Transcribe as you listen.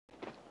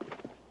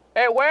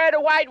Hey, where are the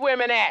white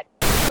women at?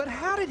 But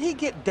how did he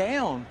get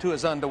down to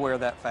his underwear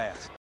that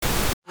fast?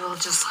 We'll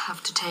just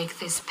have to take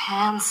these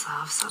pants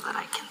off so that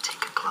I can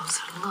take a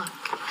closer look.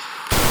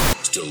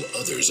 Still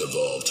others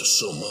evolved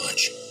so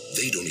much,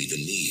 they don't even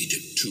need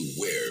to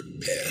wear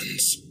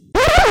pants.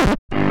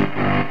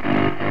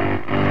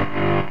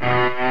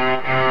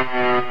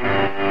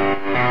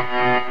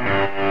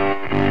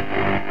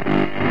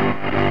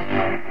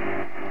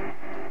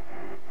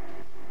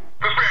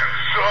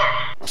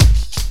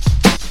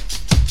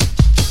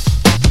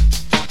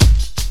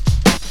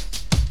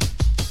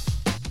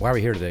 Why are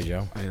we here today,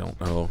 Joe? I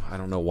don't know. I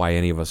don't know why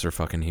any of us are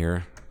fucking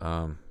here.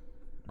 I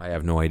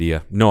have no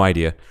idea. No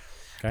idea.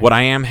 Okay. What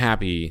I am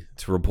happy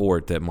to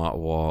report that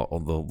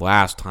the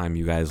last time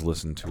you guys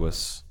listened to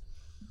us,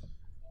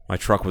 my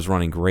truck was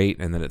running great,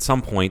 and then at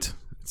some point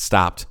it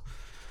stopped.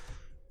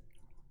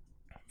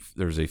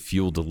 There was a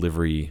fuel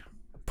delivery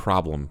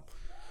problem,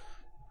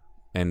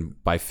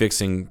 and by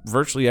fixing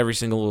virtually every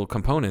single little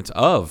component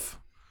of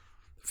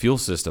the fuel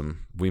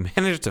system, we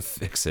managed to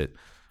fix it.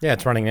 Yeah,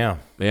 it's running now.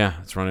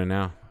 Yeah, it's running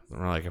now.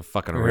 We're like a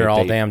fucking. We're here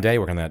all damn day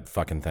working on that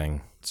fucking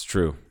thing. It's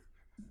true.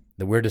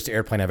 The weirdest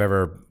airplane I've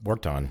ever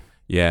worked on.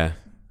 Yeah,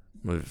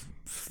 one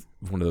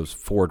of those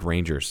Ford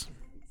Rangers.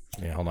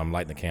 Yeah, hold on, I'm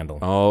lighting the candle.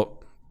 Oh,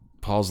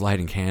 Paul's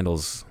lighting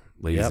candles,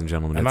 ladies and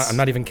gentlemen. I'm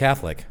not even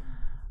Catholic.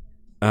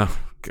 Oh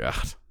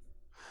God.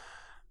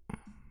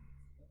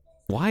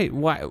 Why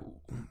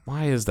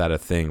is that a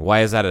thing?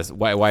 Why is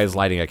why is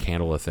lighting a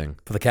candle a thing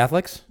for the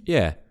Catholics?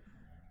 Yeah,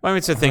 well, I mean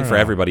it's a thing for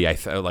everybody.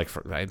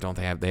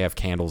 They have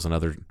candles in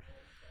other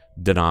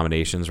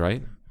denominations,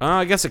 right?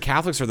 I guess the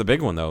Catholics are the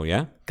big one, though.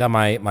 Yeah. Got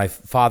my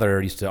father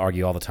used to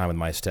argue all the time with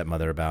my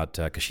stepmother about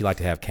because she liked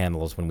to have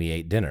candles when we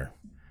ate dinner.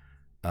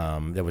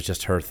 That was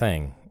just her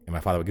thing, and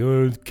my father would go,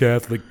 oh, it's a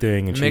Catholic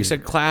thing, and it makes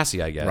it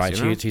classy, I guess. Right?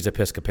 She's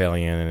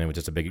Episcopalian, and it was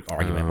just a big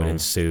argument would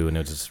ensue, and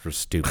it was just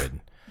stupid.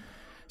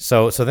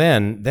 So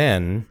then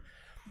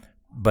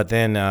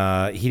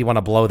he'd want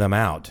to blow them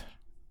out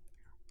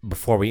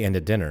before we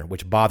ended dinner,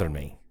 which bothered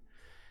me.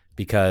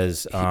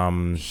 Because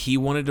he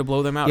wanted to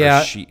blow them out.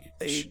 Yeah, or she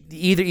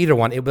either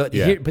one. But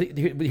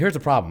here's the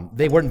problem: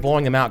 they weren't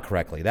blowing them out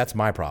correctly. That's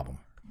my problem.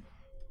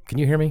 Can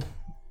you hear me?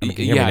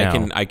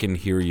 I can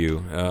hear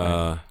you.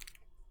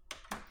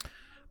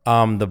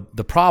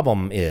 The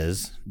problem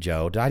is,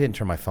 Joe. I didn't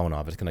turn my phone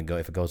off. It's gonna go.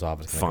 If it goes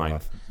off, it's gonna go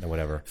off. Or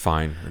whatever.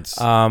 Fine. It's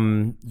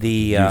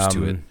used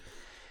to it.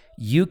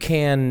 You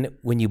can,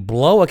 when you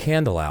blow a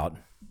candle out,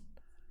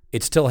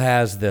 it still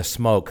has the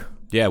smoke.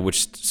 Yeah,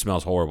 which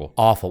smells horrible.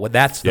 Awful. Well,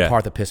 that's the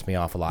part that pissed me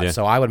off a lot. Yeah.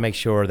 So I would make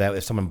sure that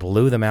if someone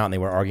blew them out and they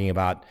were arguing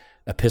about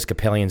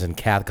Episcopalians and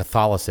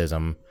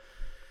Catholicism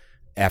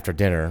after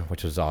dinner,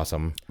 which was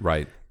awesome.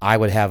 Right. I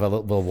would have a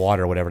little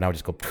water or whatever, and I would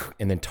just go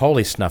and then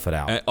totally snuff it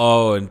out.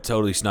 And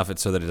totally snuff it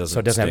so that it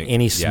doesn't have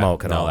any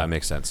smoke at all. No, that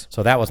makes sense.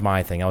 So that was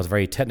my thing. I was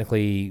very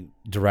technically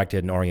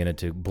directed and oriented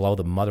to blow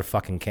the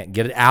motherfucking can.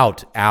 Get it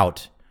out.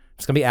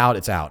 It's going to be out.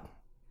 It's out.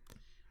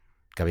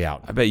 Got to be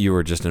out. I bet you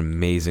were just an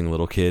amazing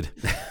little kid.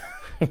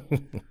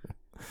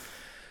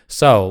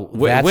 So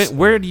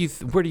where do you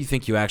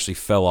think you actually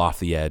fell off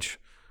the edge,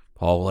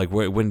 Paul? Like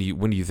when do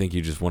you think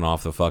you just went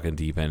off the fucking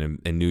deep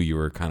end and knew you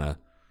were kind of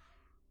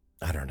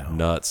I don't know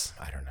nuts?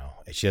 I don't know.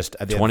 It's just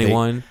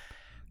 21.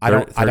 I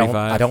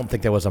don't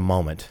think there was a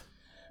moment.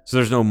 So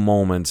there's no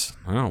moment.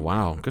 Oh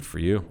wow, good for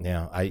you.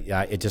 Yeah,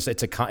 it's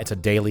a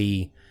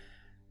daily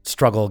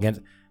struggle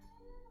against.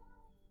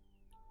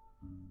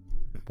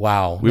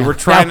 Wow. We're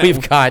trying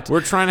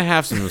to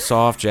have some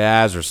soft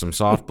jazz or some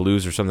soft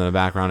blues or something in the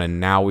background, and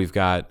now we've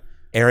got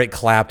Eric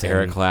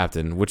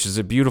Clapton, which is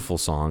a beautiful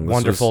song.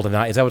 Wonderful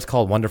Tonight. Is that what's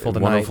called? Wonderful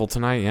Tonight? Wonderful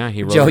Tonight, yeah.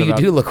 He wrote Joe, you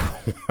do look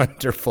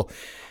wonderful.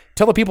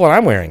 Tell the people what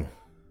I'm wearing.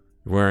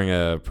 You're wearing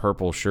a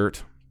purple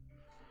shirt.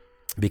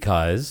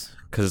 Because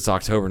it's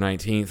October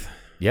 19th.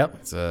 Yep.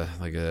 It's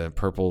like a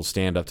purple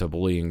stand-up to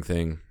bullying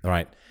thing. All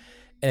right.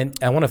 And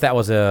I wonder if that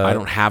was I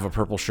don't have a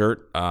purple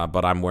shirt,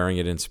 but I'm wearing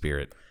it in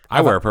spirit. I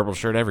wear a purple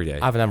shirt every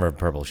day. I have a number of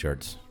purple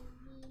shirts.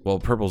 Well,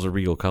 purple's a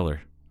regal color.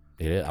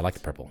 It is. I like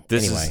the purple.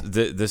 This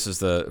is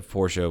the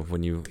Porsche.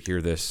 When you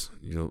hear this,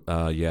 you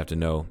have to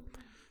know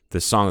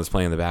this song that's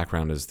playing in the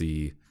background is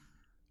the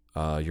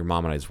Your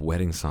Mom and I's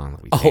wedding song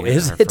that we sang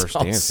is our it? first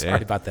dance.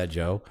 Sorry about that,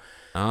 Joe.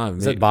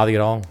 Does it it bother you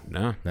at all?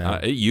 No.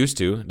 It used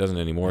to. It doesn't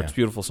anymore. Yeah. It's a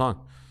beautiful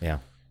song. Yeah.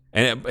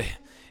 And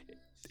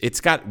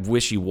it's got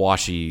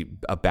wishy-washy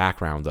a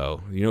background, though.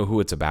 You know who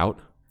it's about?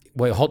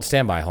 Wait,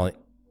 stand by. Hold on.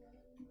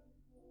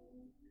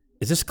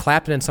 Is this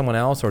Clapton and someone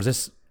else, or is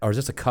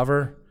this a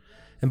cover?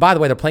 And by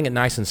the way, they're playing it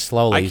nice and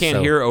slowly. I can't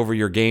hear over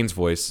your Gaines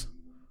voice.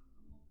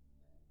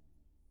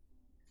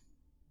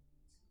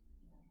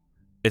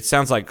 It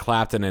sounds like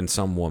Clapton and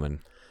some woman.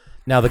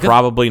 Now,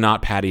 probably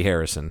not Patty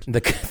Harrison.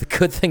 The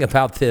good thing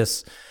about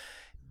this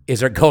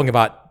is they're going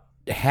about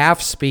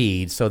half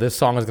speed, so this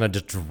song is going to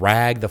just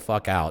drag the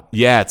fuck out.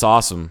 Yeah, it's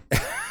awesome.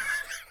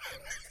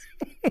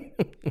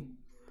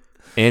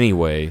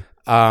 Anyway.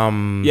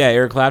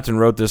 Eric Clapton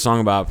wrote this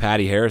song about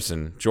Patty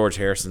Harrison, George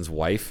Harrison's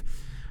wife,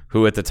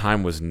 who at the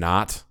time was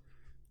not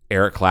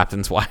Eric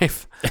Clapton's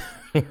wife.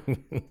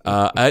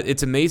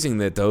 It's amazing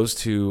that those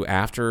two,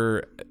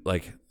 after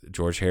like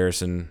George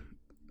Harrison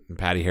and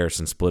Patty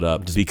Harrison split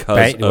up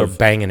because We're of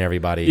banging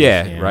everybody.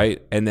 yeah,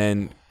 right. And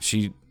then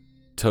she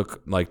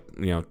took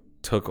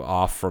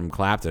off from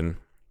Clapton.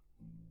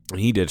 And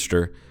he ditched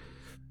her.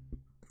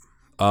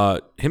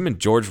 Him and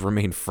George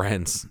remained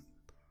friends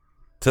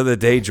to the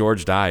day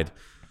George died.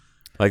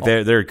 Like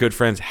they're good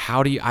friends.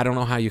 I don't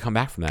know how you come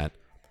back from that.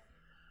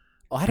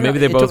 Well, I don't Maybe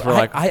know. they both were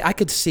like, I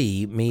could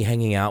see me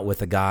hanging out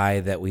with a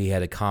guy that we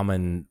had a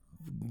common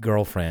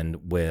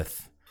girlfriend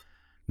with.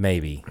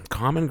 Maybe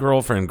common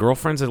girlfriend.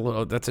 Girlfriend's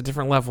that's a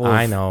different level.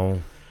 I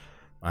know.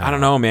 I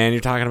don't know, man.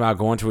 You're talking about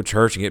going to a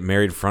church and get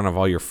married in front of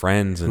all your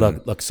friends. And,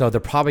 look. So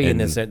they're probably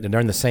they're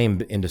in the same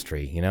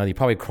industry. You know, you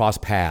probably cross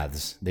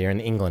paths. They're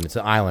in England. It's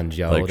an island,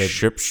 Joe. Like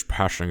ships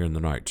passing in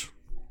the night.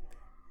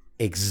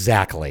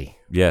 Exactly.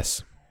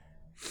 Yes.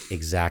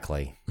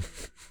 Exactly.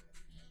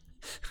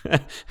 Do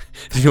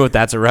you know what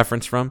that's a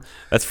reference from?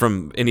 That's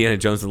from Indiana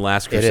Jones and the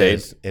Last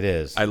Crusade. It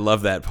is. I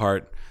love that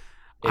part.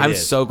 I'm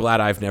so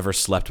glad I've never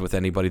slept with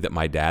anybody that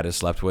my dad has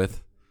slept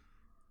with.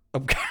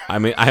 Okay. I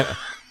mean,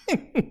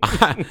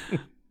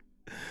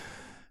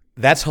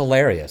 that's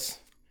hilarious.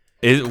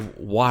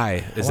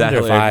 Why is I that? wonder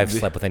if hilarious? I've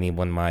slept with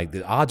anyone.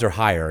 The odds are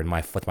higher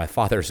with my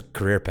father's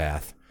career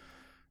path.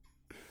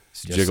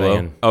 Just Gigolo.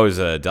 saying. Oh, he's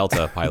a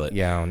Delta pilot.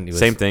 Yeah, and he was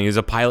same thing. He was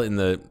a pilot in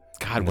the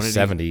in the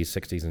 70s,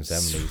 60s, and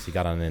 70s. He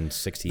got on in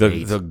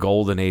 68. the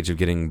golden age of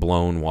getting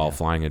blown while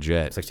flying a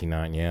jet.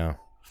 69, yeah.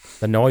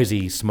 The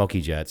noisy,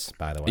 smoky jets,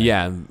 by the way.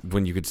 Yeah,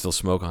 when you could still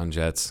smoke on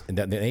jets. And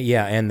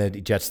and the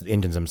jets, the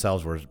engines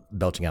themselves were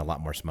belching out a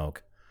lot more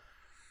smoke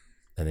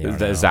than they are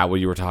now. Is that what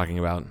you were talking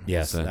about?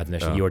 Yes, that's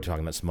initially you were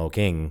talking about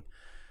smoking,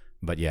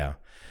 but yeah.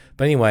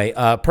 But anyway,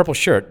 purple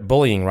shirt,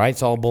 bullying, right?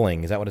 It's all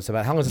bullying. Is that what it's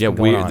about? How long has this been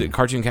going on? The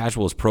Cartoon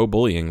Casual is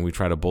pro-bullying. We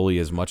try to bully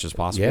as much as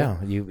possible. Yeah,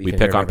 we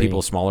pick on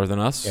people smaller than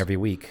us every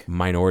week.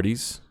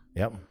 Minorities.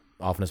 Yep,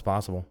 often as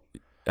possible.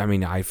 I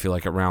mean, I feel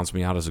like it rounds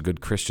me out as a good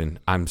Christian.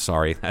 I'm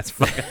sorry. That's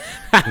fucking.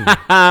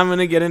 I'm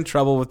gonna get in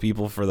trouble with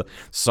people for the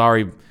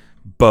sorry,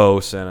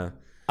 Bo Senna.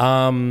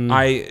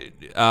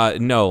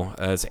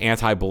 It's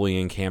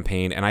anti-bullying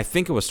campaign, and I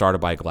think it was started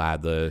by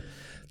GLAAD,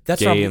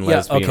 Gay and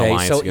Lesbian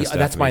Alliance so Against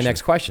that's my Defamation.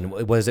 next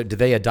question. Was it? Did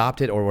they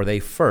adopt it, or were they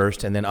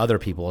first, and then other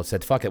people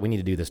said, "Fuck it, we need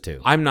to do this too"?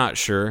 I'm not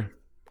sure.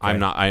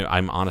 Okay.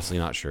 I'm honestly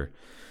not sure.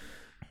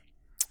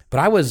 But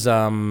I was.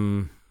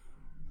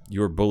 You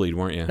were bullied,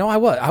 weren't you? No,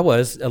 I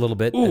was a little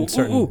bit.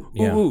 Tell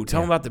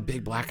them about the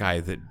big black guy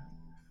that.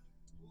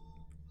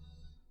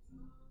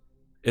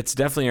 It's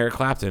definitely Eric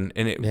Clapton,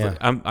 and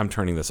I'm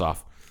turning this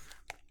off.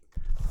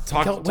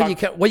 Go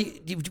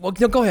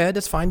ahead.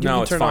 That's fine.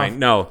 No, it's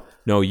fine. Off.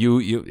 No.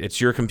 You. It's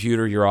your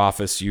computer, your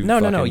office.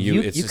 No.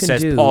 It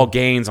says Paul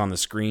Gaines on the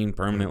screen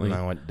permanently.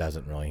 No, it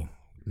doesn't really.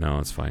 No,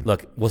 it's fine.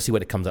 Look, we'll see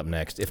what comes up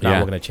next. If not,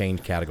 we're going to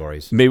change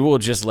categories. Maybe we'll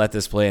just let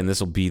this play, and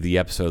this will be the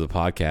episode of the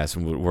podcast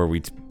where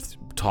we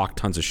talk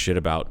tons of shit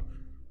about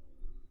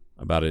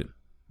it.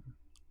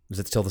 Is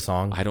it still the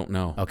song? I don't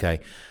know. Okay.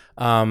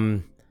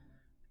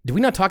 Did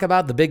we not talk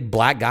about the big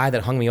black guy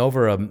that hung me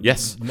over?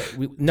 Yes.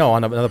 No,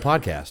 on another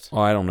podcast.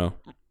 Oh, I don't know.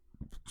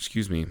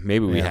 Excuse me.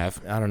 Maybe we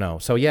have. I don't know.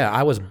 So yeah,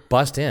 I was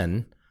bussed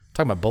in.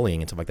 Talking about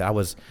bullying and stuff like that.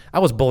 I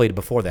was bullied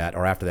before that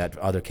or after that.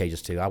 Other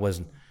cases too.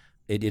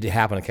 It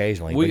happened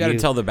occasionally. We got to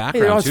tell the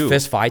background there was too.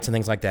 Fist fights and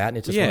things like that. And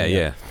it's just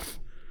You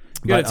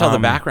got to tell the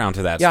background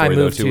to that story. Yeah, I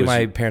moved though,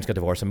 my parents got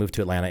divorced. I moved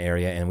to Atlanta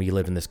area, and we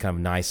lived in this kind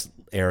of nice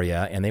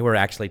area. And they were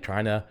actually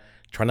trying to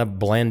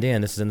blend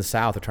in. This is in the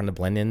South. They're trying to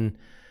blend in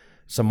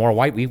some more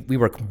white. We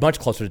were much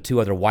closer to two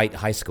other white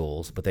high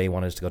schools, but they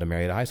wanted us to go to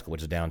Marietta High School,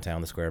 which is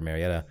downtown, the square of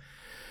Marietta,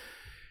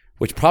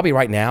 which probably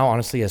right now,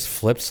 honestly, has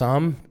flipped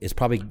some. It's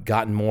probably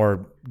gotten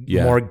more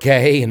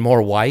gay and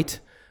more white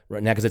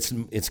right now because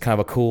it's kind of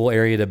a cool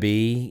area to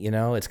be. You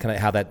know, it's kind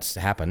of how that's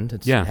happened.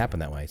 It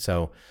happened that way.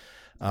 So,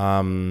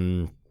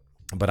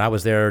 but I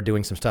was there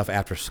doing some stuff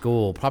after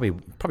school,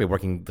 probably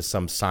working with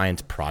some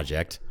science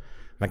project.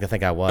 I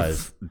think I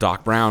was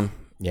Doc Brown.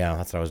 Yeah,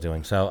 that's what I was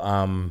doing.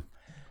 So,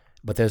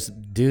 but this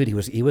dude,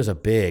 he was a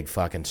big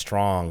fucking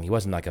strong. He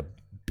wasn't like a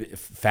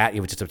fat. He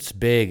was just a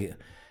big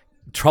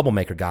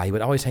troublemaker guy. He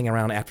would always hang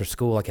around after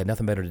school like he had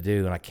nothing better to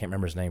do, and I can't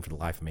remember his name for the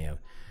life of me.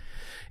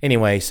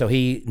 Anyway, so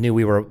he knew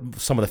we were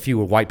some of the few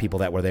white people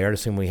that were there to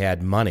assume we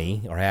had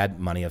money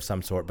of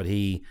some sort, but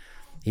he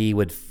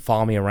would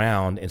follow me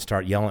around and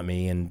start yelling at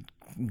me and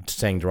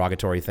saying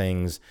derogatory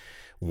things,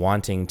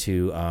 wanting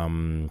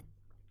to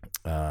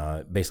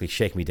basically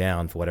shake me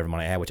down for whatever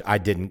money I had, which I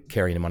didn't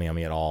carry any money on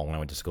me at all when I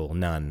went to school.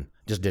 None.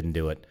 Just didn't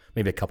do it.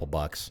 Maybe a couple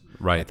bucks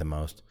at the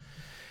most.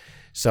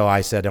 So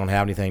I said, don't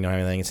have anything.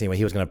 And so anyway,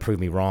 he was going to prove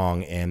me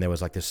wrong. And there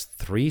was like this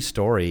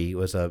 3-story, it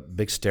was a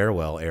big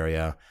stairwell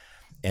area,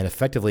 and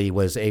effectively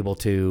was able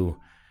to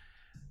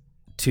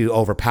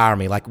overpower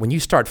me. Like when you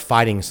start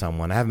fighting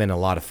someone, I haven't been in a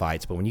lot of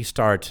fights, but when you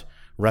start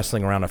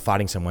wrestling around or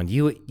fighting someone,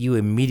 you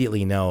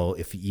immediately know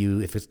if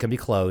it's going to be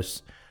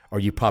close, or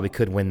you probably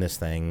could win this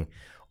thing,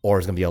 or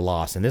it's going to be a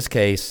loss. In this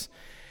case,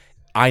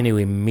 I knew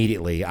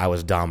immediately I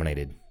was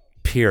dominated,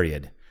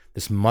 period.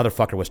 This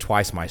motherfucker was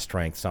twice my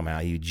strength somehow.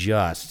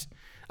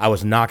 I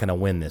was not going to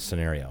win this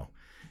scenario.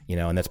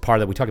 And that's part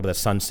of it. We talked about the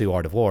Sun Tzu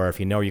art of war. If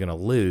you know you're going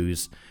to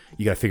lose,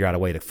 you got to figure out a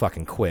way to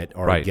fucking quit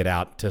or get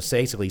out to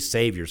basically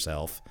save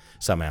yourself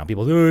somehow.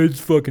 People, it's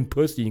fucking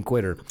pussy and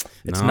quitter.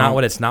 It's not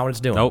what it's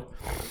doing. Nope.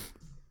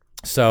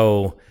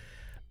 So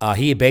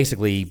he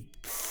basically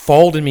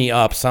folded me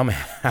up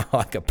somehow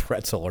like a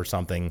pretzel or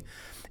something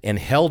and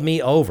held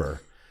me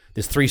over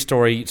this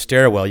 3-story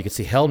stairwell. You could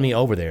see held me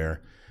over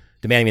there,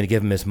 demanding me to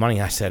give him his money.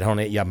 I said,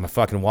 "Honey, yeah, my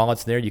fucking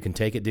wallet's there. You can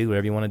take it, do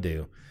whatever you want to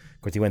do."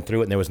 Of course, he went through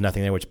it, and there was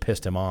nothing there, which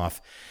pissed him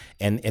off.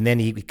 And then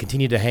he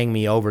continued to hang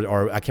me over,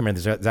 or I can't remember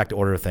the exact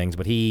order of things,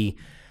 but he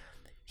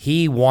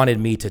wanted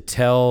me to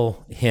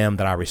tell him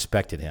that I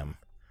respected him.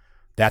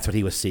 That's what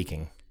he was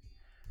seeking.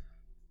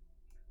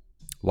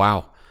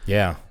 Wow.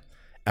 Yeah.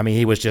 I mean,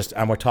 he was just,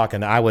 we're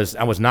talking, I was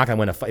not going to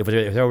win a fight.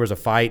 If there was a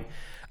fight,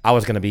 I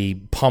was going to be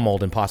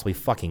pummeled and possibly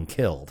fucking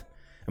killed.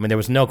 I mean, there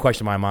was no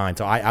question in my mind.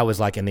 So I was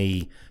like in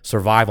the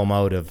survival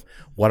mode of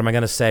what am I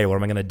going to say? What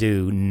am I going to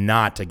do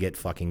not to get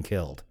fucking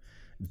killed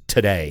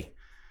today?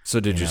 So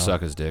did you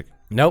suck his dick?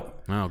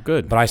 Nope. Oh,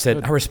 good. But I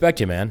said, I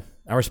respect you, man.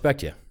 I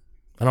respect you.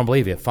 I don't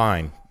believe you.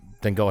 Fine.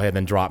 Then go ahead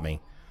and drop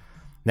me.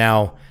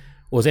 Now,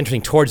 what was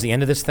interesting, towards the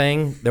end of this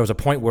thing, there was a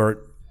point where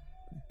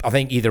I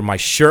think either my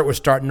shirt was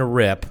starting to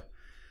rip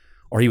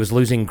or he was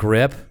losing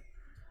grip,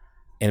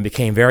 and it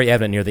became very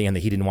evident near the end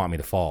that he didn't want me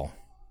to fall.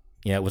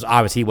 It was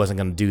obvious he wasn't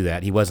going to do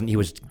that. He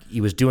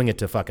was doing it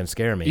to fucking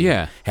scare me.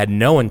 Yeah. Had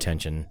no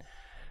intention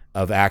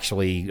of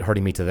actually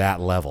hurting me to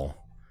that level.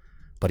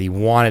 But he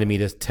wanted me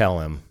to tell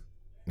him,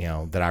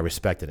 that I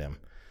respected him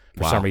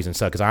for some reason.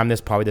 So, because I'm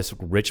probably this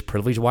rich,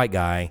 privileged white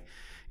guy,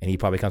 and he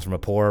probably comes from a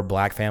poor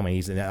black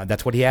family.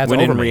 That's what he has. When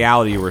over in me.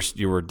 reality,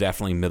 you were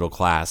definitely middle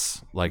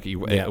class. Like it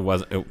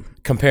was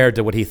compared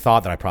to what he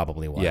thought that I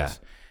probably was. Yeah.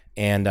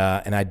 And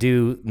I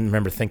do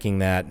remember thinking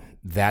that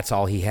that's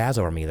all he has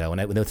over me, though.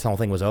 And when this whole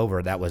thing was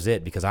over, that was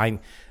it. Because I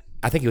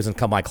think he was in a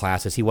couple of my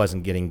classes. He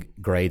wasn't getting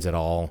grades at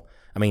all.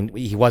 I mean,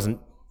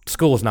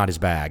 school was not his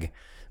bag,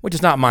 which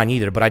is not mine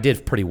either, but I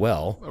did pretty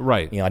well.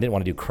 Right. I didn't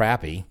want to do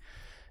crappy.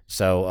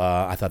 So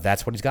I thought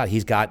that's what he's got.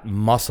 He's got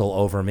muscle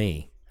over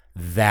me.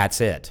 That's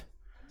it.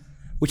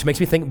 Which makes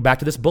me think back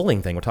to this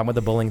bullying thing. We're talking about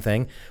the bullying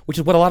thing, which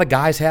is what a lot of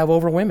guys have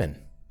over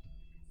women.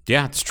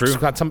 Yeah, it's true.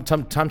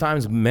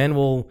 Sometimes men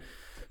will,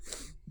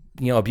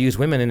 abuse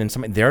women, and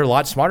they're a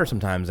lot smarter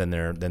sometimes than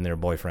their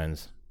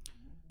boyfriends.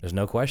 There's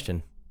no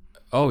question.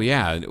 Oh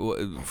yeah,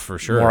 for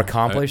sure. More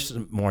accomplished,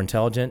 more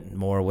intelligent,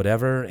 more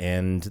whatever,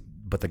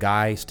 but the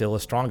guy still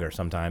is stronger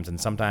sometimes, and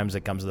sometimes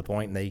it comes to the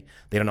point and they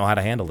don't know how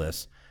to handle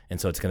this, and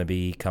so it's going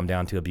to come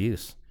down to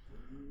abuse.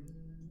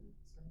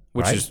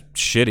 Which right? is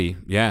shitty.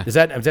 Yeah. Is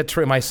that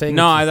true? Am I saying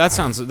no? That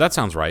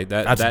sounds right.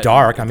 That's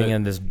dark. I mean,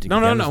 in this no.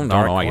 I get it.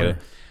 corner.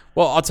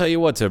 Well, I'll tell you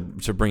what. To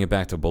bring it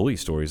back to bully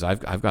stories,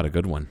 I've got a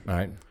good one. All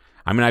right.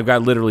 I mean, I've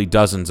got literally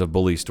dozens of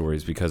bully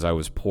stories because I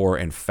was poor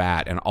and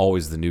fat and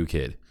always the new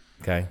kid.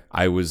 Okay.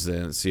 I was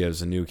I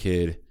was a new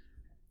kid.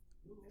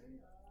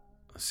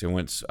 I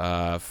went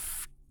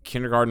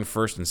kindergarten,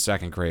 1st and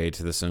 2nd grade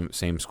to the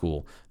same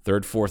school.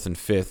 3rd, 4th, and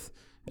 5th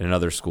in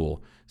another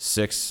school.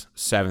 6th,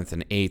 7th,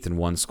 and 8th in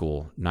one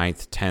school.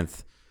 9th,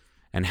 10th,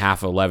 and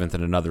half of 11th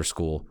in another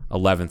school.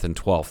 11th and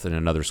 12th in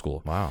another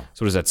school. Wow.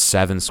 So what is that?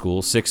 6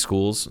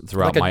 schools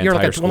throughout my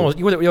entire school. One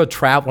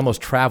of those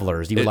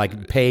travelers. You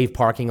would pave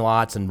parking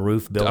lots and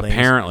roof buildings.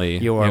 Apparently,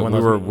 we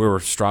were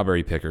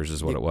strawberry pickers,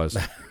 is what it was.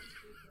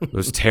 It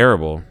was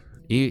terrible.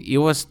 It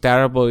was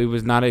terrible. It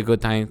was not a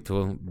good time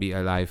to be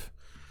alive.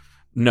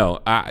 No,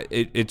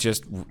 it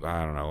just,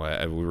 I don't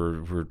know. We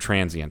were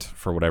transient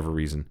for whatever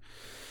reason.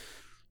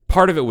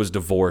 Part of it was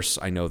divorce.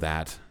 I know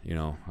that,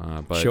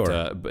 but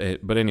sure.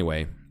 But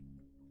anyway,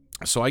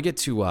 so I get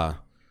to,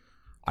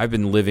 I've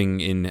been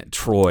living in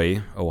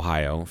Troy,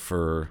 Ohio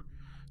for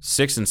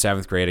 6th and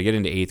 7th grade. I get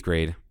into 8th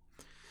grade,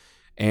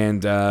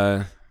 and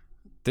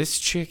this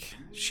chick,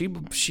 she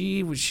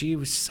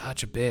was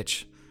such a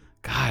bitch.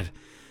 God,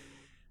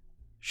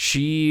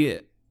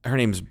 her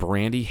name's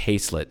Brandy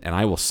Hazlett, and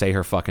I will say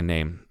her fucking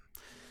name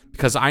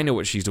because I know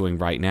what she's doing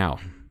right now.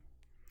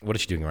 What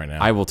is she doing right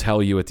now? I will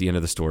tell you at the end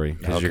of the story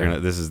because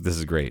this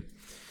is great.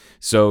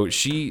 So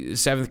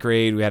 7th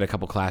grade, we had a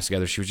couple classes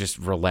together. She was just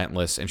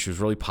relentless, and she was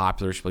really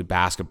popular. She played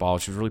basketball.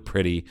 She was really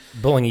pretty.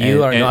 Bullying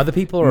you or other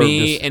people, or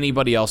me, just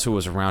anybody else who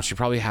was around. She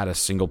probably had a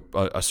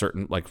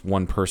certain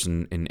one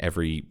person in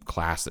every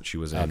class that she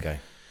was in. Okay.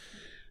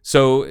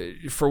 So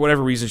for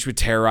whatever reason, she would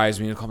terrorize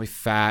me and call me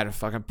fat and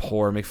fucking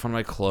poor, make fun of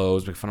my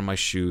clothes, make fun of my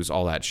shoes,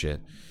 all that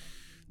shit.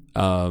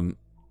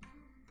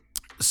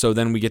 So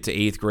then we get to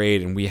 8th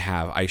grade and we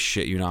have, I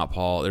shit you not,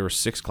 Paul, there were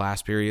 6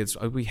 class periods.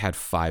 We had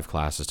 5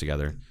 classes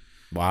together.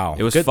 Wow.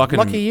 It was good, fucking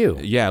lucky you.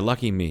 Yeah,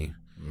 lucky me.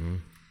 Mm-hmm.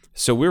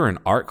 So we were in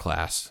art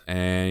class,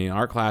 and in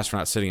art class we're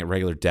not sitting at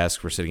regular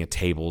desks, we're sitting at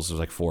tables. There's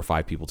like 4 or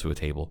 5 people to a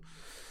table.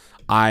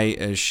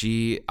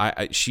 She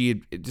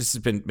this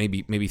has been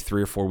maybe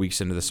 3 or 4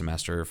 weeks into the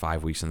semester, or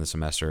 5 weeks into the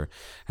semester,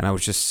 and I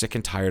was just sick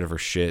and tired of her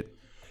shit.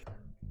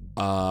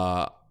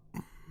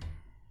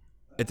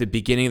 at the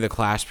beginning of the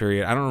class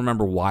period. I don't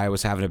remember why I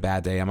was having a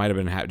bad day. I might have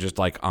been just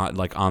like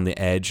on the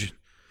edge,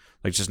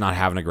 like just not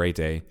having a great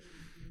day.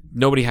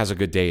 Nobody has a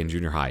good day in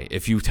junior high.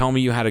 If you tell me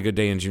you had a good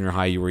day in junior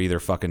high, you were either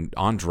fucking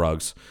on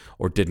drugs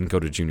or didn't go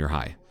to junior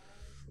high.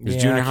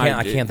 Yeah,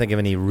 I can't think of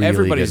any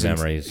really good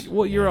memories.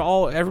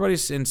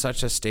 Everybody's in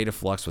such a state of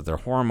flux with their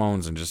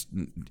hormones and just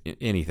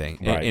anything.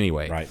 Right,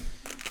 anyway. Right.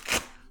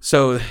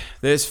 So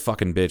this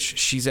fucking bitch,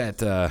 she's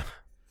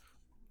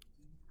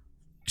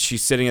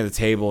sitting at the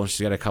table and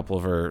she's got a couple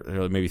of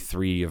her, maybe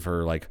 3 of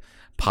her like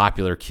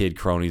popular kid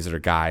cronies that are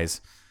guys.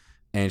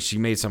 And she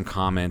made some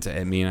comment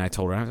at me, and I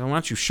told her, "Why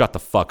don't you shut the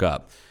fuck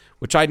up?"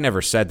 Which I'd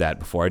never said that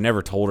before. I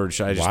never told her.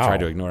 I just tried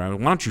to ignore her.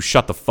 Why don't you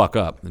shut the fuck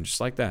up? And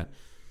just like that.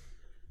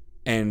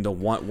 And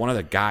one of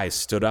the guys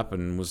stood up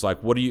and was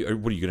like, "What are you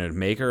going to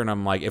make her?" And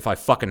I'm like, "If I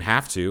fucking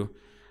have to."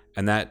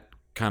 And that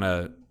kind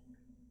of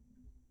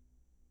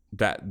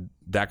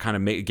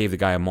gave the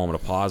guy a moment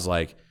of pause,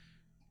 like.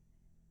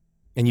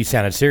 And you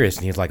sounded serious,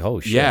 and he was like, "Oh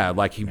shit." Yeah,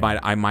 like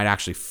I might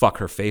actually fuck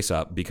her face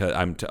up because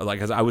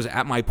because I was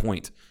at my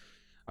point.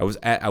 I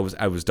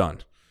was done.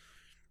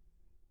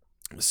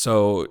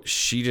 So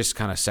she just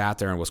kind of sat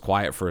there and was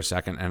quiet for a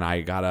second, and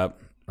I got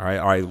up. All right,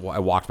 I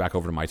walked back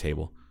over to my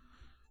table,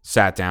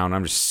 sat down.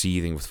 I'm just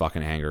seething with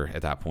fucking anger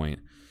at that point.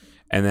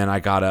 And then I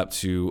got up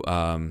to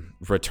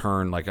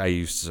return, like I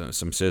used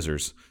some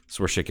scissors. That's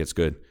where shit gets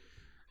good.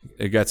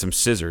 I got some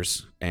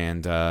scissors,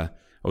 and I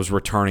was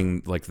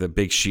returning like the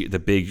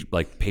big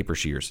like paper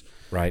shears,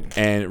 right?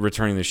 And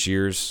returning the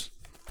shears.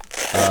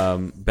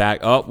 Back.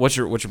 Oh, what's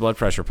your blood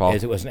pressure, Paul?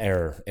 It was an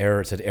error.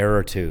 It said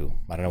error 2.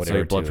 I don't know what so error 2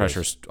 your blood is.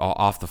 pressure's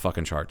off the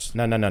fucking charts.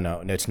 No,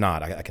 it's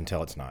not. I can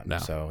tell it's not. No.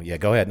 So yeah,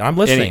 go ahead. No, I'm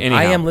listening. Anyhow,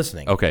 I am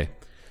listening. Okay.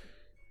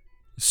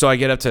 So I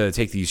get up to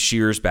take these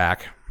shears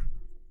back,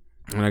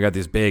 and I got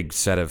this big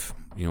set of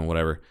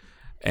whatever,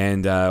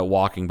 and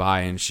walking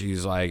by, and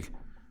she's like,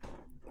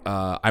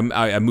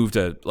 I moved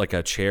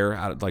a chair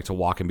out, like to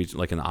walk in between,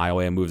 like in the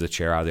aisleway. I moved the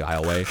chair out of the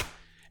aisleway,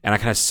 and I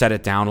kind of set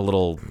it down a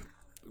little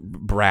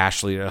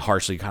brashly,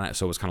 harshly, kind of,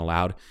 so it was kind of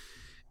loud.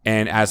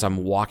 And as I'm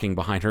walking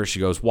behind her,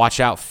 she goes, "Watch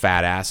out,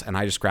 fat ass!" And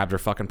I just grabbed her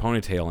fucking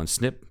ponytail and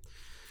snip.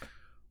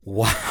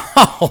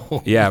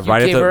 Wow. Yeah,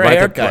 right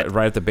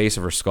at the base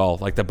of her skull,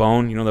 like the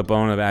bone, the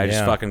bone of it. I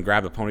just fucking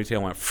grabbed the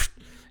ponytail, went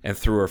and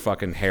threw her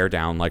fucking hair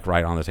down, like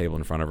right on the table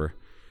in front of her.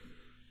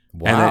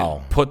 Wow. And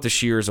then put the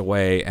shears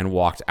away and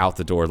walked out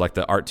the door. Like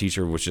the art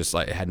teacher was just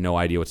like, had no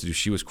idea what to do.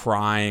 She was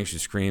crying. She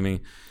was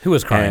screaming. Who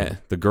was crying?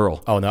 The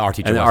girl. Oh, no, art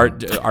teacher. And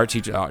the art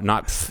teacher,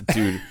 not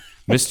dude,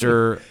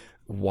 Mr.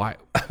 White,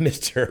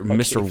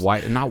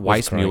 not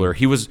Weissmuller.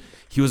 He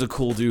was a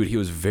cool dude. He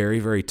was very,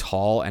 very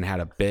tall and had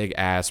a big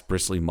ass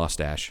bristly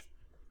mustache.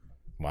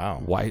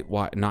 Wow.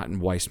 Not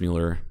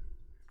Weissmuller,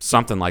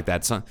 something like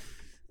that.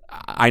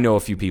 I know a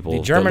few people.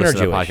 The German or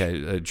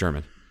Jewish?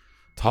 German,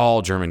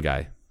 tall German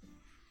guy.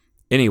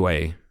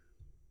 Anyway,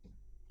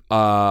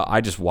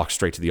 I just walked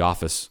straight to the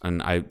office,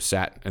 and I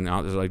sat, and I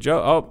was like,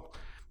 Joe,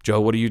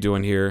 what are you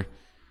doing here?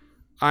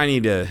 I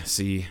need to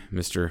see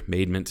Mr.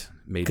 Maidment.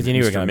 Because you knew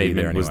you were going to be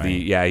there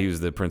anyway. He was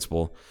the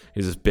principal. He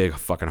was this big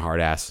fucking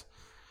hard ass.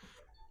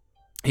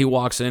 He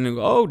walks in and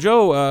goes, "Oh,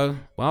 Joe,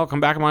 well,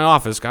 come back in my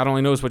office. God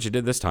only knows what you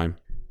did this time."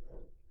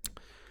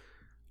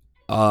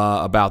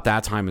 About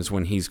that time is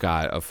when he's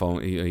got a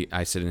phone.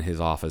 I sit in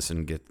his office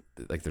and get,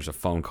 like, there's a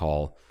phone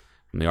call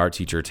from the art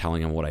teacher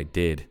telling him what I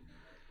did.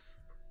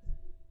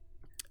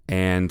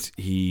 And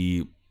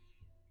he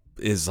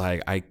is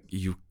like,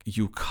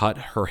 you cut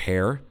her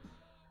hair?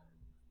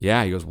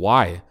 Yeah. He goes,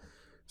 "Why?"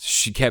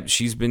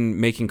 She's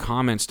been making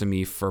comments to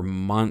me for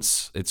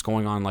months. It's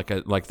going on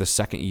like the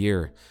second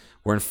year.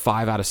 We're in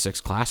 5 out of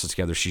 6 classes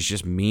together. She's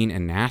just mean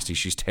and nasty.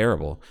 She's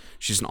terrible.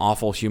 She's an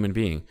awful human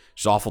being.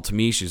 She's awful to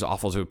me. She's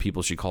awful to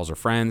people she calls her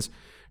friends.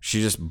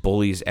 She just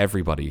bullies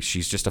everybody.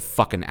 She's just a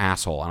fucking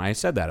asshole. And I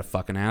said that, a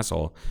fucking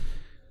asshole.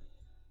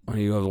 And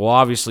he goes, "Well,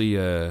 obviously,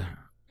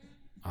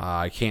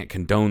 I can't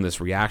condone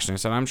this reaction." I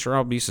said, "I'm sure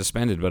I'll be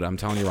suspended, but I'm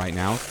telling you right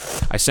now,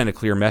 I sent a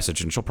clear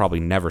message, and she'll probably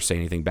never say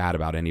anything bad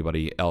about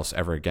anybody else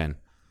ever again."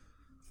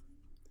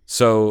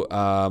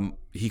 So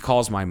he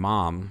calls my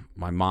mom.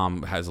 My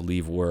mom has to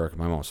leave work.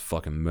 My mom's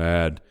fucking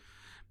mad.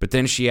 But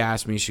then she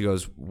asked me, she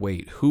goes,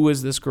 "Wait, who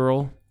is this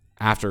girl?"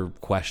 After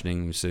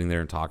questioning, sitting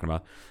there and talking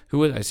about,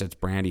 "Who is?" I said, "It's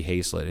Brandy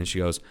Hazlett." And she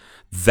goes,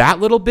 "That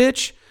little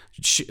bitch?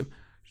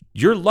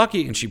 You're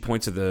lucky." And she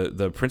points to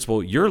the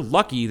principal. "You're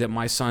lucky that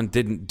my son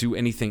didn't do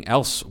anything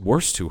else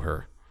worse to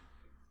her."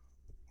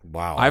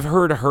 Wow. I've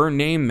heard her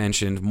name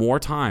mentioned more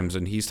times,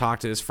 and he's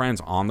talked to his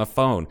friends on the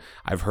phone.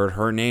 I've heard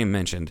her name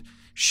mentioned.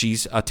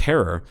 She's a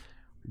terror.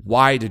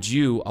 Why did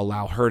you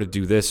allow her to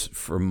do this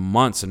for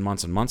months and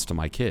months and months to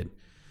my kid?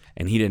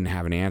 And he didn't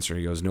have an answer.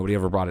 He goes, "Nobody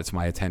ever brought it to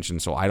my attention,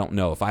 so I don't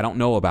know. If I don't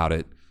know about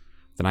it,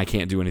 then I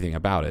can't do anything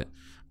about it.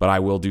 But I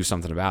will do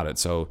something about it."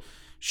 So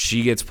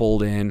she gets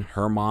pulled in.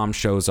 Her mom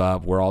shows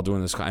up. We're all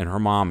doing this. And her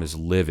mom is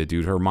livid,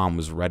 dude. Her mom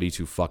was ready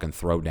to fucking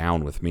throw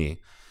down with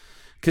me.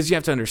 Because you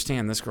have to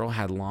understand, this girl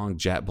had long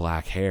jet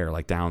black hair,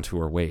 like down to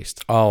her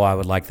waist. Oh, I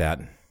would like that.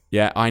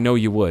 Yeah, I know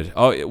you would.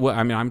 Oh, well,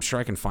 I mean, I'm sure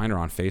I can find her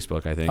on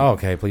Facebook, I think. Oh,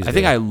 okay, please I do.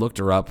 think I looked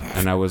her up,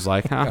 and I was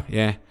like, huh,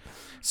 yeah.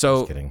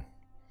 So Just kidding.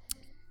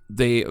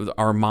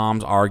 our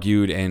moms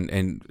argued,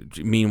 and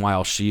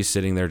meanwhile, she's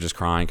sitting there just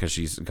crying because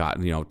she's got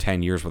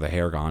 10 years worth of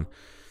hair gone.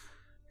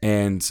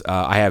 And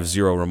I have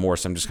zero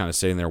remorse. I'm just kind of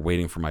sitting there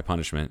waiting for my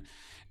punishment.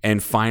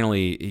 And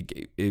finally,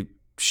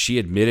 she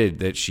admitted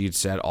that she had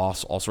said all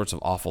sorts of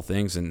awful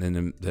things. And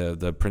then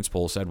the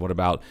principal said, what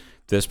about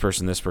this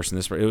person, this person,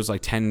 this person? It was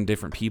like 10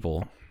 different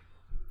people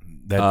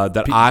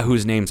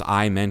whose names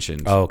I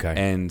mentioned. Oh, okay.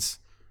 And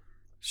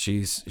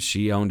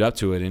she owned up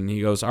to it. And he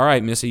goes, all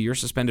right, Missy, you're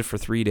suspended for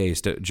 3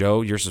 days.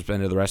 Joe, you're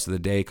suspended the rest of the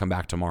day. Come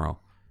back tomorrow.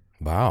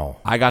 Wow.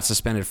 I got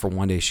suspended for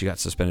 1 day. She got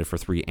suspended for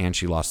 3, and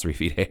she lost 3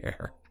 feet of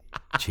hair.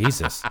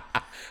 Jesus. She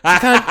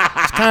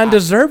kind of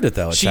deserved it,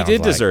 though. She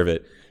did deserve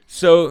it.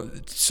 So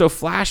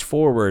flash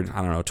forward,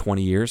 I don't know,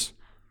 20 years,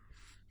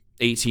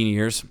 18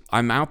 years.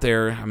 I'm out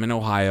there. I'm in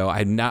Ohio. I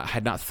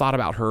had not thought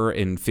about her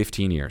in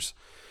 15 years.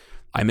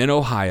 I'm in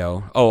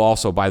Ohio. Oh,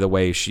 also, by the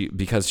way,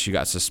 because she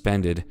got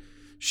suspended,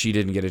 she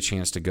didn't get a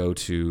chance to go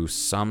to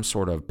some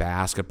sort of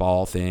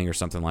basketball thing or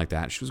something like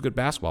that. She was a good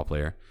basketball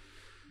player.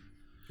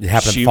 It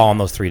happened to fall in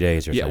those 3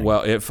 days. You're saying.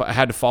 Well, it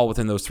had to fall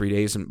within those 3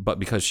 days, but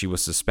because she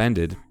was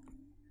suspended,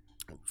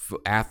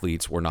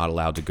 athletes were not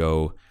allowed to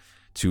go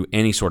to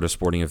any sort of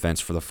sporting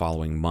events for the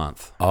following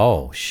month.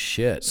 Oh,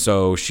 shit.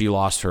 So she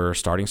lost her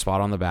starting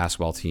spot on the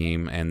basketball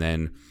team, and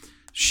then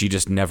she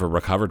just never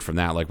recovered from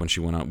that. Like when she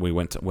went on,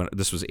 when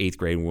this was 8th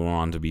grade, and we went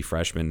on to be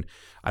freshmen.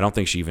 I don't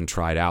think she even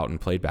tried out and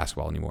played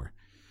basketball anymore.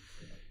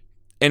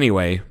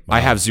 Anyway, wow. I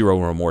have zero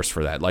remorse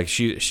for that. Like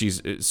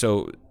she's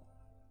so.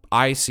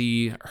 I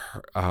see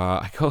her.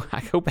 I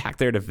go back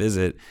there to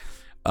visit,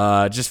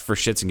 just for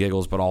shits and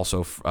giggles, but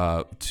also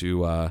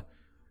to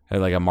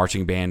like a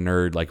marching band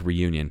nerd like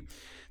reunion.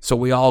 So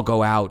we all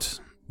go out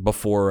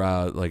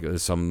before like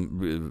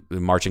some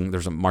marching.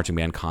 There's a marching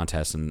band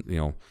contest in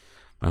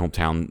my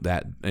hometown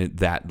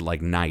that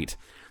like night.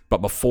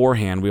 But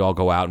beforehand, we all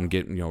go out and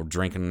get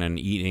drinking and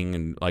eating,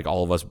 and like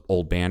all of us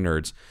old band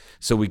nerds.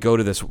 So we go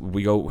to this.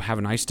 We go have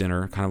a nice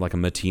dinner, kind of like a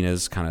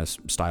Matina's kind of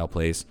style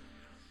place.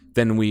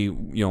 Then we,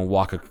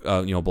 walk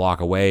a block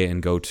away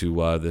and go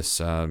to this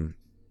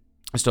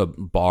just a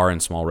bar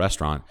and small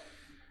restaurant.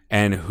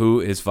 And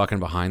who is fucking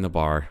behind the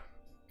bar?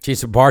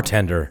 She's a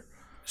bartender.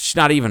 She's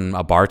not even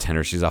a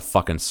bartender. She's a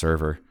fucking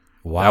server.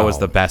 Wow. That was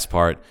the best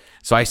part.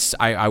 So I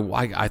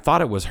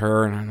thought it was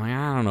her, and I'm like,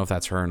 I don't know if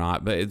that's her or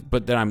not.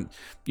 But then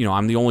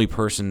I'm the only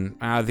person.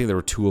 I think there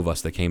were 2 of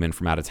us that came in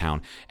from out of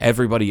town.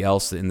 Everybody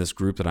else in this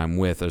group that I'm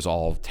with is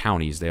all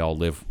townies. They all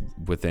live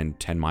within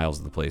 10 miles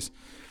of the place.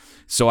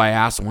 So I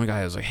asked one guy,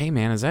 I was like, hey,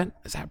 man, is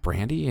that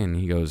Brandy? And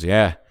he goes,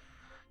 yeah.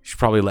 You should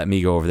probably let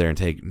me go over there and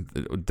take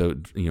the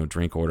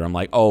drink order. I'm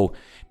like, oh,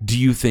 do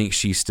you think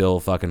she still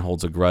fucking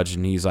holds a grudge?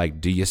 And he's like,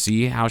 do you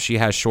see how she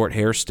has short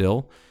hair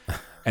still?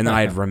 And then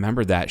I had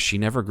remembered that she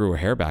never grew her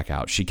hair back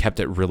out. She kept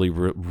it really,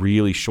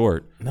 really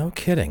short. No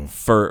kidding.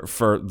 For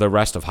the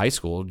rest of high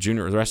school, the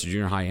rest of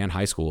junior high and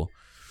high school.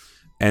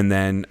 And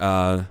then,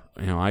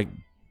 I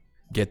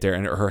get there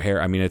and her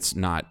hair, I mean, it's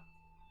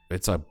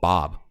a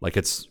bob. Like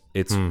it's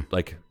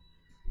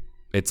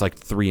like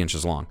 3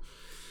 inches long.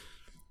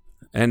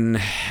 And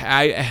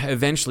I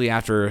eventually,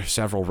 after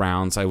several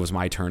rounds, it was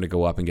my turn to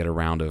go up and get a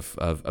round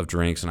of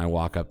drinks. And I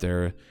walk up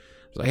there,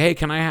 I was like, hey,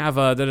 can I have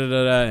a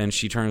da-da-da-da? And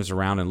she turns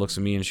around and looks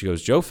at me and she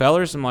goes, Joe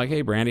Fellers? I'm like,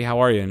 hey, Brandy, how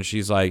are you? And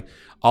she's like,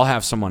 I'll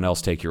have someone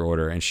else take your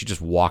order. And she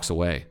just walks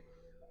away.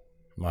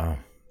 Wow.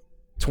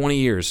 20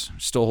 years,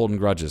 still holding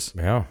grudges.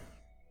 Yeah.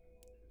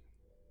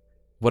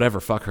 Whatever,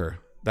 fuck her.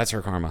 That's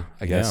her karma,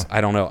 I guess. Yeah. I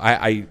don't know.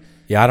 I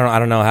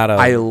don't know how to.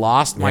 I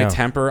lost my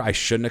temper. I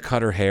shouldn't have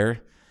cut her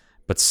hair,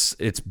 but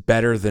it's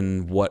better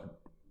than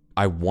what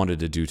I wanted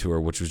to do to her,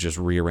 which was just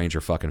rearrange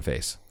her fucking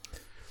face.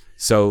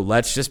 So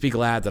let's just be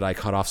glad that I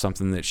cut off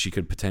something that she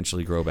could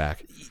potentially grow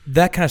back.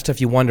 That kind of stuff,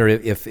 you wonder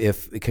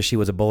if because she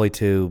was a bully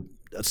to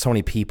so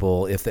many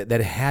people, if that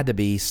had to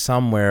be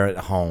somewhere at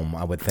home,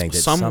 I would think.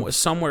 That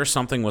somewhere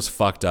something was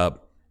fucked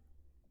up.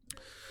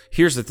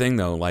 Here's the thing,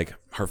 though. Like,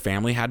 her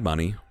family had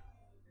money.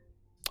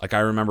 Like, I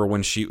remember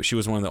when she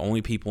was one of the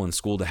only people in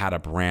school that had a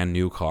brand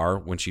new car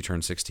when she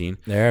turned 16.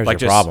 There's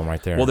like your problem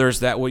right there. Well, there's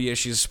that. Well, yeah,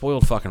 she's a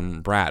spoiled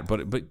fucking brat.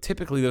 But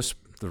typically,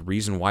 the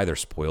reason why they're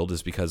spoiled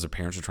is because their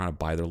parents are trying to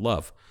buy their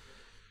love.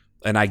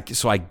 And I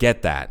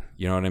get that.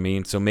 You know what I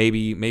mean? So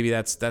maybe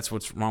that's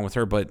what's wrong with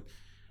her. But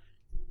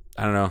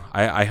I don't know.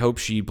 I hope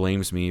she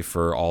blames me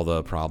for all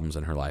the problems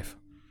in her life.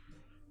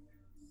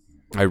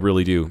 I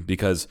really do,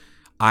 because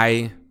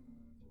I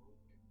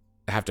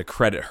have to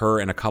credit her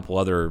and a couple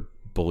other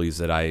bullies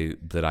that I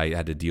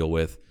had to deal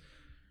with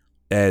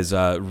as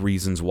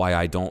reasons why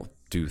I don't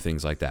do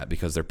things like that,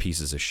 because they're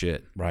pieces of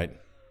shit. Right.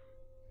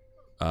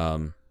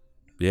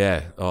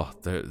 Yeah. Oh,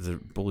 the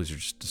bullies are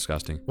just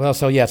disgusting. Well,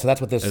 so that's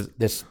what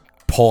this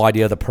whole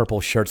idea of the purple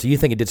shirt. So you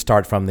think it did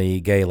start from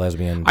the gay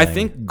lesbian thing? I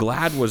think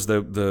GLAAD was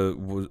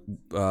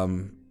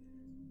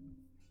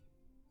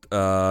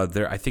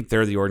I think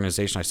they're the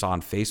organization I saw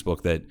on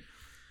Facebook that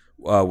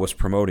was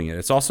promoting it.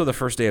 It's also the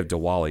first day of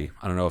Diwali.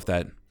 I don't know if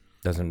that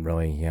Doesn't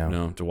really, yeah.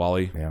 no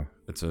Diwali. Yeah.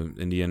 It's an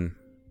Indian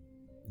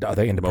Are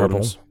they into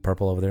Modems.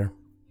 purple over there?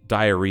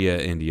 diarrhea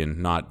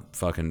Indian, not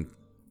fucking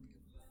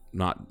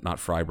not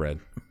fry bread.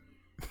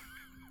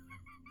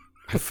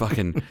 I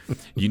fucking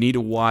you need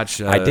to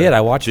watch. I did.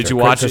 I watched. Did her. you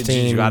watch Christine,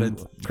 it? Did you got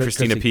it?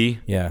 Christina P.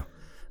 Yeah.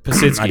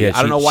 Pasitsky. I did.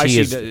 I don't know why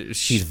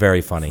she's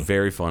very funny.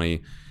 Very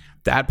funny.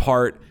 That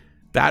part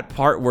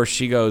where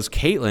she goes,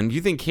 Caitlyn,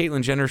 you think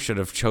Caitlyn Jenner should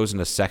have chosen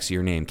a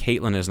sexier name?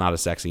 Caitlyn is not a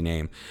sexy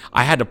name.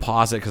 I had to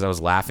pause it because I was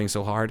laughing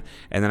so hard,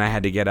 and then I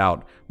had to get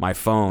out my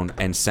phone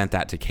and sent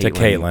that to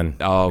Caitlyn.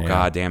 Oh, yeah.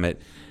 God damn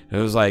it. It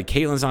was like,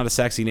 Caitlyn's not a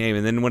sexy name.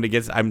 And then when it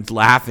gets, I'm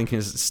laughing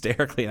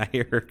hysterically, and I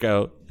hear her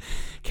go,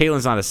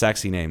 Caitlyn's not a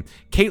sexy name.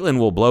 Caitlyn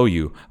will blow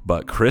you,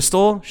 but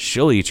Crystal,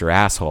 she'll eat your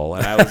asshole.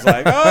 And I was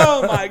like,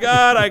 oh my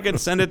God, I could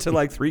send it to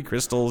like 3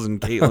 Crystals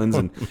and Caitlyn's,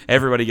 and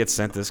everybody gets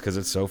sent this because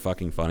it's so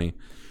fucking funny.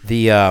 But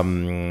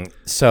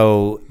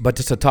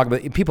just to talk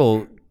about,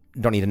 people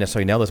don't need to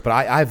necessarily know this, but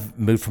I've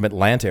moved from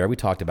Atlanta. We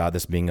talked about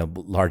this being a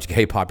large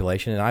gay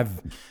population, and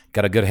I've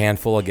got a good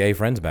handful of gay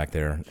friends back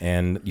there,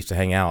 and used to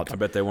hang out. I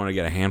bet they want to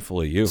get a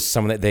handful of you.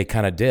 Some that they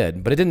kind of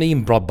did, but it didn't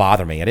even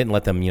bother me. I didn't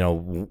let them,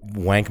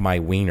 wank my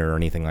wiener or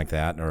anything like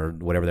that, or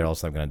whatever else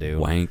they're going to do.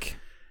 Wank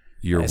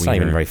your It's wiener. not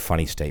even a very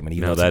funny statement.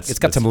 No, it's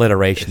got some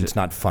alliteration. It's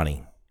not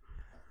funny,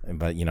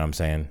 but you know what I'm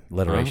saying.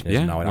 Alliteration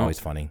is not always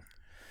funny.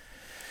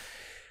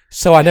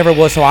 So I never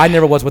was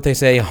what they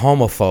say,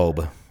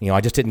 homophobe.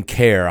 I just didn't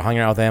care. I hung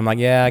out with them like,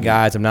 yeah,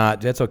 guys, I'm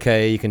not. That's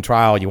okay. You can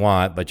try all you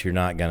want, but you're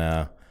not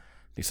gonna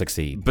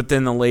succeed. But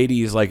then the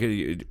ladies, like,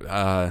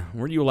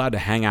 weren't you allowed to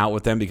hang out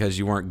with them because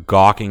you weren't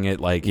gawking at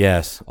like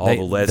Yes, all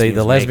the lesbians?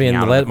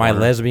 My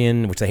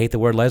lesbian, which they hate the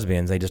word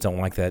lesbians. They just don't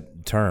like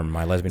that term.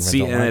 My lesbian friends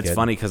don't and like it's it.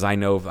 funny because I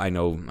know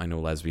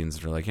lesbians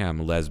that are like, yeah,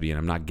 I'm a lesbian.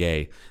 I'm not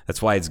gay.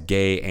 That's why it's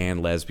gay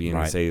and lesbian.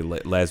 Right. Say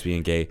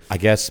lesbian, gay. I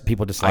guess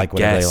people just like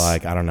whatever they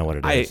like. I don't know what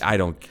it is. I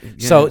don't.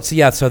 So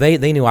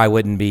they knew I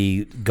wouldn't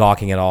be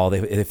gawking at all.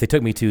 If they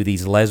took me to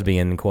these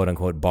lesbian quote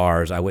unquote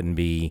bars, I wouldn't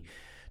be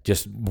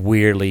just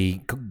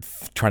weirdly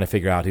trying to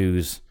figure out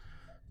who's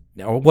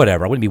or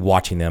whatever. I wouldn't be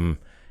watching them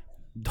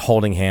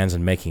holding hands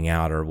and making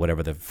out or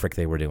whatever the frick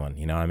they were doing.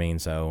 You know what I mean?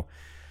 So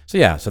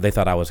they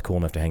thought I was cool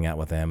enough to hang out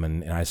with them,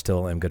 and I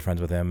still am good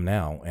friends with them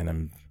now,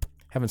 and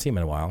haven't seen them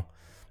in a while.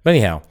 But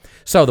anyhow,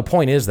 so the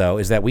point is though,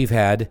 is that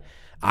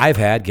I've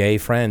had gay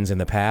friends in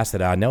the past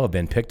that I know have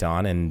been picked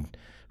on and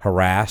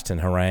harassed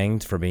and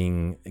harangued for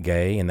being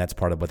gay, and that's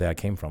part of what that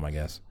came from, I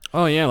guess.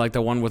 Oh yeah, like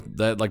the one with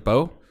like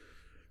Bo,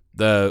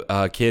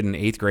 the kid in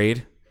 8th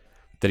grade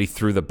that he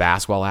threw the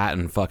basketball at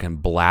and fucking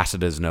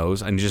blasted his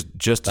nose and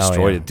just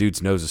destroyed it.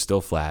 Dude's nose is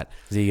still flat.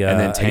 And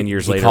then 10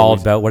 years later,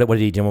 called Bo. What did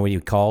he do? What he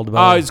called Bo?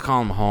 Oh, he's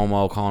calling him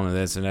homo, calling him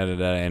this and that,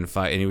 and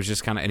fight. And he was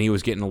just kind of, and he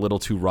was getting a little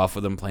too rough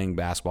with him playing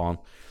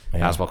basketball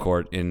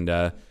court. And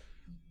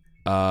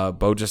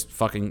Bo just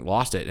fucking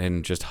lost it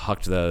and just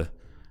hucked the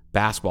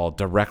basketball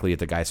directly at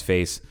the guy's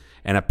face.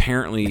 And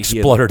apparently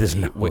exploded his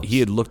nose. He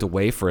had looked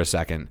away for a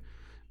second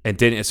and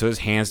didn't. So his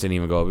hands didn't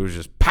even go up. It was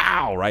just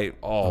pow, right?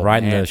 Oh,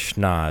 right man. In the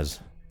schnoz.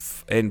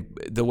 And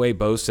the way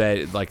Bo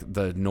said, like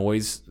the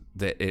noise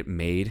that it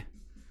made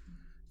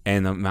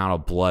and the amount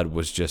of blood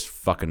was just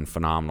fucking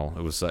phenomenal.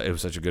 It was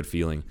such a good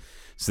feeling.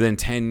 So then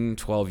 10,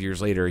 12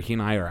 years later, he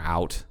and I are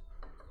out.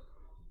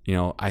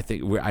 I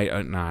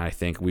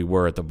think we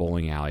were at the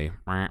bowling alley.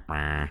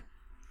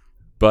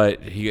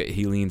 But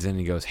he leans in and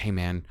he goes, "Hey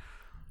man,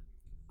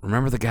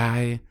 remember the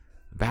guy,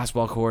 the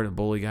basketball court, the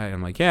bully guy?"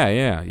 I'm like,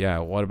 yeah.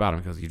 What about him?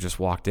 Because he just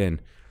walked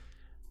in.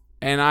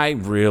 And I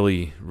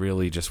really,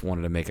 really just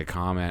wanted to make a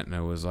comment, and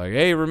it was like,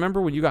 hey,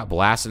 remember when you got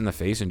blasted in the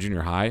face in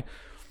junior high?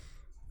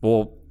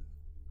 Well,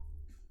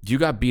 you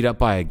got beat up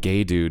by a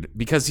gay dude,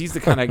 because he's the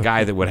kind of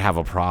guy that would have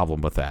a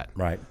problem with that.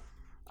 Right.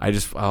 I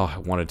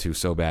wanted to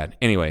so bad.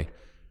 Anyway.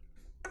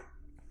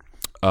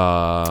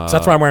 So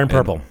that's why I'm wearing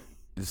purple.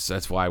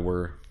 That's why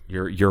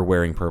you're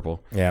wearing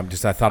purple. Yeah,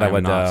 I thought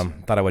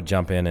I would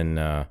jump in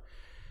and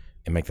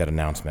make that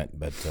announcement,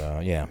 but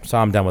so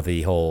I'm done with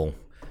the whole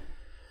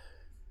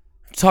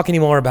talk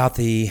anymore about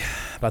the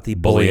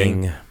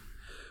bullying.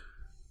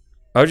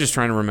 I was just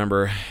trying to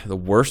remember the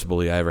worst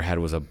bully I ever had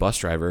was a bus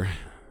driver,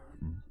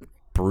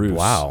 Bruce.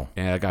 Wow.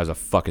 Yeah, that guy was a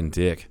fucking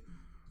dick.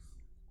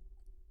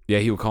 Yeah,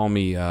 he would call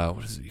me.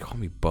 What is it? He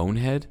called me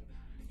bonehead.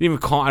 He didn't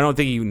even call. I don't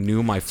think he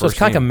knew my first name. So it's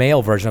kind of like a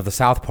male version of the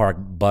South Park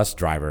bus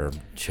driver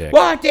chick.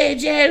 What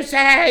did you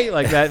say?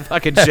 Like that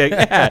fucking chick.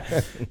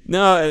 Yeah.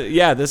 No.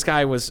 Yeah. This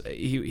guy was.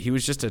 He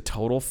was just a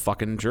total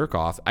fucking jerk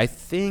off. I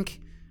think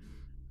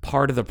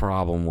part of the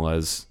problem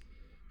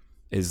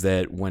is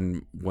that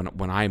when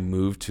I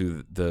moved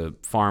to the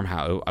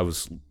farmhouse, I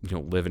was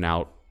living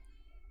out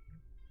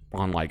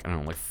on like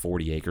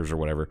 40 acres or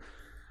whatever.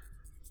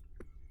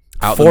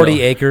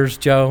 40 acres,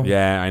 Joe?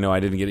 Yeah, I know.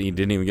 You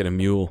didn't even get a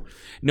mule.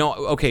 No,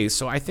 okay.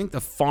 So I think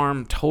the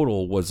farm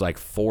total was like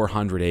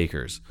 400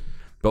 acres,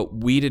 but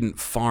we didn't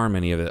farm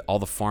any of it. All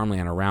the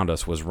farmland around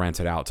us was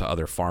rented out to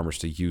other farmers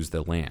to use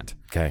the land.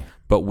 Okay,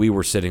 but we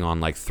were sitting on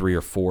like 3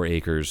 or 4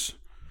 acres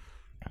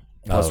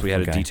Plus, we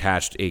had a okay.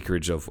 detached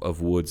acreage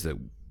of woods that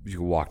you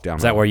could walk down.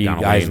 Is that where you down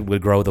a guys lane.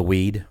 would grow the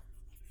weed?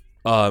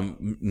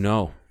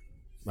 No,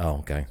 Oh,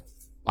 okay.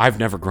 I've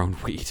never grown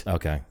weed.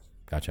 Okay.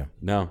 Gotcha.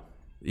 No,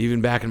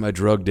 even back in my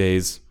drug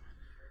days,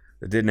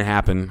 it didn't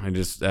happen. I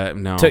just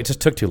no. It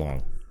just took too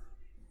long.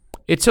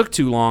 It took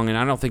too long, and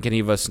I don't think any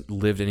of us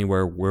lived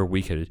anywhere where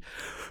we could.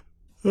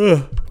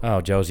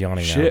 Oh, Joe's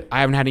yawning Shit,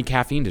 I haven't had any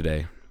caffeine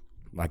today.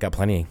 now. I got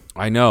plenty.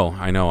 I know.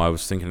 I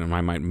was thinking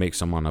I might make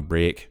some on a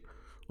break.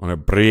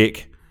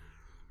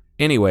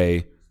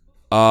 Anyway,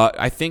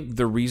 I think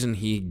the reason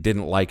he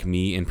didn't like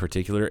me in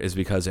particular is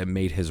because it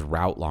made his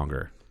route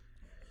longer.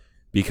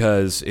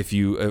 Because if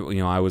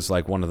I was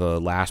like one of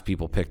the last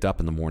people picked up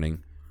in the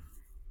morning,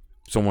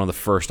 so one of the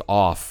first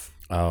off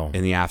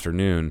in the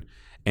afternoon,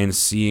 and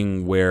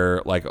seeing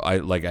where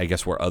I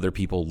guess where other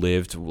people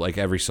lived like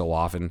every so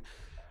often.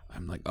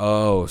 I'm like,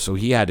 oh, so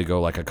he had to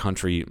go like a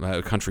country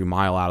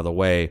mile out of the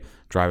way,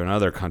 drive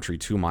another country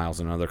 2 miles,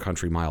 and another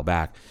country mile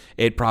back.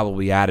 It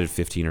probably added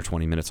 15 or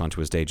 20 minutes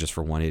onto his day just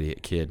for one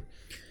idiot kid.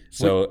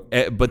 So,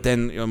 but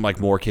then like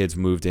more kids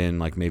moved in,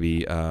 like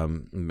maybe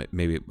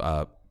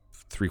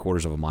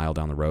 3/4 of a mile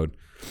down the road.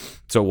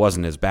 So it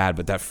wasn't as bad.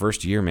 But that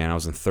first year, man, I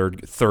was in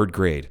third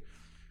grade.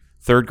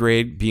 Third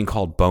grade, being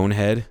called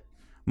bonehead.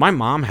 My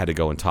mom had to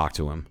go and talk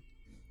to him.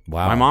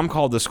 Wow. My mom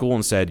called the school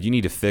and said, "You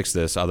need to fix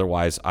this,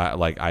 otherwise,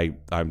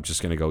 I'm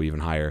just going to go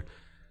even higher."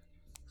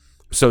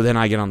 So then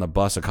I get on the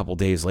bus a couple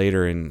days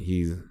later, and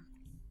he's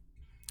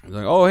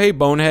like, "Oh, hey,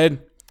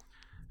 bonehead.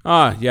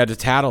 You had to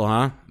tattle,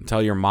 huh?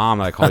 Tell your mom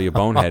that I call you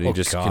bonehead." And he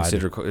just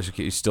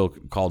he still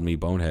called me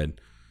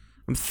bonehead.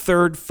 I'm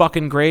third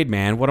fucking grade,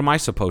 man. What am I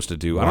supposed to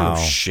do? I don't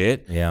know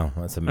shit. Yeah,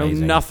 that's I know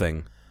amazing.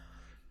 nothing.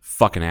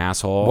 Fucking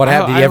asshole. What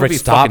happened? Did he I ever hope he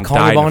stop fucking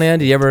calling you died. bonehead?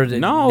 Did he ever?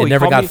 No, it he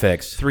never called got me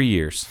fixed. 3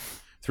 years.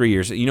 3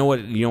 years. You know what?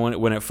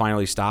 When it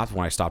finally stopped?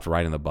 When I stopped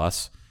riding the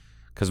bus,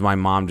 because my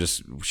mom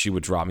she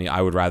would drop me. I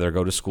would rather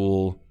go to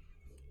school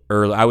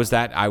early. I was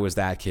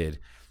that kid.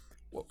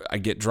 I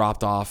get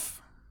dropped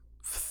off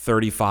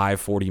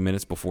 35, 40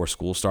 minutes before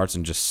school starts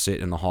and just sit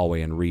in the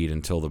hallway and read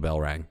until the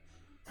bell rang.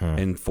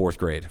 In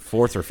fourth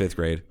or fifth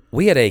grade.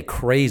 We had a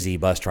crazy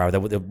bus driver.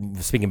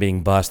 Speaking of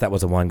being bus, that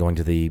was the one going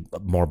to the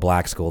more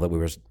black school that we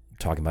were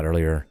talking about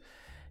earlier.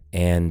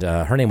 And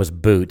her name was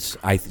Boots.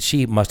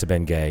 She must have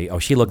been gay. Oh,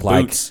 she looked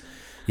Boots. like,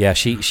 yeah,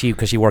 she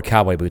because she wore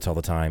cowboy boots all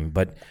the time.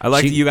 But I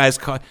like that you guys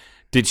call.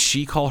 Did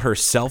she call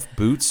herself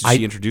Boots? Did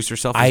she introduce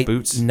herself as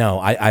Boots? No,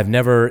 I've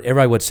never.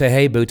 Everybody would say,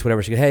 "Hey, Boots,"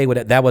 whatever. She go, "Hey,"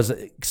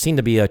 that seemed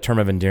to be a term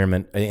of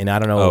endearment, and I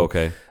don't know. Oh,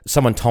 okay.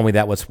 Someone told me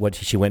that was what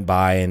she went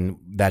by, and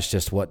that's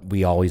just what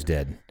we always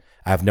did.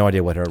 I have no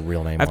idea what her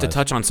real name was. I have to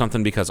touch on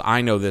something because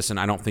I know this, and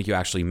I don't think you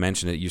actually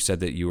mentioned it. You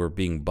said that you were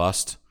being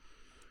bussed.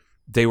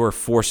 They were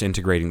force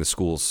integrating the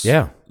schools.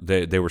 Yeah,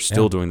 they were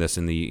still doing this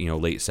in the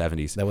late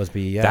 70s. That was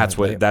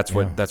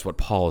That's what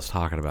Paul is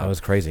talking about. That was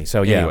crazy.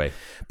 So yeah, Anyway.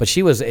 But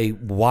she was a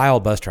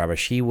wild bus driver.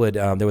 She would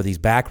there were these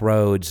back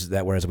roads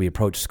that were, as we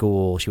approached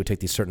school, she would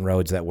take these certain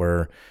roads that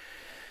were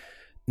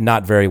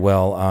not very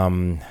well,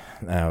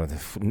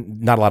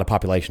 not a lot of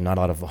population, not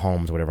a lot of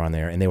homes, whatever on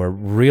there, and they were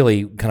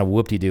really kind of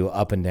whoop-de-doo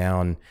up and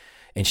down.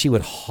 And she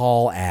would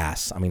haul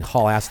ass. I mean,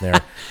 haul ass in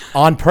there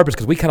on purpose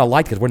because we kind of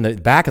liked it because we're in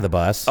the back of the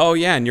bus. Oh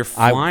yeah, and you're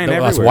flying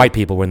everywhere. Us white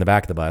people were in the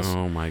back of the bus.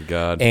 Oh my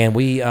god! And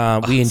we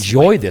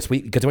enjoyed this.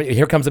 Because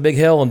here comes a big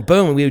hill, and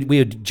boom, we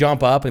would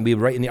jump up,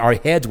 and our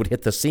heads would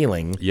hit the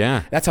ceiling.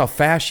 Yeah, that's how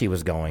fast she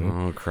was going.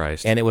 Oh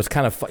Christ! And it was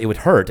kind of it would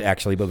hurt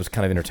actually, but it was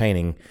kind of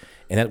entertaining.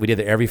 And we did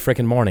it every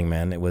freaking morning,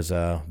 man. It was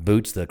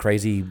Boots, the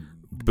crazy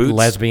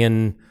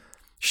lesbian.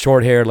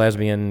 Short-haired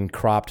lesbian,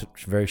 cropped,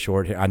 very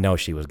short hair. I know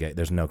she was gay.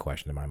 There's no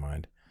question in my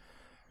mind.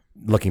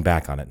 Looking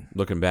back on it.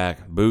 Looking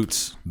back,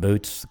 Boots,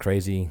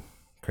 crazy.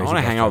 I want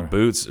to hang out with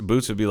Boots.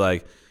 Boots would be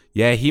like,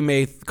 yeah, he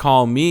may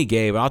call me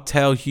gay, but I'll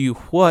tell you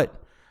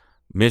what,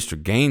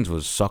 Mr. Gaines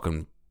was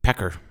sucking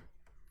pecker.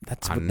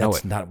 That's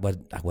not what,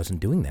 I wasn't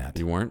doing that.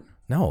 You weren't?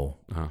 No.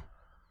 Oh.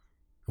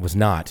 It was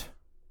not.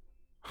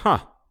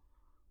 Huh.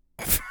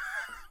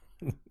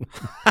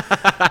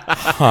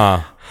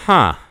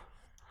 Huh.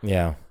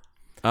 Yeah.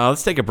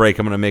 Let's take a break.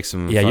 I'm gonna make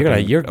some. Yeah,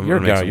 you're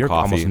coffee.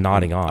 almost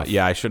nodding off.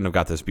 Yeah, I shouldn't have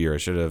got this beer. I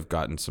should have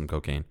gotten some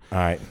cocaine. All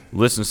right.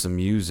 Listen to some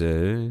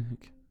music.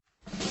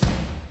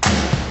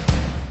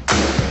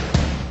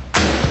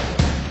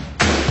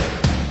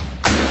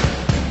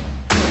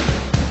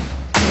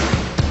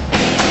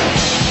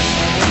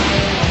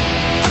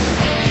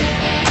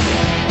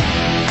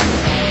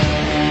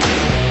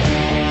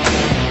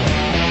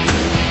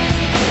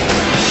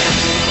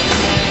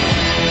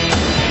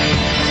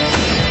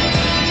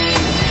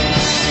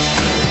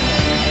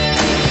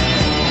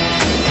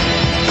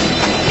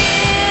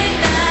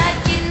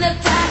 Midnight in the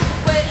dark,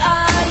 where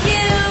are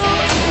you?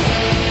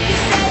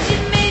 You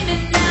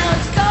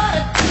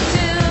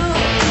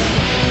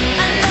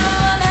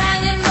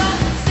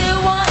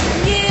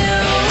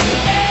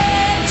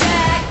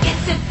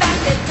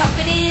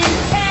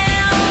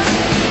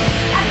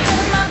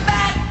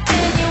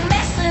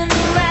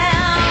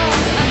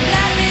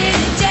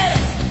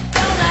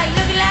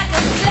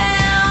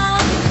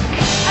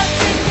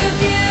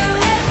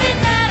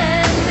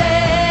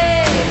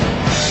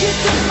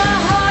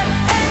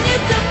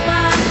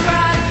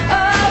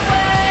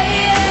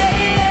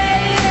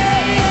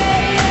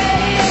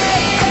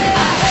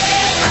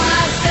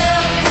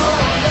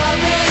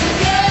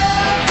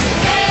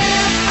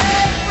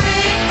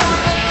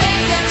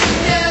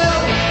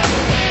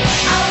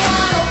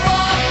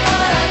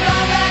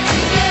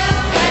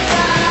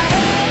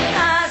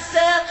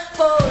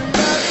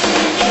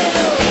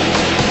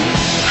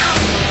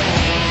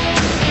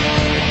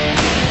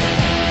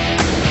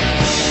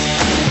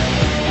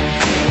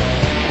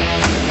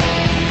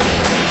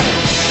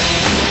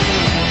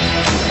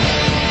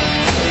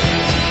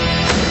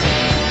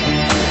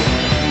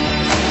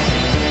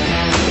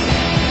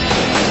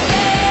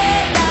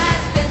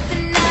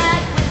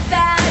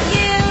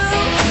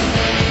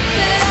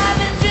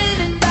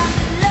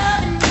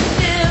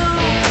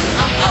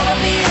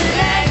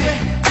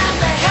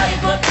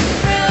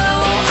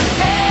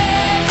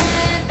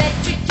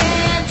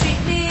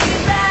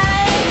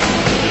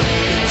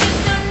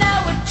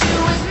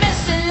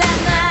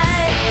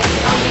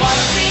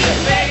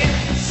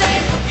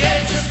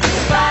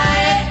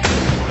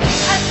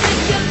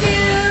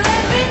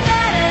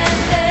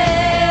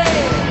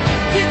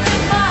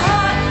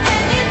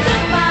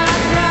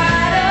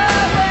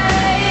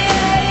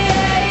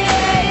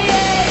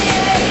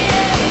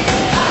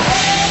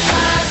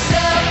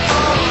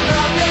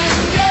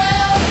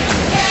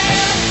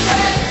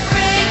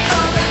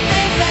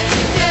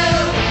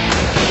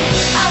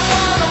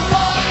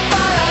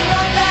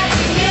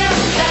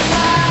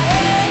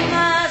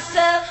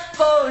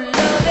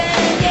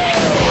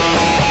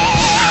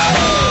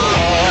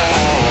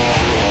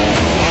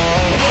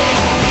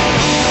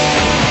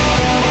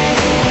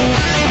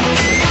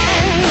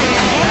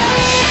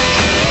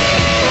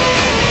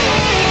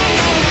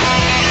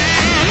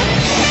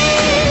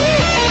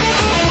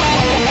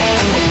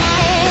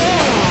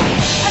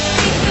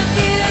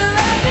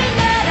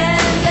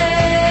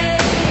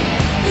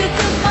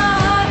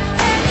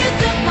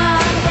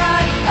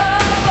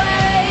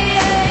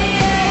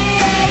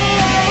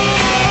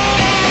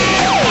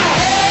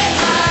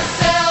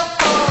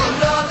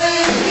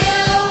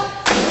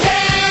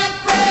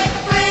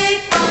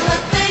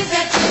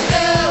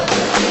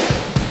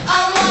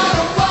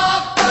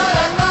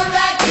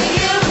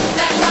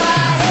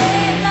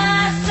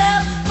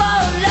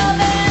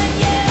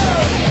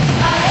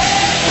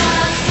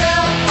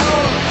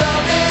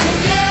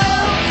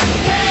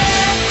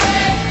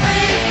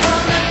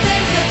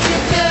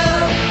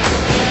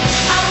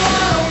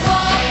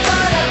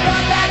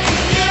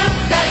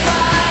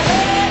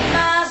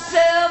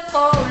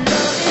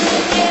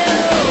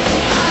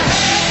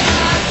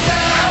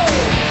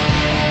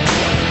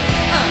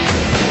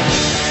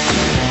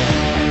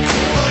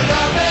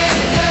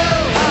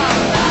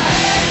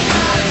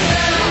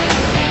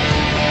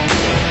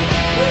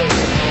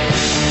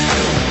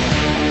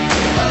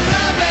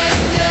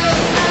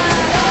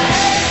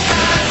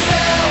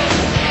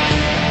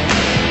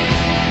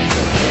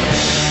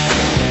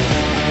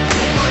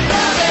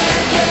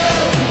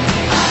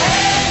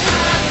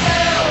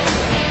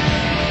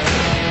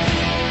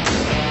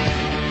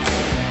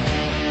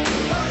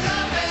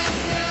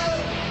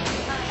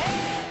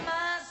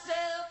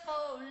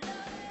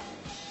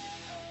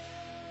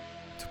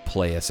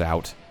play us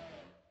out.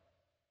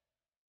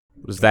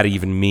 What does that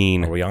even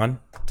mean? Are we on?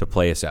 To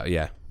play us out,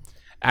 yeah.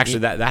 Actually,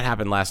 that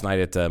happened last night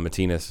at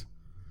Matina's.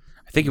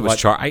 I think it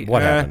was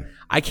What happened?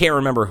 I can't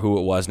remember who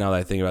it was now that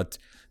I think about it.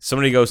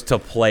 Somebody goes to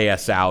play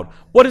us out.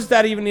 What does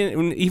that even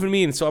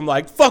mean? So I'm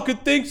like, fucking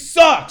thing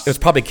sucks. It was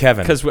probably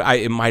Kevin. Because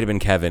it might have been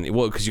Kevin.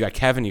 Well, because you got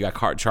Kevin, you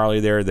got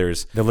Charlie there.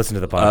 They'll listen to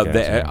the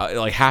podcast.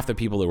 like half the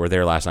people that were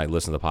there last night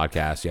listen to the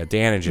podcast. Yeah,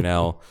 Dan and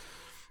Janelle,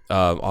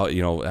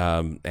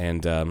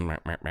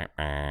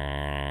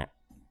 and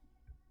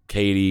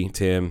Katie,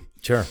 Tim.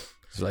 Sure.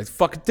 It's like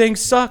fucking thing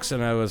sucks,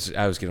 and I was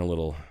getting a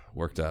little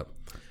worked up.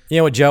 You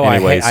know what, Joe?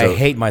 Anyway, I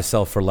hate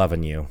myself for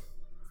loving you.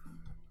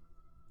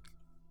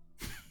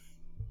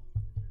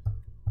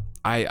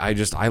 I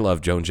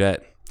love Joan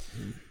Jett.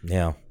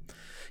 Yeah.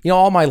 You know,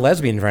 all my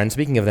lesbian friends,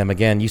 speaking of them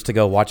again, used to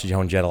go watch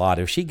Joan Jett a lot.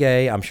 Is she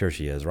gay? I'm sure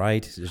she is,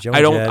 right? Is Joan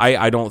Jett?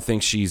 I don't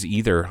think she's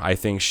either. I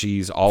think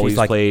she's always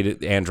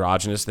played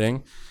androgynous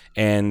thing.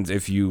 And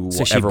if you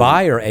so she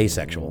bi or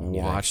asexual?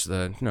 Watch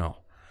no.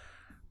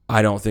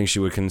 I don't think she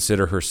would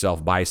consider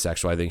herself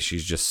bisexual. I think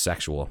she's just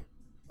sexual.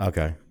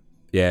 Okay.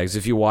 Yeah, because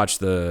if you watch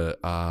the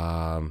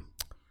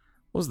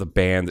what was the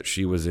band that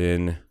she was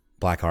in?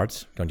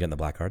 Blackhearts? Joan Jett and the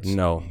Blackhearts?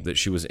 No, that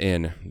she was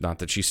in, not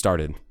that she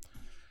started.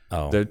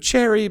 Oh. The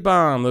Cherry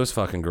Bomb, those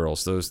fucking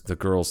girls. The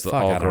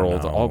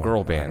all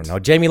girl band. I don't know.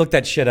 Jamie, look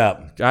that shit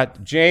up.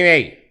 Got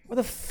Jamie. Where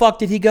the fuck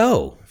did he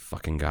go?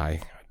 Fucking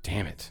guy.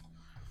 Damn it.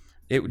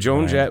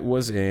 Joan Jett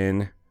was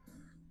in.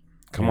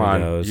 Come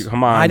on.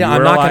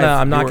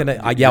 I'm not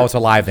gonna. Yeah, I was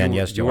alive then.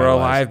 Yes, Joe. You were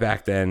alive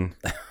back then.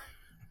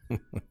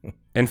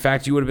 In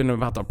fact, you would have been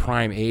about the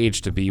prime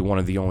age to be one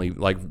of the only,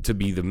 to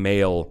be the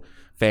male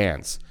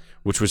fans,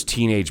 which was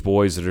teenage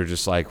boys that are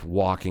just like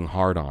walking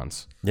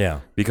hard-ons. Yeah.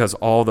 Because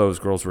all those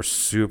girls were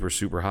super,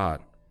 super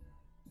hot.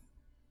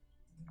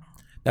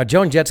 Now,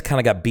 Joan Jett's kind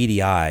of got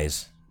beady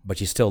eyes, but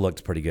she still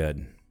looks pretty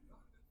good.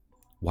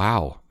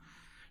 Wow.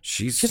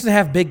 She doesn't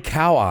have big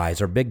cow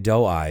eyes or big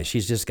doe eyes.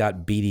 She's just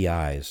got beady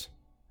eyes.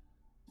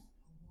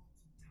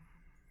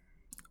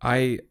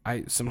 I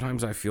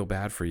sometimes I feel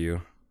bad for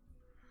you.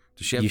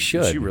 Does she have, you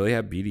should. Does she really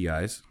have beady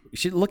eyes? You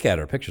should look at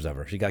her, pictures of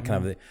her. She got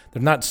kind of,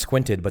 they're not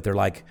squinted, but they're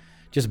like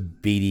just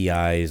beady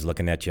eyes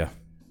looking at you.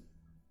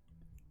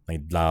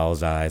 Like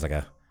doll's eyes, like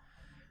a...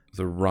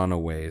 The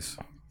Runaways.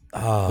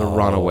 Oh. The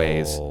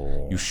Runaways.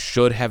 You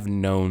should have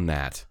known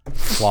that.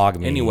 Flog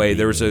me. Anyway,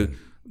 there was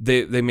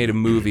they made a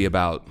movie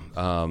about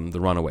the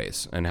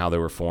Runaways and how they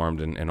were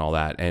formed and all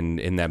that. And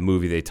in that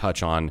movie, they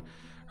touch on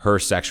her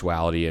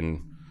sexuality,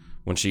 and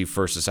when she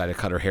first decided to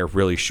cut her hair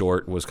really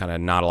short, was kind of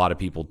not a lot of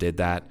people did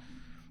that.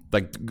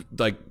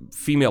 Like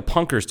female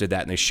punkers did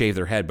that, and they shaved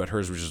their head, but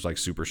hers was just like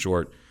super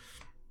short.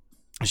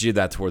 She did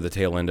that toward the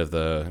tail end of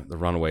the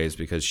Runaways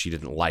because she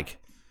didn't like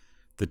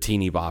the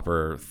teeny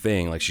bopper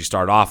thing. Like she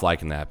started off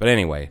liking that, but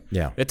anyway,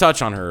 yeah, it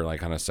touched on her like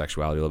kind of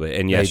sexuality a little bit.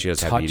 And yes, she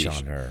does have beady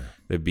on her.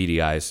 The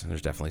beady eyes.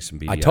 There's definitely some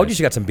beady eyes. I told you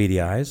she got some beady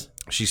eyes.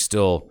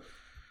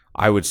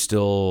 I would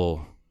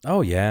still.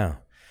 Oh yeah,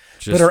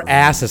 but her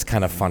ass is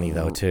kind of funny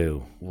though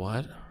too.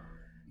 What?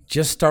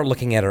 Just start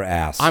looking at her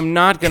ass. I'm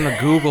not gonna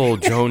Google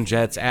Joan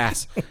Jett's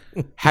ass.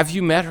 Have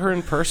you met her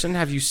in person?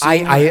 Have you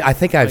seen her? I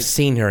think I've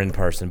seen her in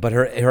person, but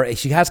her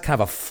she has kind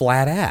of a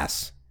flat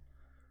ass.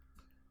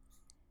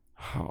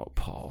 Oh,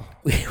 Paul.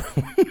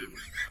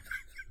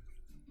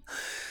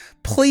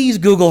 Please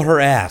Google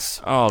her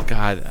ass. Oh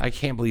God, I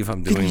can't believe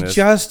I'm doing this.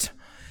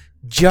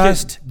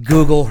 Just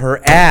Google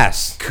her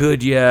ass.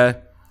 Could you?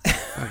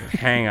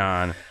 Hang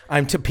on.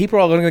 People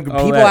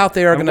out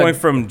there are going to going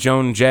from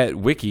Joan Jett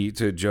wiki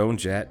to Joan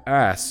Jett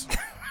ass.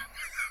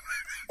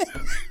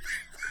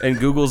 And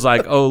Google's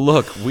like, "Oh,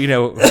 look, we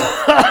know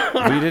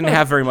we didn't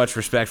have very much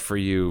respect for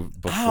you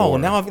before." Oh,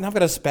 now I've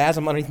got a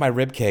spasm underneath my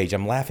rib cage.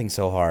 I'm laughing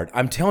so hard.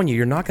 I'm telling you,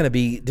 you're not going to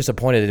be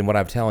disappointed in what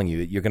I'm telling you.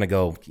 You're going to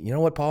go, "You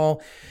know what,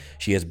 Paul?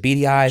 She has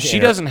beady eyes." She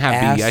doesn't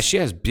have beady eyes. She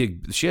has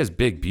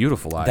big,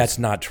 beautiful eyes. That's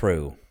not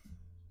true.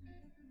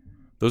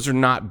 Those are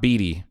not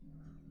beady.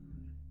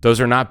 Those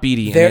are not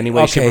beady in any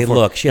way, shape, or form.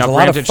 Look, she has a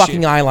lot of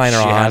fucking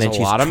eyeliner on, and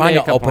she's trying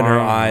to open her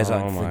eyes.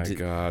 Oh, my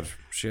God.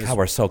 God,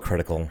 we're so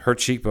critical. Her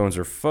cheekbones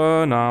are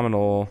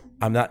phenomenal.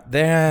 I'm not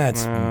there.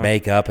 It's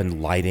makeup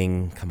and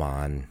lighting. Come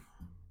on.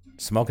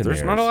 Smoking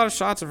There's not a lot of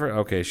shots of her.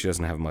 Okay, she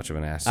doesn't have much of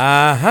an ass.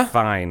 Uh-huh.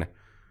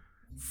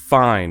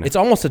 Fine. It's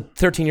almost a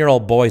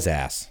 13-year-old boy's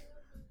ass.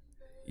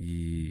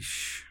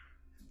 Yeesh.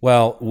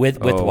 Well,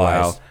 width-wise.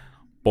 Wow.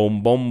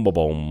 Boom, boom, boom,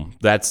 boom.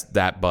 That's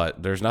that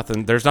butt. There's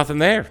nothing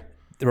there.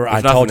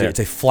 I told you, it's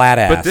a flat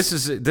ass. But this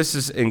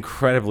is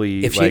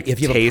incredibly tasteless.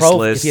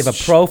 If you have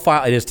a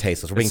profile, it is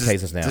tasteless. We're being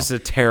tasteless now. This is a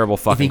terrible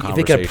fucking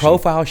conversation. If you get a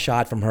profile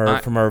shot from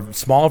her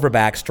small of her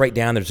back straight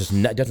down, there's just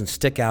it doesn't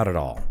stick out at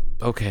all.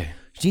 Okay.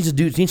 She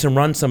needs to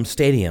run some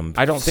stadium.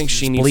 I don't think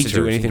she needs to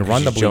do anything to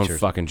run the bleachers. Joan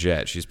fucking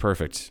Jett. She's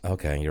perfect.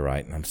 Okay, you're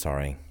right. I'm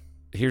sorry.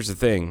 Here's the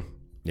thing.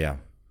 Yeah.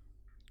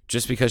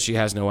 Just because she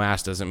has no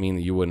ass doesn't mean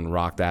that you wouldn't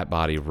rock that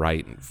body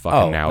right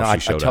fucking now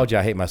if she showed up. I told you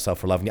I hate myself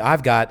for loving you.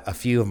 I've got a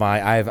few of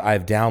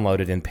I've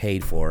downloaded and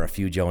paid for a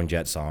few Joan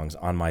Jett songs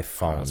on my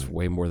phone. That's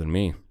way more than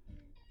me.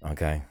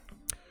 Okay.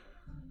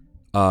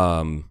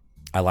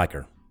 I like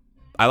her.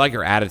 I like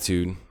her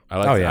attitude.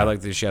 I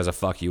like that she has a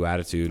fuck you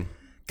attitude.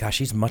 Gosh,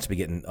 she's must be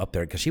getting up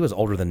there because she was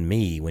older than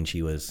me when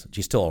she's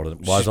still older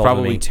than She's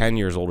probably 10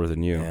 years older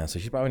than you. Yeah, so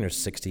she's probably in her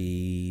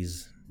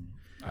 60s.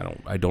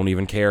 I don't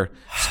even care.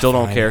 Still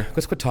don't care.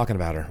 Let's quit talking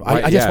about her.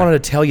 Right, I just yeah.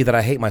 wanted to tell you that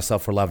I hate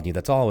myself for loving you.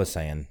 That's all I was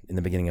saying in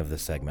the beginning of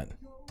this segment.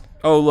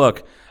 Oh,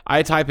 look.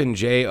 I type in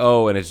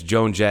J-O and it's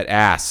Joan Jett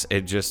ass.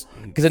 It just...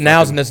 Because it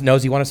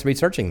knows you want us to be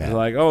searching that.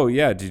 like, oh,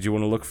 yeah. Did you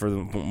want to look for the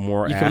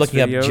more You ass can look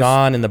videos? up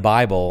John in the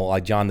Bible,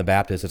 like John the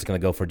Baptist. It's going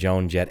to go for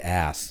Joan Jett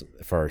ass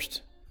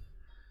first.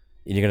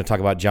 And you're going to talk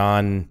about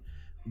John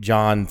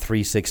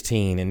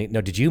 3:16. And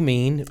no, did you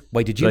mean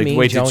Did you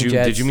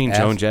mean ass?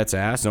 Joan Jett's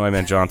ass? No, I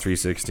meant John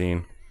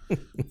 3:16.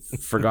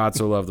 For God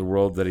so loved the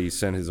world that he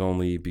sent his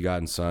only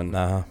begotten son.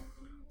 Uh-huh.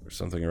 Or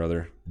something or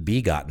other.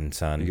 Begotten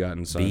son.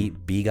 Begotten son.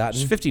 Begotten?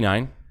 She's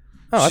 59.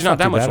 Oh, that's she's not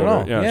that too much bad at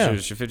older. all. Yeah.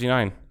 She's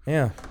 59.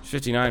 Yeah. She's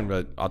 59,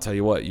 but I'll tell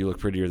you what, you look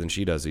prettier than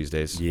she does these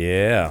days.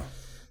 Yeah.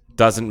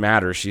 Doesn't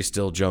matter. She's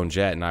still Joan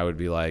Jett, and I would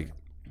be like,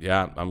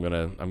 yeah, I'm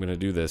gonna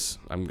do this.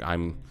 I'm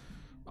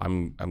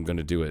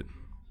gonna do it.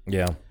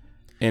 Yeah.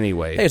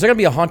 Anyway. Hey, is there going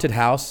to be a haunted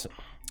house?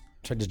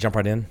 Should I just jump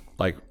right in?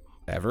 Like,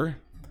 ever?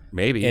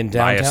 Maybe. In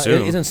downtown? I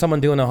assume. Isn't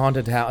someone doing a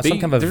haunted house? Some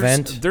kind of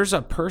event? There's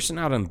a person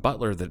out in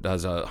Butler that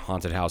does a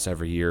haunted house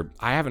every year.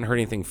 I haven't heard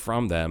anything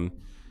from them.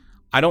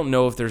 I don't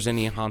know if there's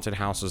any haunted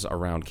houses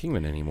around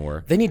Kingman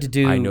anymore. They need to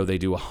do... I know they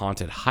do a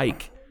haunted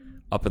hike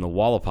up in the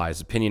Wallapies.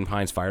 The Pinion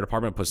Pines Fire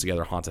Department puts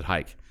together a haunted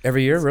hike.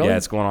 Every year, really? Yeah,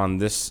 it's going on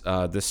this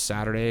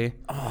Saturday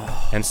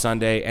and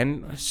Sunday,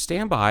 and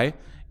stand by,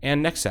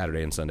 and next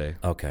Saturday and Sunday.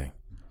 Okay.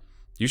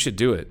 You should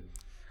do it.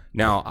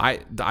 Now,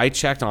 I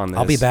checked on this.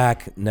 I'll be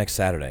back next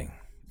Saturday.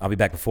 I'll be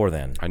back before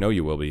then. I know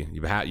you will be.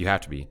 You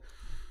have to be.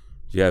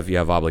 You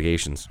have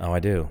obligations. Oh,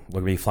 I do.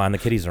 We're going to be flying the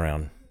kiddies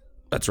around.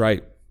 That's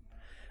right.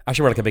 I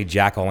should wear like a big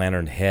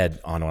jack-o'-lantern head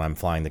on when I'm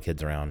flying the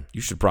kids around.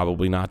 You should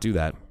probably not do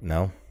that.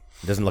 No?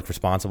 It doesn't look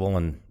responsible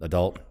and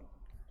adult?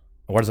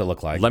 What does it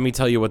look like? Let me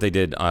tell you what they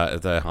did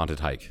at the haunted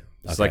hike.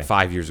 It's like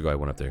 5 years ago I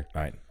went up there.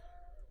 All right.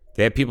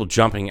 They had people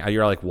jumping.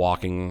 You're like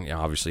walking,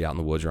 obviously out in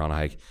the woods or on a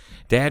hike.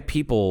 They had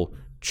people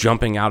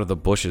jumping out of the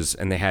bushes,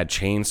 and they had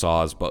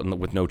chainsaws, but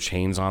with no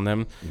chains on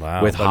them.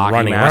 Wow. With Like hockey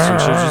running. masks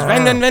and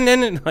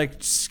shit. Just like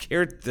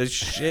scared the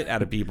shit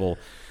out of people.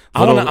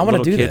 I want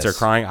to do kids this. are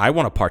crying. I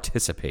want to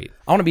participate.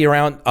 I want to be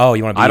around. Oh,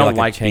 you want to be I don't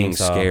like a being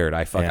chainsaw. scared.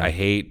 Yeah. I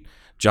hate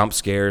jump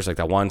scares. Like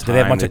that one time. Do they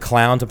have a bunch of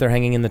clowns up there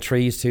hanging in the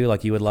trees too,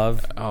 like you would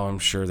love? Oh, I'm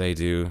sure they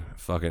do.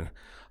 Fucking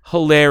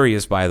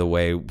hilarious, by the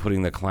way,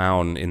 putting the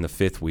clown in the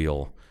fifth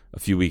wheel a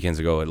few weekends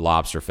ago at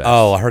Lobster Fest.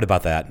 Oh, I heard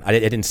about that. I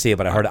didn't see it,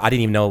 but I heard. I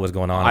didn't even know what was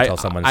going on until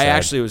someone said. I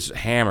actually was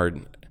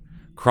hammered,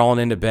 crawling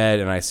into bed,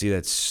 and I see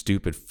that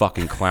stupid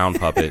fucking clown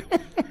puppet,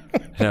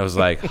 and I was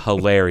like,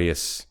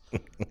 hilarious,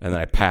 and then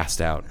I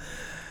passed out.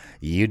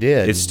 You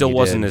did. It still You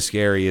wasn't did. as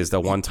scary as the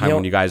one time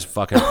when you guys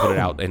fucking put it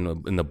out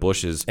in the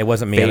bushes. It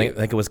wasn't me. I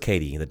think it was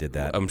Katie that did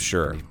that. I'm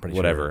sure. Pretty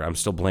Whatever. sure. I'm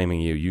still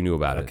blaming you. You knew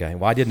about it. Okay.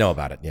 Well, I did know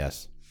about it.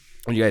 Yes.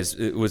 When you guys,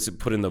 it was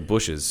put in the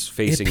bushes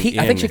facing in.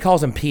 I think she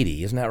calls him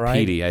Petey. Isn't that right?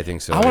 Petey, I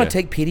think so. I want yeah. to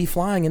take Petey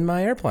flying in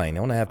my airplane. I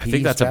want to have Petey. I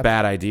think that's a strapped-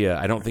 bad idea.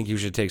 I don't think you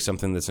should take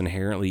something that's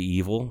inherently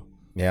evil.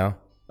 Yeah.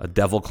 A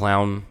devil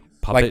clown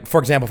puppet. Like, for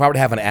example, if I were to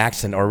have an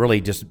accident or really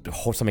just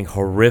something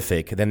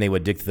horrific, then they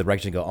would dig to the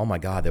direction and go, oh my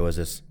God, there was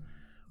this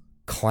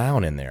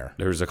clown in there.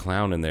 There's a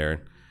clown in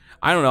there.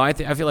 I don't know. I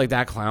feel like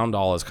that clown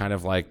doll is kind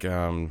of like,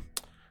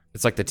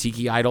 it's like the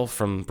tiki idol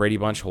from Brady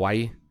Bunch,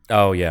 Hawaii.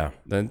 Oh, yeah.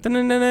 Like I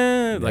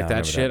remember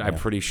that shit. that, I'm yeah.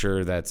 pretty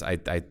sure that's,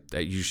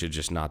 you should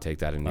just not take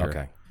that in your Okay.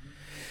 vehicle.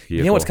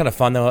 You know what's kind of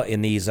fun, though,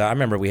 in these, I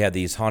remember we had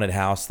these haunted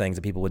house things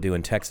that people would do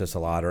in Texas a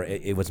lot, or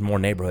it was more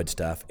neighborhood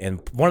stuff.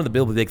 And one of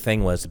the big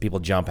thing was that people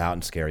jump out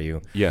and scare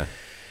you. Yeah.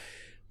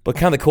 But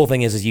kind of the cool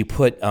thing is you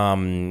put,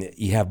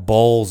 you have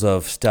bowls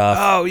of stuff.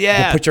 Oh,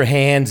 yeah. You put your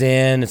hands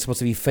in. It's supposed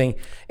to be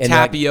and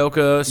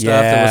Tapioca stuff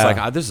that was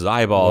like, this is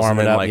eyeballs. Warm and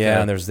it then up, like yeah,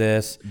 and there's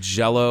this.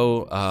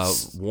 Jello,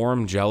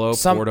 warm Jello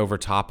poured over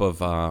top of,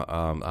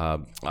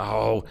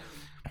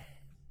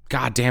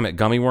 God damn it,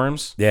 gummy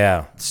worms.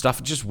 Yeah.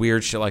 Stuff, just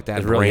weird shit like that.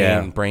 It's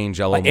really, brain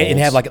Jello like, molds. and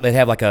they'd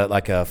have like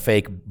a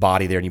fake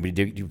body there, and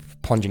you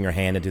plunging your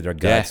hand into their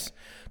guts.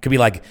 Could be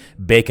like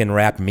bacon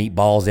wrapped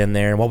meatballs in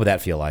there. What would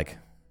that feel like?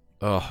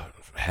 Oh,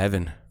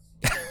 heaven.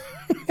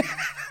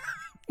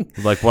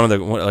 Like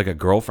like a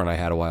girlfriend I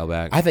had a while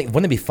back. I think,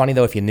 wouldn't it be funny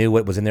though if you knew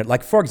what was in there?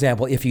 Like, for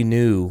example, if you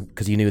knew,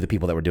 because you knew the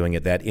people that were doing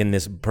it, that in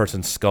this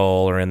person's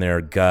skull or in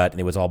their gut, and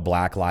it was all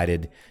black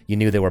lighted, you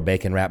knew there were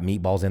bacon wrapped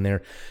meatballs in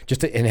there,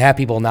 and have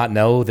people not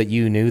know that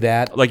you knew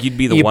that. Like you'd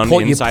be the one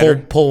insider.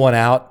 You pull one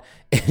out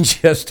and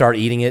just start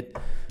eating it.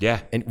 Yeah.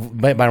 And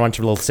might run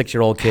to little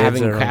 6-year-old kids.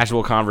 Having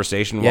casual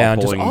conversation while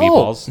and pulling just,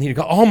 meatballs. And you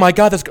go, oh my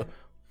God, that's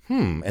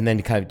and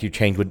then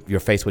your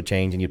face would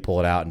change and you'd pull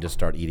it out and just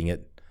start eating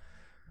it.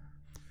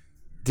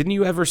 Didn't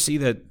you ever see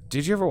that?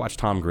 Did you ever watch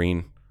Tom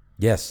Green?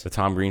 Yes. The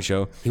Tom Green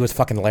show? He was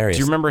fucking hilarious. Do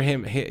you remember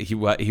him? He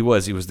would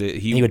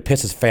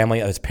piss his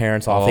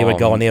parents off. They would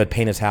go and they would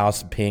paint his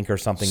house pink or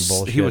something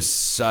bullshit. He was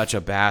such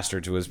a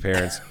bastard to his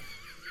parents.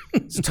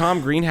 So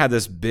Tom Green had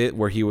this bit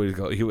where he would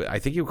go. I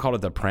think he would call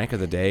it the prank of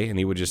the day, and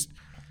he would just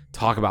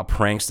talk about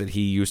pranks that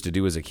he used to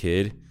do as a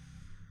kid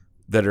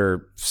that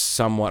are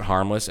somewhat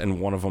harmless. And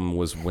one of them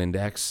was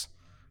Windex,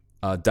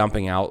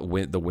 dumping out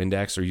the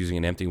Windex or using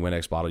an empty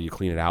Windex bottle. You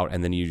clean it out,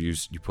 and then you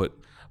put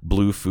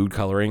blue food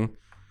coloring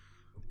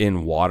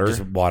in water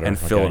and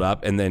fill it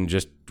up, and then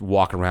just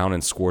walk around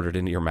and squirt it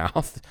into your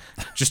mouth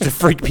just to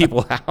freak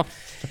people out.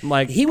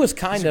 Like, he was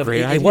kind of,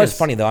 it was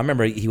funny though. I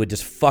remember he would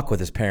just fuck with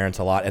his parents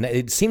a lot, and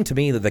it seemed to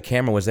me that the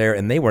camera was there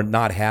and they were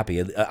not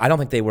happy. I don't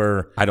think they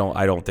were. I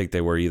don't think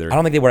they were either. I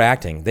don't think they were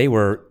acting. They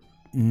were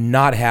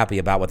not happy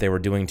about what they were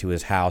doing to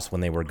his house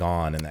when they were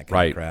gone and that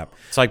kind of crap.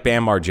 It's like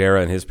Bam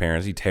Margera and his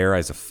parents. He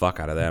terrorized the fuck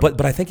out of them.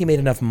 But I think he made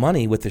enough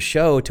money with the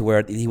show to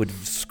where he would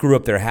screw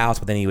up their house,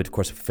 but then he would, of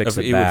course, fix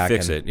it back. He would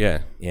fix it,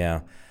 yeah. Yeah.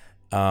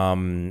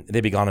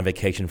 They'd be gone on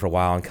vacation for a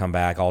while and come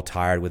back all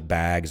tired with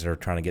bags or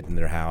trying to get in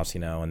their house,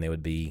 and they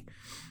would be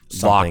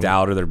locked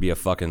out, or there'd be a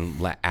fucking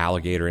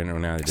alligator in it.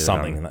 Now they did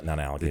something, not an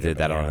alligator. They did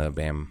that on the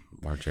Bam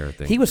Margera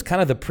thing. He was kind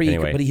of the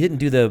but he didn't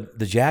do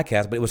the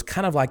Jackass, but it was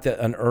kind of like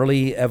an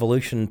early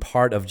evolution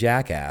part of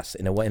Jackass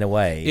in a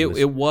way.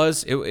 It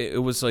was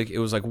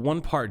like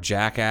 1 part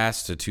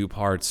Jackass to 2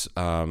 parts.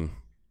 Oh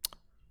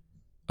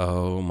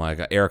my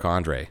God, Eric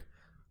Andre.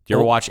 You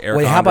ever watch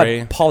Eric Andre? How about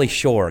Pauly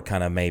Shore,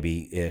 kind of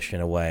maybe-ish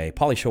in a way?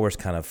 Pauly Shore's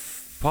kind of...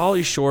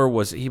 Pauly Shore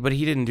was... but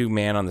he didn't do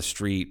man on the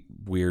street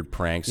weird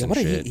pranks and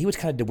shit. He was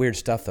kind of did weird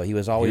stuff, though. He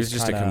was always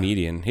just a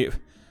comedian.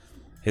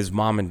 His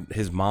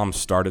mom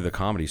started the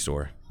Comedy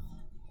Store.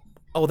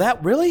 Oh,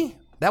 that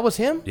was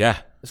him? Yeah.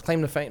 His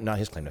claim to fame? Not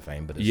his claim to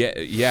fame, but...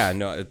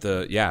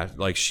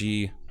 Like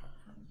she...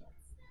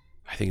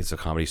 I think it's a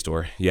Comedy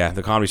Store. Yeah,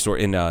 the Comedy Store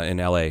in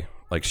L.A.,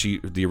 like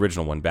the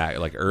original one back,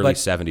 like early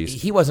 70s.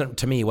 He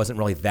wasn't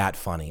really that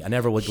funny. I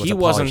never was a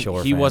Pauly Shore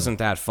fan. He wasn't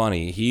that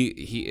funny.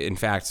 He in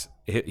fact,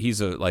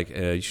 he's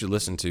you should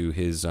listen to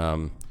his,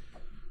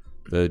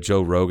 the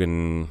Joe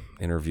Rogan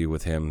interview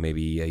with him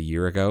maybe a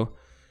year ago,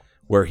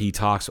 where he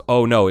talks,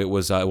 oh no, it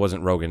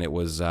wasn't Rogan. It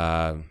was,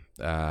 WTF,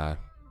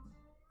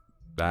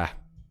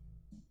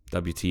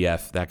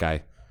 that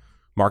guy.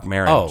 Mark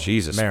Maron. Oh,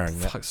 Jesus. Maron.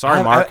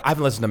 Sorry, Mark. I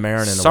haven't listened to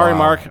Maron in a while. Sorry,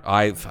 Mark.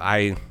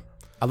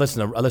 I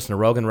listen to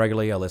Rogan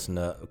regularly. I listen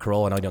to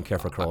Carolla. I know you don't care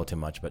for Carolla too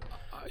much, but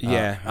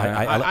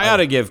I ought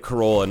to give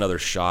Carolla another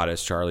shot,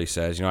 as Charlie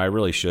says. I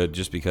really should,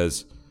 just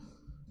because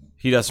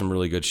he does some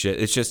really good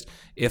shit. It's just,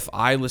 if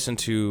I listen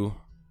to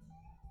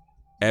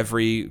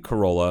every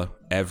Carolla,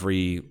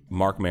 every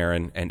Mark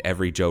Maron, and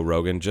every Joe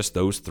Rogan, just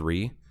those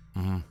 3,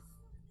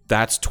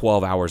 that's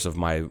 12 hours of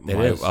my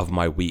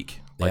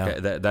week.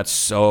 That's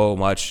so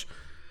much.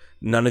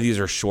 None of these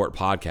are short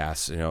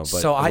podcasts, But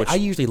so I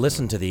usually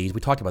listen to these.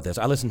 We talked about this.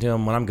 I listen to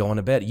them when I'm going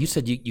to bed. You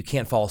said you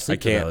can't fall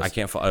asleep. I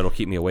can't fall. It'll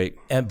keep me awake.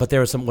 But there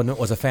was when it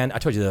was a fan. I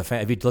told you if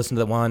you listened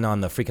to the one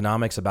on the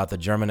Freakonomics about the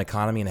German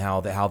economy and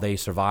how they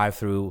survived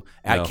through.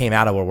 Came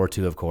out of World War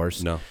II, of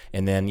course. No.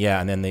 And then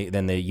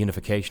the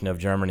unification of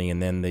Germany,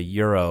 and then the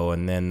euro,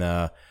 and then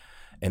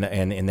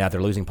and now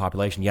they're losing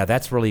population. Yeah,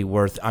 that's really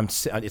worth.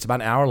 It's about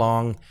an hour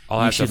long.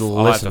 You should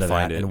listen to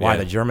that and why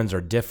the Germans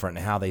are different,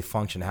 and how they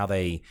function, how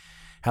they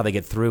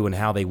get through, and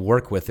how they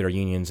work with their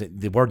unions.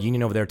 The word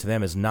union over there to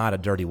them is not a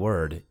dirty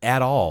word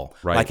at all,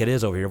 like it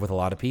is over here with a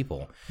lot of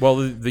people. Well,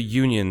 the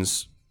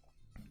unions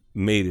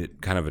made it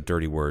kind of a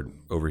dirty word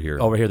over here.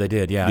 Over here they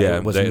did, yeah.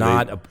 It was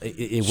not.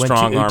 It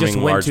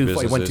went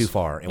too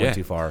far. It went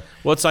too far.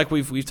 Well, it's like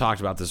we've talked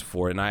about this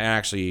before, and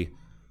I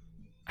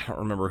don't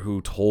remember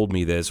who told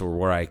me this or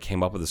where I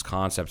came up with this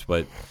concept,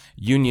 but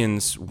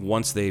unions,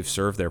 once they've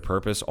served their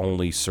purpose,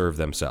 only serve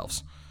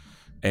themselves.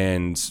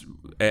 And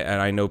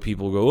I know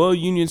people go, oh,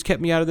 unions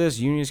kept me out of this,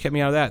 unions kept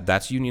me out of that.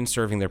 That's unions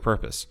serving their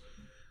purpose.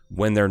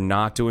 When they're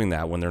not doing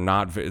that, when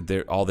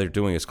all they're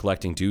doing is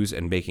collecting dues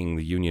and making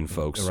the union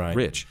folks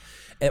rich.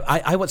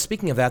 I was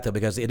speaking of that though,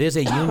 because it is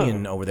a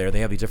union over there. They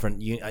have these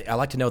different. I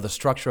like to know the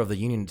structure of the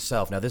union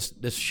itself. Now,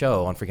 this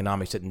show on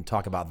Freakonomics didn't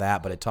talk about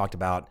that, but it talked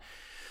about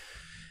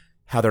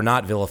how they're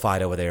not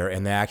vilified over there,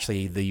 and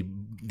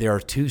there are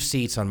 2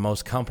 seats on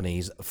most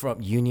companies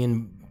from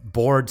union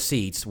board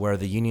seats where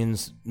the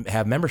unions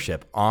have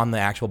membership on the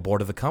actual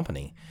board of the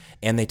company.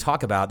 And they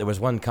talk about, there was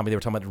one company they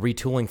were talking about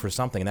retooling for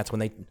something, and that's when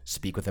they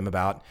speak with them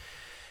about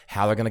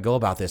how they're going to go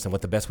about this and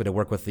what the best way to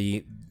work with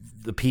the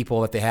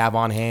people that they have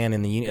on hand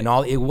in the union and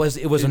all. It was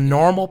a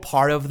normal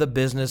part of the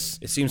business.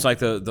 It seems like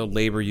the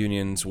labor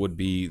unions would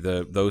be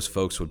those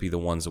folks would be the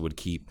ones that would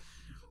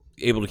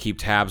able to keep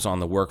tabs on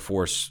the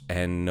workforce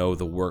and know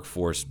the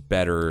workforce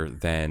better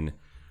than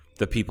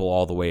the people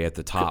all the way at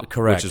the top.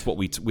 Correct. Which is what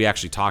we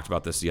actually talked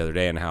about this the other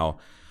day, and how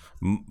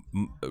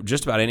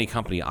just about any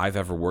company I've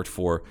ever worked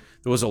for,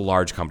 there was a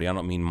large company. I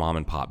don't mean mom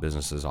and pop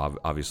businesses,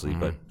 obviously,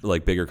 but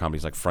like bigger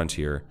companies like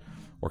Frontier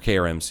or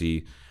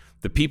KRMC,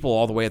 the people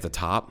all the way at the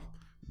top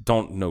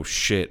don't know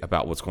shit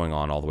about what's going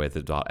on all the way at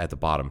the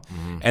bottom.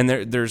 And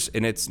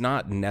and it's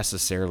not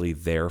necessarily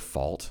their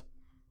fault.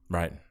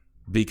 Right.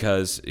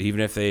 Because even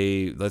if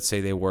let's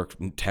say they work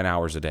 10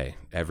 hours a day,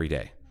 every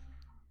day,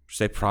 which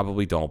they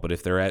probably don't, but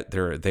if they're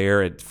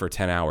there for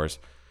 10 hours,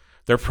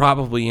 they're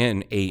probably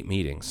in 8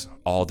 meetings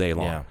all day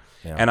long.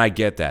 Yeah. And I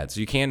get that. So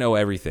you can't know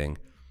everything.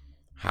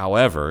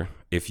 However,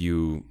 if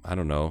you, I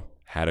don't know,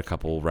 had a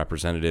couple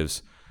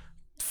representatives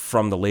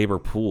from the labor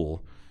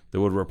pool that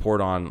would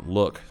report on,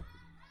 look,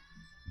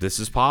 this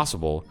is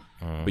possible,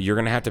 but you're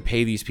going to have to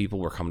pay these people.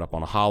 We're coming up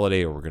on a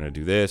holiday, or we're going to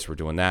do this, we're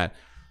doing that.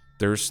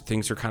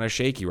 Things are kind of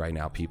shaky right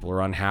now. People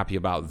are unhappy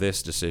about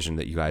this decision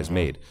that you guys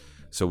made.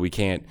 So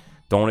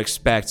don't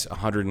expect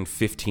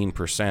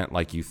 115%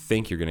 like you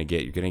think you're going to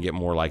get. You're going to get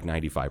more like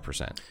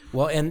 95%.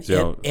 Well, and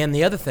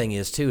the other thing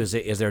is too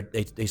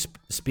they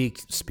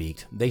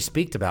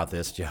speaked about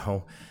this,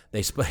 Joe.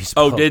 They spoke.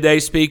 Oh, did they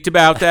speak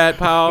about that,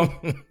 Paul?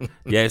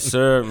 Yes,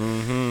 sir.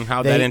 Mm-hmm.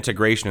 How'd that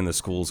integration in the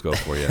schools go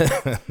for you?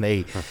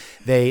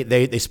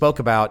 They spoke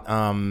about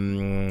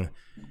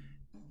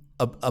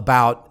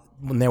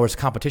when there was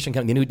competition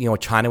coming. They knew,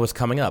 China was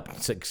coming up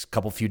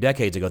few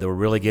decades ago. They were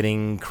really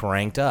getting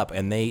cranked up,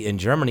 and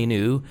Germany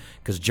knew,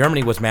 because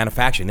Germany was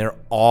manufacturing. They're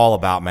all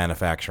about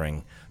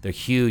manufacturing. They're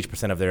huge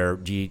percent of their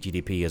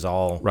GDP is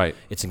all right.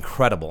 It's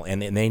incredible,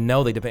 and they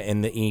know they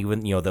depend. And even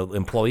the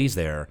employees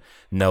there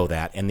know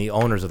that, and the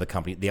owners of the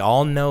company, they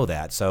all know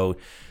that. So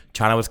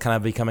China was kind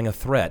of becoming a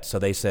threat. So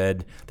they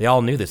said, they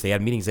all knew this. They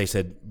had meetings. They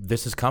said,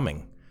 this is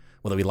coming,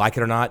 whether we like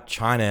it or not.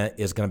 China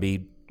is going to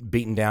be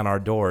beating down our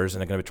doors,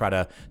 and they're going to try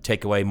to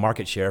take away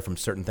market share from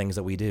certain things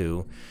that we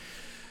do.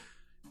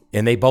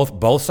 And they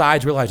both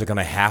sides realize they're going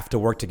to have to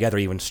work together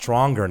even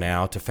stronger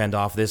now to fend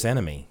off this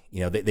enemy.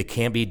 They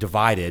can't be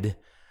divided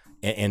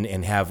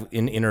and have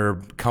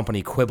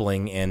inter-company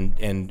quibbling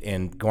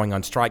and going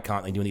on strike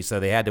constantly doing these. So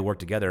they had to work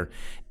together.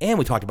 And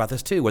we talked about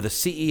this too, where the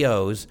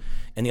CEOs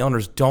and the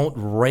owners don't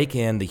rake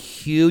in the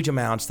huge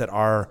amounts that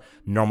our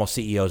normal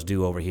CEOs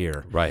do over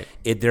here. Right.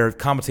 They're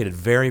compensated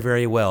very,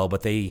 very well,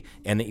 but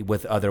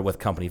with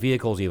company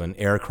vehicles, even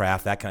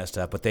aircraft, that kind of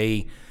stuff. But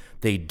they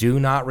do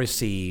not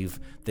receive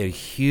the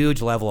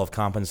huge level of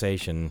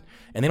compensation,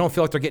 and they don't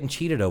feel like they're getting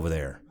cheated over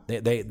there.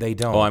 They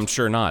don't. Oh, I'm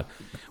sure not.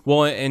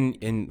 Well,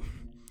 and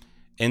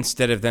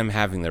instead of them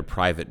having their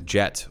private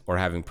jet or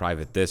having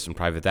private this and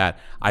private that,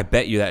 I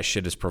bet you that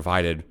shit is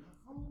provided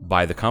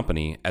by the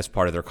company as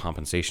part of their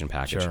compensation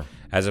package. Sure.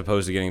 As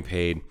opposed to getting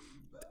paid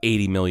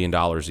 $80 million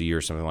a year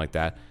or something like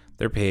that.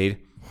 They're paid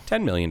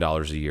 $10 million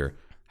a year.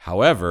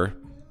 However,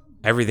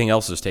 everything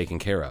else is taken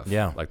care of.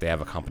 Yeah. Like they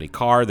have a company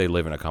car, they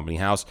live in a company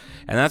house.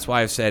 And that's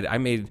why I've said I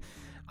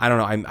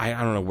don't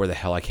know where the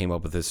hell I came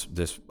up with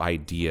this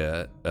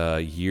idea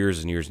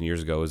years and years and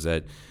years ago, is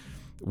that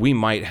we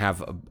might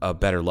have a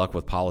better luck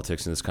with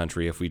politics in this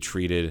country if we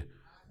treated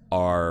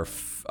our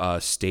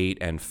state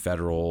and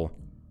federal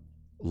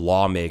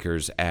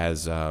lawmakers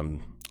as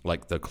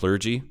like the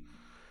clergy,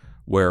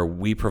 where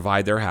we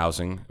provide their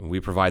housing, we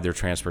provide their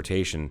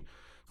transportation,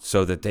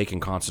 so that they can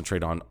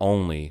concentrate on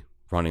only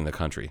running the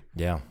country.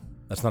 Yeah,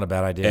 that's not a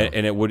bad idea.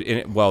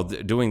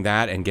 And doing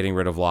that and getting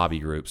rid of lobby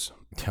groups.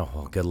 Oh,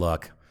 well, good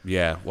luck.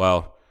 Yeah,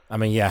 well, I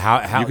mean, yeah,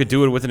 how you could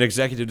do it with an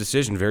executive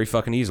decision very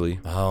fucking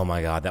easily. Oh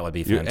my God, that would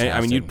be fantastic. I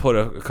mean, you'd put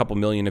a couple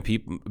million of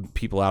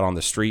people out on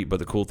the street, but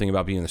the cool thing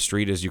about being in the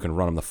street is you can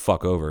run them the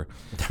fuck over,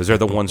 because they're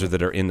the ones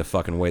that are in the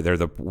fucking way. They're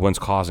the ones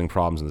causing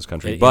problems in this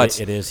country. But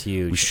it is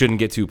huge. We shouldn't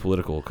get too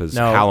political, because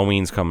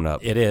Halloween's coming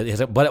up. It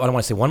is. But I want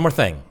to say one more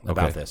thing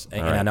about this,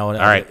 and I know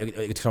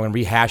it's going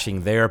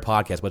rehashing their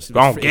podcast, but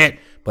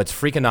it's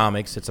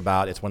Freakonomics.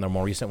 It's one of their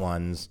more recent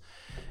ones.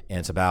 And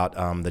it's about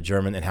the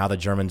German and how the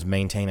Germans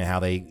maintain and how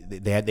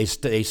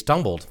they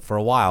stumbled for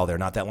a while there,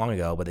 not that long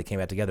ago, but they came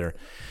back together.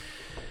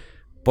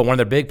 But one of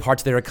their big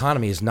parts of their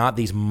economy is not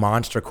these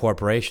monster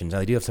corporations. Now,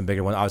 they do have some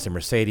bigger ones. Obviously,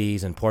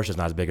 Mercedes, and Porsche's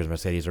not as big as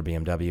Mercedes or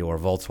BMW or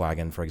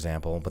Volkswagen, for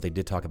example. But they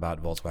did talk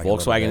about Volkswagen.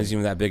 Volkswagen isn't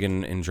even that big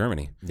in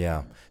Germany.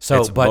 Yeah.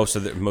 Most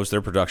of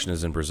their production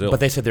is in Brazil. But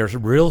they said their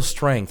real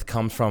strength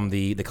comes from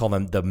they call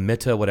them the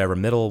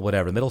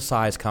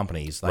middle-sized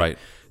companies, like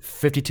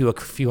 50 to a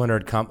few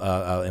hundred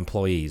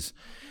employees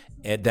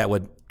that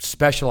would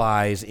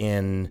specialize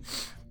in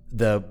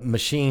the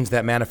machines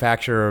that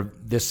manufacture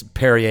this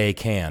Perrier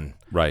can.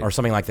 Right. Or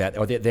something like that.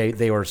 Or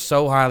they were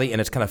so highly,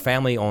 and it's kind of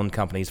family-owned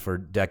companies for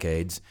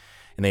decades,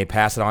 and they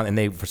pass it on,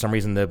 and for some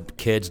reason the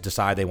kids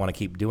decide they want to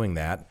keep doing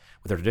that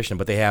with their tradition,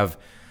 but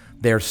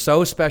they're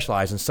so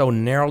specialized and so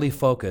narrowly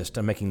focused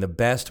on making the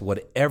best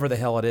whatever the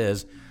hell it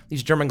is.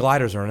 These German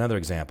gliders are another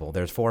example.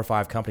 There's 4 or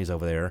 5 companies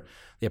over there.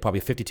 They have probably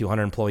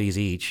 5,200 employees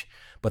each,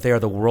 but they are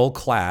the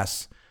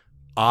world-class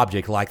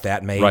object like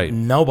that made. Right.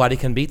 Nobody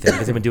can beat them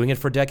because they've been doing it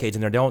for decades,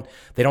 and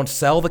they don't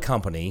sell the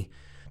company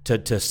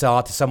to sell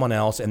it to someone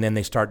else, and then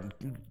they start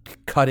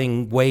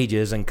cutting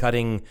wages and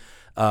cutting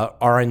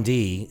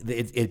R&D.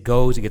 It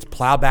gets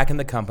plowed back in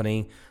the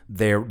company.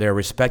 They're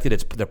respected.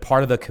 They're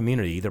part of the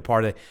community. They're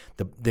part of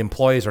the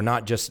employees are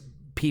not just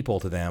people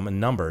to them and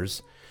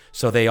numbers.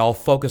 So they all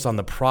focus on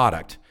the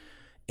product,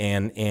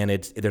 and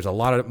there's a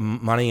lot of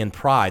money and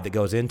pride that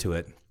goes into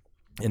it,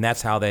 and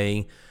that's how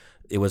it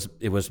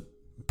was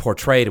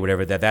portrayed or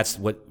whatever. That's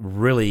what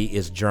really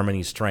is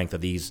Germany's strength,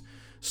 of these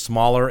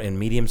smaller and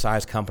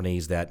medium-sized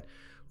companies that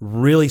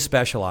really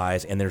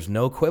specialized, and there's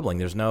no quibbling.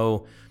 There's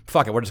no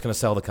fuck it. We're just going to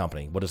sell the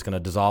company. We're just going to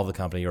dissolve the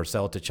company or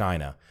sell it to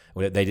China.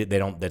 They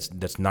don't.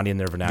 That's not in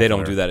their vernacular. They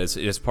don't do that.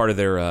 It's part of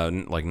their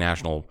like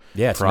national.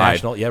 Yeah, it's pride.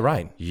 national. Yeah,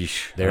 right.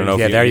 Yeesh. There, I don't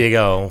know if there you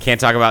go.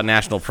 Can't talk about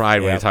national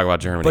pride when you talk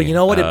about Germany. But you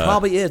know what? It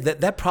probably is.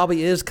 That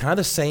probably is kind of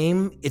the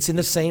same. It's in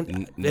the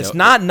same. It's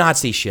not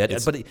Nazi shit,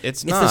 but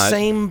it's not. the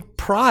same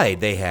pride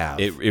they have.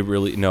 It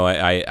really no.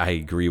 I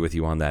agree with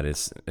you on that.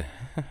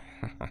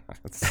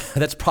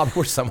 That's probably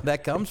where some of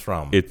that comes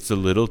from. It's a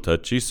little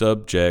touchy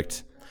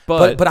subject.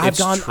 But I've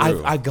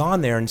true. I've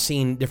gone there and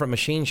seen different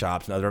machine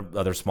shops and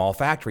other small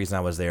factories, and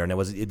I was there, and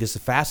it just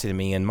fascinated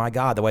me. And my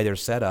God, the way they're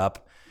set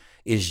up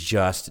is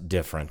just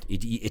different.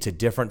 It's a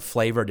different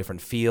flavor,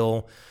 different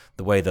feel.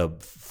 The way the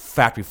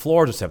factory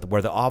floors are set up,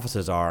 where the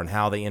offices are, and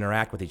how they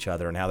interact with each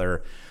other, and how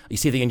you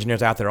see the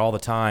engineers out there all the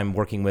time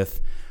working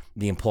with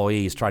the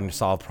employees, trying to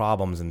solve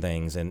problems and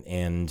things,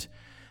 and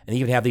they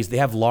even have they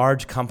have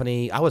large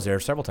company. I was there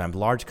several times.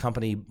 Large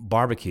company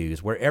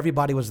barbecues where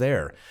everybody was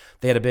there.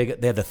 They had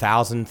the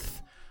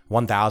 1000th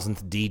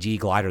DG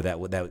glider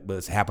that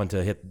was happened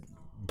to hit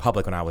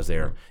public when I was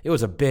there. It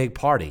was a big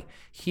party,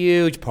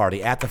 huge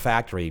party at the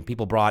factory.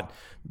 People brought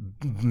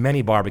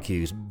many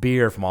barbecues,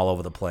 beer from all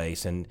over the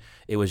place, and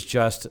it was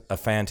just a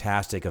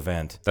fantastic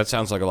event. That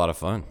sounds like a lot of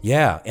fun.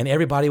 Yeah, and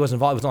everybody was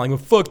involved. It was not like, well,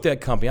 fuck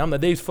that company.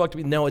 They fucked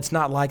me. No, it's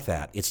not like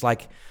that. It's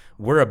like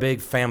we're a big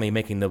family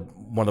making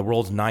one of the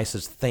world's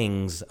nicest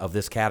things of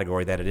this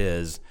category that it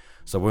is.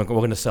 So we're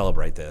going to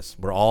celebrate this.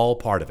 We're all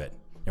part of it,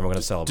 and we're going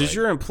to celebrate. Does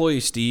your employee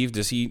Steve?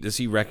 Does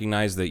he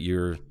recognize that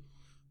you're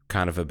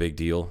kind of a big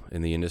deal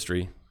in the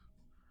industry?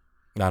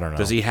 I don't know.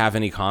 Does he have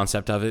any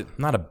concept of it?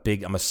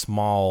 I'm a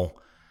small.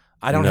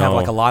 I don't have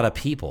like a lot of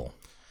people.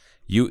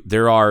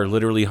 There are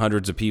literally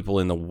hundreds of people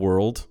in the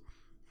world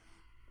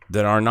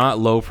that are not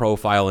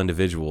low-profile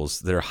individuals.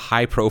 They're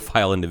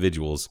high-profile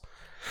individuals.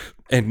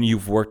 And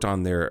you've worked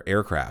on their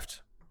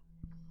aircraft.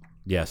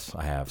 Yes,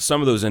 I have.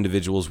 Some of those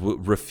individuals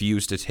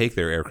refuse to take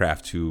their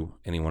aircraft to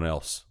anyone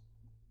else.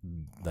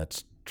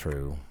 That's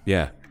true.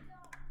 Yeah,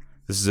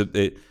 this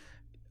is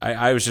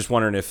I was just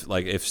wondering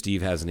if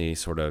Steve has any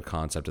sort of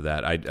concept of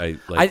that.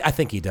 I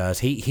think he does.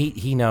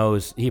 He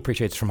knows. He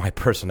appreciates from my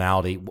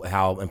personality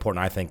how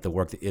important I think the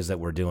work is that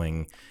we're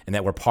doing, and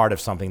that we're part of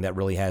something that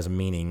really has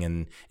meaning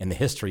and the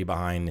history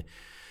behind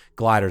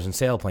gliders and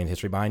sailplane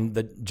history behind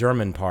the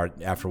German part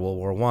after World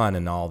War I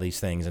and all these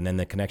things, and then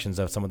the connections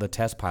of some of the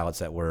test pilots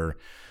that were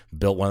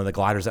built one of the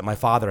gliders that my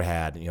father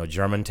had,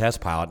 German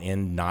test pilot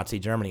in Nazi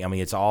Germany. I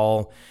mean, it's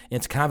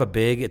kind of a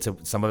big,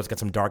 some of it's got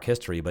some dark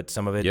history, but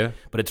some of it,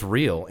 but it's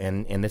real,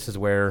 and this is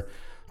where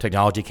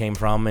technology came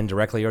from, and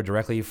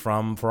directly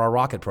from for our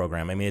rocket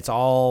program. I mean, it's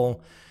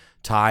all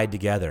tied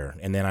together.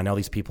 And then I know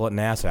these people at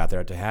NASA out there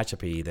at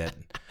Tehachapi that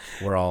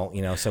we're all,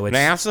 so it's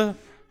NASA.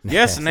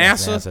 Yes,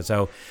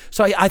 NASA.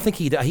 So I think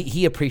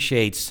he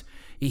appreciates.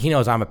 He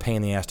knows I'm a pain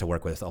in the ass to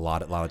work with a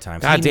lot of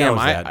times. God damn,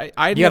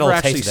 I never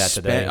actually that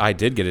today. I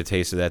did get a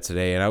taste of that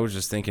today, and I was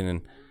just thinking,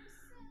 and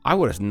I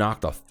would have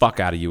knocked the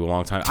fuck out of you a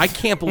long time. I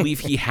can't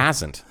believe he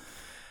hasn't.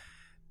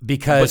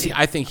 Because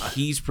I think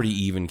he's pretty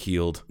even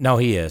keeled. No,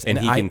 he is, and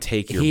he can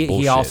take your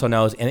bullshit. He also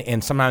knows,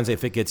 and sometimes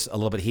if it gets a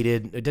little bit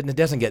heated, it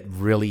doesn't get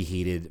really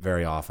heated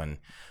very often.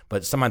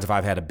 But sometimes if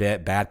I've had a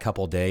bad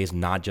couple of days,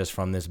 not just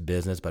from this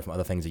business, but from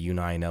other things that you and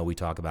I know we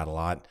talk about a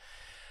lot,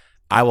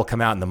 I will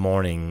come out in the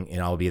morning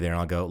and I'll be there and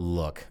I'll go,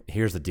 look,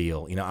 here's the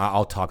deal.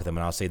 I'll talk to them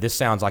and I'll say, this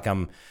sounds like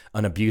I'm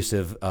an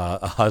abusive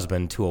a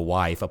husband to a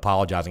wife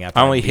apologizing after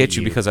I only hit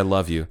you because I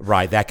love you.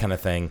 Right, that kind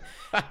of thing.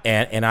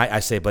 and I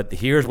say, but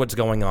here's what's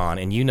going on.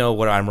 And you know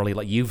what I'm really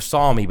like. You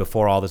saw me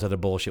before all this other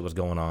bullshit was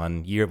going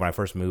on when I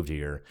first moved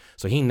here.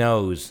 So he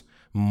knows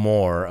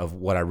more of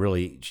what I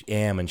really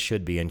am and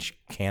should be and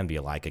can be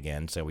like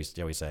again, so we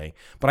say.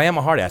 But I am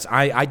a hard ass.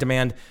 I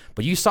demand,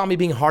 but you saw me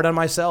being hard on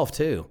myself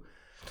too.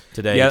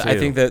 Today, yeah, too. I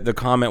think that the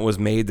comment was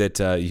made that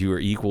you were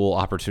equal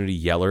opportunity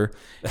yeller.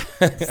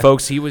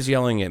 Folks, he was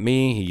yelling at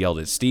me. He yelled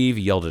at Steve.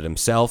 He yelled at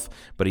himself,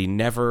 but he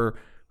never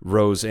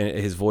rose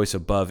his voice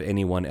above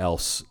anyone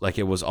else. Like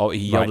it was all he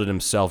yelled at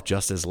himself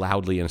just as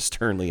loudly and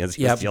sternly as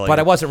he was yelling. But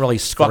I wasn't really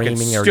screaming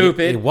fucking or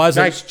stupid. It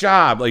wasn't nice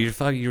job. Like you're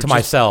to just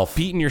myself,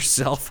 beating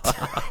yourself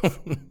up.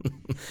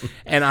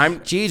 And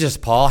I'm Jesus,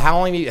 Paul.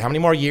 How many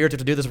more years do you have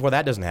to do this before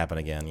that doesn't happen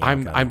again?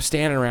 I'm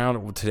standing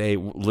around today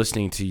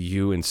listening to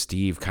you and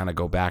Steve kind of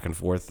go back and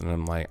forth, and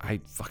I'm like, I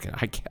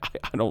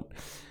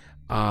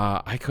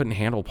couldn't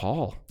handle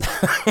Paul.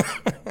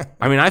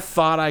 I mean, I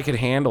thought I could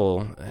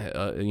handle,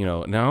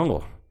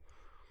 no.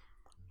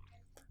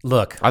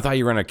 Look, I thought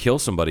you were going to kill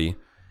somebody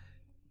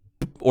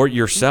or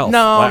yourself.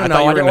 No, I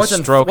thought you were going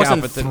to stroke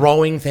out. Wasn't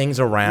throwing things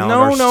around.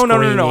 No.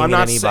 I'm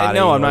not saying.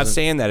 No, I'm not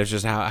saying that. It's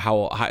just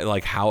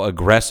how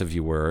aggressive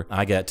you were.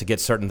 I get to get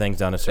certain things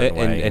done a certain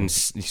way. And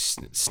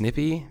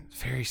snippy,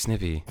 very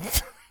snippy,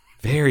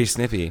 very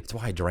snippy. That's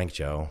why I drank,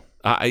 Joe.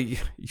 You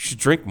should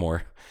drink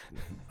more.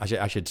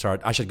 I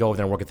should go over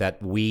there and work at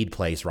that weed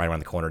place right around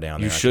the corner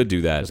down there. You should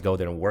do that. Just go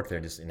there and work there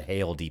and just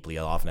inhale deeply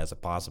as often as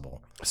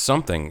possible.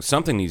 Something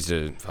needs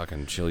to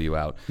fucking chill you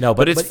out. No,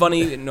 but it's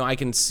funny. No, I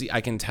can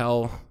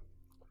tell.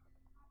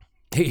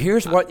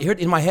 Here's what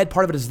in my head.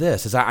 Part of it is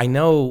this: is I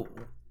know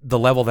the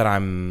level that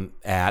I'm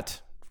at,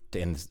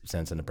 in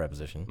the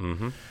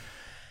preposition,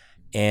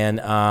 and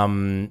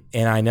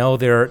I know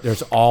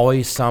there's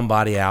always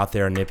somebody out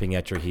there nipping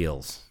at your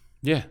heels.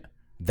 Yeah,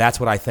 that's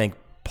what I think.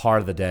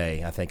 Part of the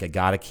day, I think I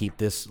got to keep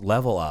this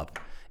level up,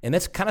 and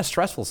that's kind of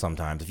stressful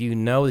sometimes. If you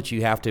know that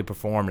you have to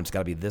perform, and it's got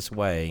to be this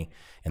way,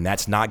 and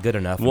that's not good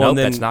enough. Well,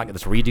 that's not.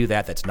 Let's redo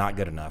that. That's not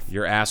good enough.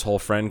 Your asshole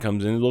friend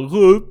comes in and is like,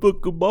 "Oh,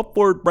 fuck, my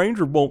Ford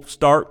Ranger won't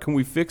start. Can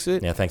we fix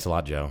it?" Yeah, thanks a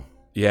lot, Joe.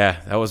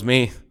 Yeah, that was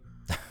me.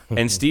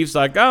 And Steve's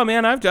like, "Oh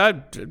man, it's a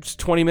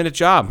 20-minute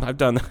job. I've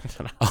done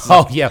that."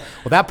 Oh yeah,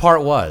 well that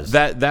part was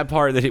that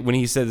part that when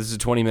he said this is a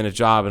 20-minute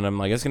job, and I'm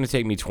like, it's going to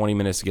take me 20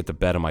 minutes to get the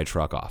bed of my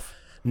truck off.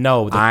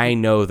 No, I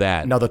know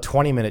that. No, the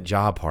 20-minute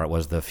job part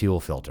was the fuel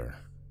filter.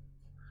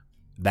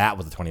 That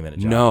was the 20-minute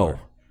job. No, part.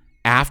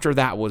 After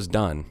that was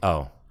done.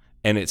 Oh,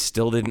 and it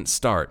still didn't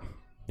start.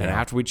 And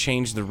after we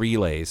changed the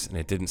relays and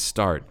it didn't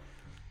start,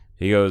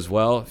 he goes,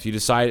 "Well, if you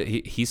decide,"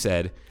 he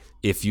said,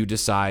 "if you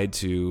decide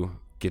to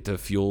get the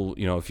fuel,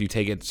 if you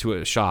take it to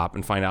a shop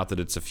and find out that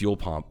it's a fuel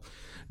pump,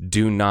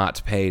 do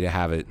not pay to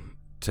have it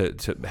to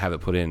have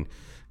it put in,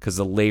 because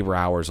the labor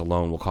hours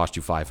alone will cost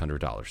you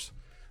 $500."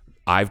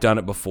 I've done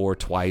it before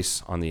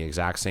twice on the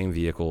exact same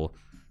vehicle.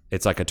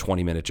 It's like a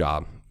 20-minute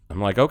job. I'm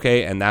like,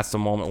 okay, and that's the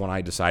moment when I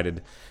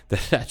decided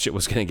that shit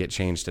was going to get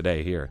changed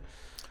today here.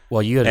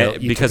 Well,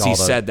 because he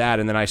said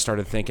that, and then I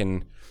started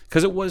thinking,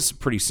 because it was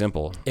pretty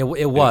simple. It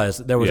was.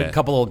 There was a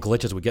couple of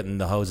glitches with getting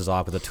the hoses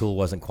off, but the tool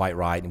wasn't quite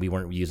right, and we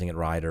weren't using it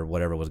right, or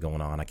whatever was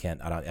going on.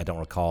 I don't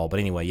recall.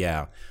 But anyway,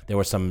 yeah, there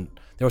were some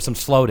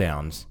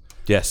slowdowns.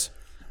 Yes.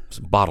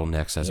 Some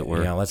bottlenecks, as it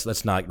were. Yeah,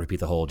 let's not repeat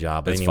the whole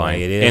job. But it's anyway,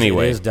 fine. It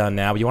is done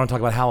now. But you want to talk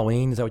about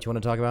Halloween? Is that what you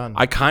want to talk about?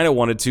 I kind of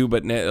wanted to,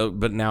 but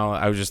now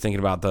I was just thinking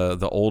about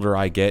the older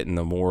I get and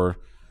the more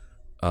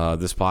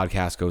this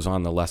podcast goes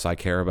on, the less I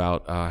care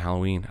about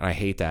Halloween, and I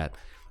hate that.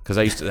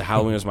 Because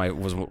Halloween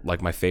was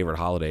like my favorite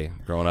holiday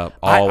growing up.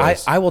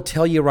 Always. I will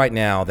tell you right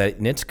now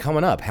that it's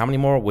coming up. How many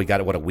more? We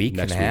got a week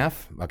and a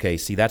half? Okay,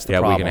 see, that's the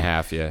problem. Yeah, week and a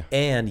half, yeah.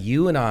 And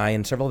you and I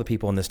and several other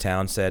people in this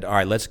town said, all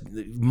right,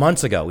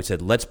 months ago, we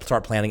said, let's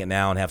start planning it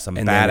now and have some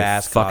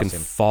badass fucking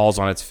costume. Falls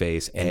on its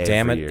face and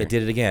damn it, it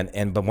did it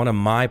again. But one of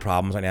my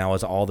problems right now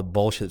is all the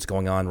bullshit that's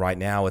going on right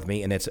now with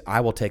me, and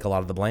I will take a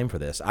lot of the blame for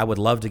this. I would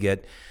love to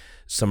get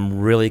some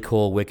really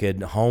cool,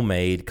 wicked,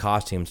 homemade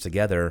costumes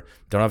together.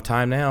 Don't have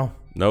time now.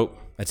 Nope.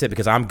 That's it,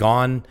 because I'm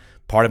gone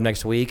part of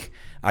next week.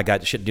 I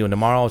got shit doing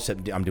tomorrow.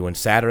 I'm doing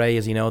Saturday,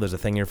 as you know. There's a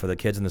thing here for the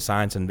kids in the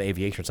science and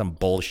aviation, some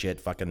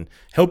bullshit fucking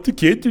help the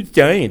kids with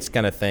science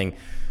kind of thing.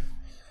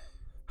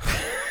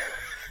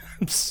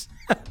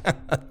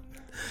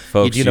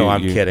 Folks, you know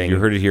I'm kidding. You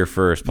heard it here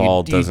first.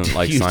 Paul doesn't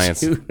like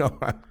science. You know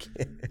I'm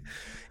kidding.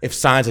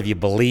 If you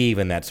believe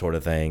in that sort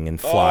of thing in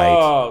flight.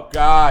 Oh,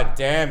 God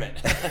damn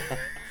it.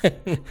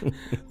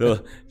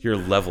 Your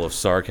level of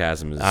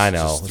sarcasm is. I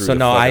know. So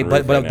no,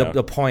 but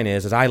the point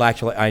is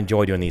I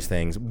enjoy doing these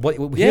things. You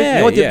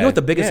know what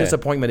the biggest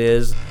disappointment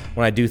is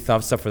when I do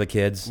stuff for the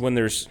kids? When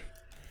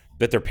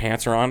their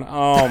pants are on.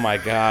 Oh my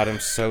God, I'm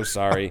so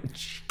sorry.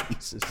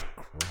 Jesus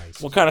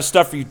Christ. What kind of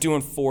stuff are you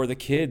doing for the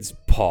kids,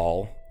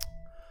 Paul?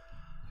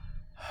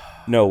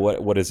 No,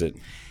 what is it?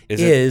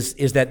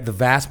 Is that the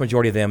vast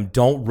majority of them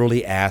don't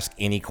really ask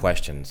any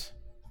questions.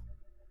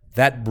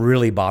 That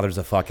really bothers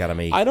the fuck out of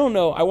me. I don't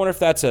know. I wonder if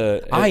that's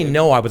I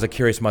know I was a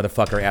curious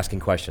motherfucker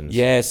asking questions.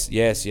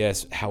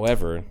 Yes.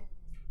 However,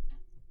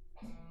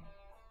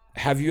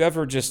 have you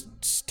ever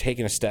just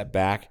taken a step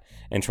back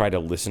and tried to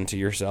listen to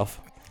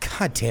yourself?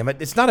 God damn it.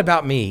 It's not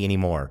about me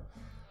anymore.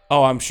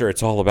 Oh, I'm sure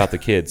it's all about the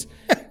kids.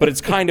 But it's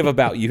kind of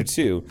about you,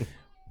 too.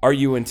 Are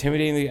you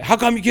intimidating how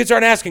come you kids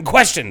aren't asking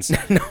questions?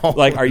 No.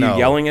 Are you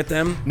yelling at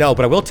them? No,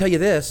 but I will tell you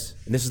this,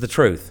 and this is the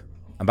truth.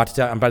 I'm about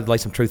to lay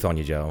some truth on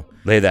you, Joe.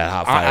 Lay that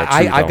hot fire.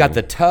 I've got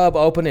the tub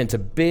open. It's a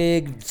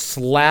big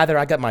slather.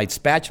 I got my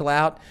spatula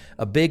out.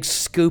 A big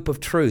scoop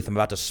of truth. I'm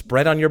about to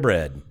spread on your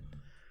bread.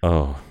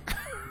 Oh,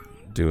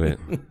 do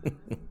it.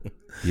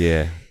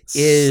 Yeah.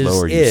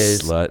 Slower, you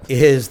slut.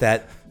 Is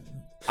that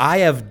I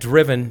have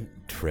flown.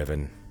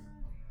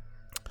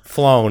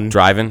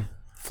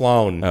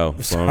 Oh,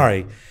 flown.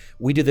 Sorry.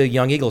 We do the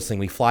Young Eagles thing.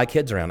 We fly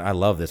kids around. I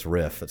love this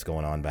riff that's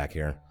going on back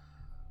here.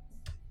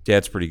 Yeah,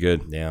 it's pretty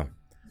good. Yeah.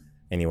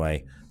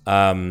 Anyway,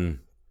 flown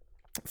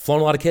a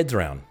lot of kids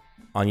around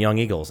on Young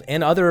Eagles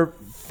and other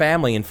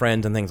family and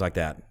friends and things like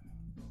that.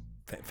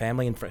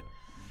 Family and friends.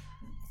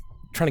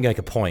 Trying to make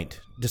a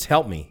point. Just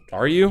help me.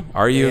 Are you?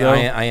 Are you though?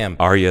 I am.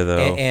 Are you though?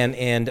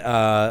 And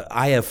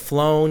I have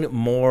flown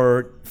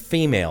more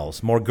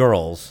females, more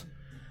girls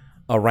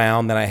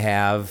around than I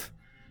have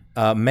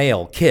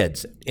male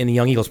kids in the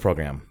Young Eagles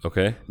program.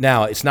 Okay.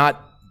 Now it's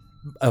not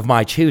of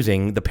my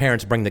choosing. The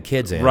parents bring the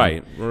kids in,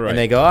 right, and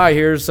they go,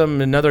 here's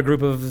another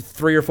group of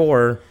 3 or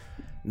 4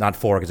 Not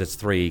 4 because it's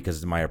 3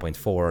 because my airplane's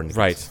 4 and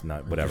Right. it's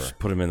not whatever. Just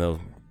put them in the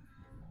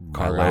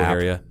cargo lap.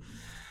 area.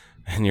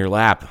 In your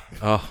lap.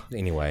 Oh,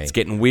 Anyway, it's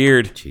getting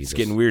weird. Jesus. It's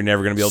getting weird.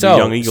 Never going to be able to do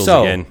Young Eagles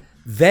again.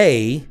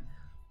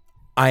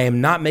 I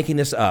am not making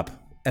this up,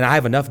 and I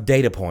have enough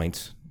data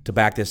points to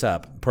back this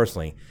up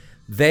personally.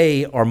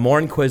 They are more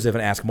inquisitive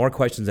and ask more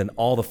questions than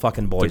all the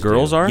fucking boys. The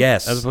girls do. are?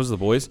 Yes. As opposed to the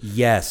boys?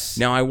 Yes.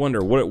 Now, I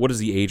wonder, what is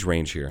the age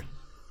range here?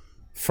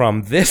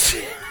 From this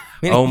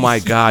many Oh, my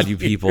God, you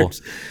people.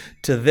 years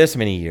to this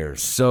many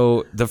years.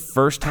 So the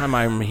first time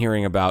I'm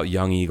hearing about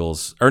Young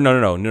Eagles, or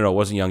no, it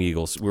wasn't Young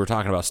Eagles. We were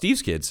talking about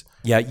Steve's kids.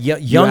 Yeah,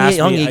 Young asked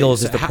me,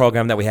 Eagles is so the how-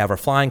 program that we have. Our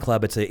flying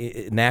club. It's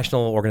a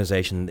national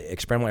organization, the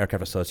Experimental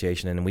Aircraft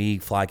Association, and we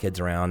fly kids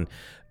around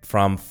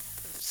from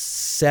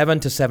 7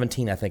 to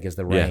 17. I think is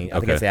the range. I think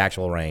okay. that's the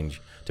actual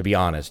range. To be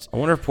honest, I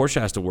wonder if Porsche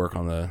has to work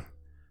on the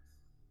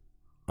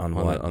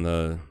what? on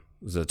the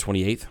was it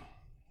 28th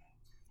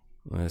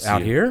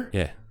Out here?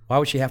 Yeah, Why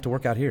would she have to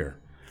work out here?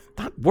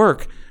 not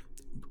work.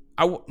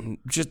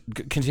 Just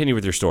continue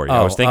with your story.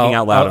 I was thinking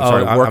out loud. I'm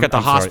sorry. Work at the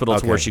I'm sorry. hospital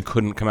to where Okay. she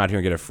couldn't come out here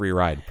and get a free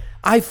ride.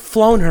 I've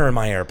flown her in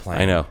my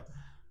airplane. I know.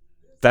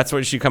 That's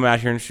what she'd come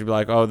out here and she'd be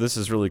like, "Oh, this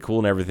is really cool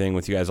and everything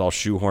with you guys all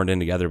shoehorned in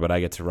together, but I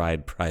get to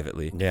ride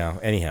privately." Yeah.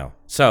 Anyhow,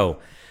 so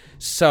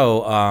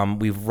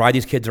we ride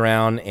these kids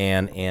around,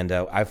 and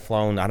I've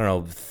flown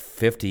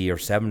 50 or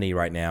 70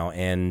 right now,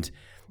 and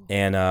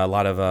a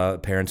lot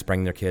of parents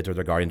bring their kids or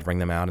their guardians bring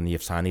them out, and you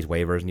sign these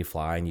waivers, and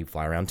you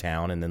fly around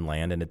town, and then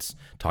land, and it's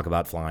talk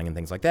about flying and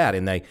things like that.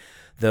 And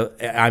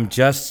I'm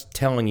just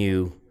telling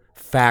you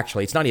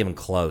factually, it's not even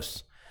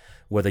close.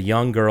 Where the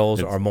young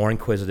girls are more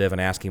inquisitive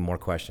and asking more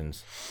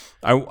questions.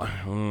 I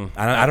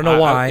don't know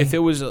why. If it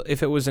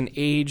was an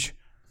age,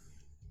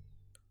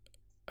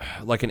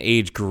 like an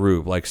age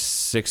group, like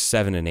 6,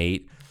 7, and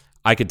 8,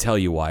 I could tell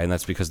you why, and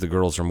that's because the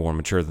girls are more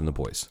mature than the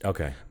boys.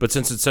 Okay. But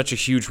since it's such a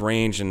huge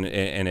range and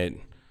it,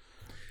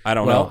 I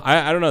don't Well, know.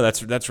 I don't know.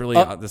 That's really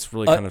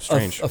kind of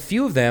strange. A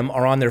few of them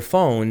are on their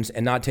phones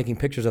and not taking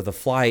pictures of the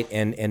flight,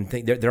 and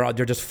they're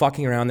just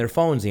fucking around their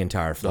phones the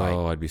entire flight.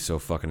 Oh, I'd be so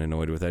fucking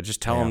annoyed with that.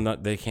 Just tell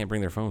them they can't bring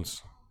their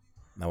phones.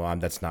 No, I'm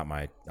not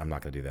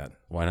going to do that.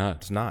 Why not?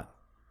 It's not.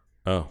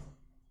 Oh.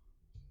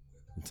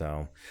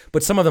 So,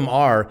 but some of them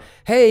are.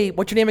 Hey,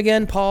 what's your name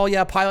again? Paul.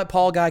 Yeah, Pilot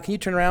Paul guy. Can you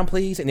turn around,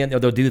 please? And then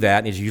they'll do that.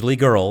 And it's usually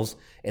girls,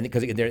 and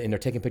because they're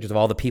taking pictures of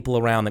all the people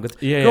around them.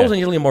 Girls are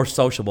usually more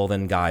sociable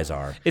than guys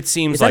are. It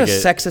seems is like that a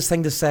sexist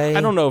thing to say?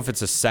 I don't know if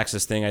it's a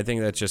sexist thing. I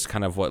think that's just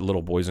kind of what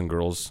little boys and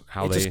girls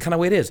It's just kind of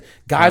the way it is.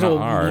 Guys will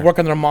work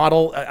on their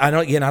model. I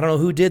don't know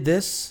who did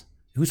this,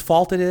 whose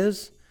fault it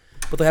is,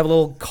 but they have a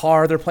little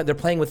car. They're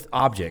playing with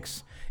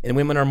objects, and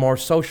women are more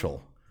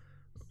social.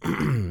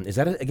 Is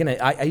that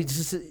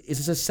is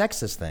this a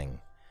sexist thing?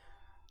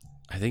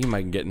 I think you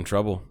might get in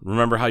trouble.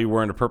 Remember how you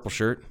were in a purple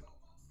shirt?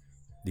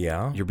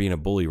 Yeah, You're being a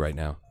bully right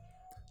now.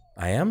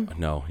 I am.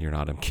 No, you're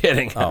not. I'm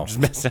kidding. Oh. I'm just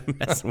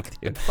messing with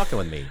you. Fucking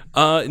with me.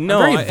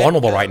 No, I'm very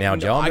vulnerable right now,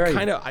 Joe.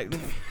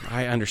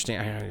 I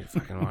understand. I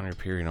fucking on your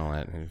period and all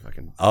that. And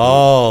fucking.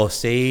 Oh,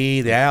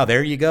 see, yeah,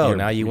 there you go.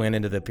 Now you went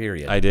into the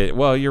period. I did.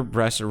 Well, your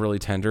breasts are really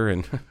tender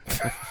and.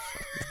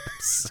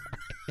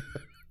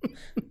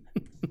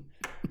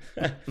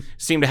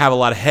 Seem to have a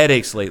lot of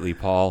headaches lately,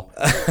 Paul.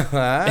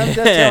 I'm just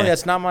telling you,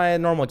 that's not my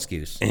normal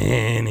excuse.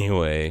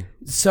 Anyway,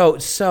 so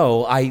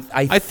I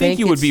think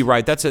you would be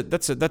right. That's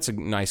a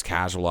nice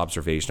casual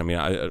observation. I mean,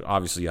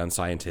 obviously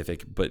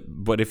unscientific,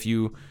 but if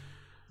you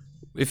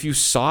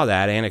saw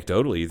that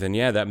anecdotally, then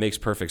yeah, that makes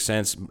perfect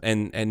sense.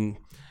 And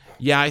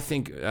yeah, I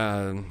think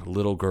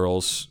little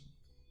girls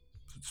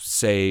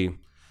say,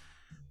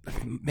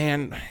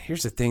 man,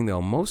 here's the thing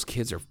though. Most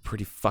kids are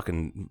pretty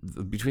fucking,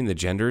 between the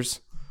genders,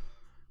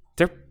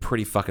 they're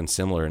pretty fucking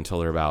similar until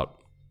they're about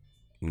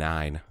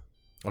 9.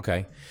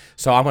 Okay.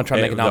 So I'm going to try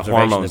to make an The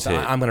observation. hormones hit.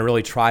 I'm going to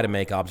really try to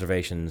make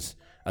observations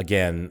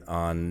again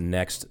on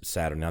next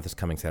Saturday, not this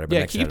coming Saturday, but Yeah,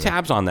 next keep Saturday.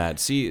 tabs on that.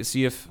 See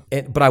if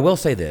But I will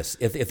say this: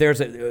 if there's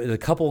a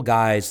couple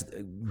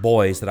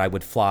boys that I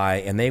would fly,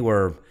 and they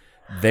were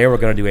going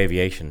to do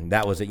aviation.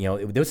 That was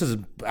this is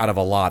out of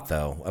a lot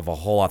though, of a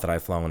whole lot that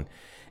I've flown,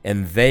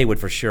 and they would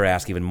for sure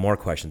ask even more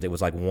questions. It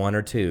was like 1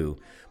 or 2,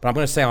 but I'm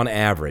going to say on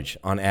average,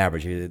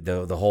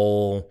 the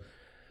whole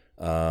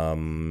what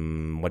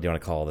do you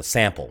want to call it? The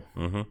sample,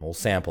 whole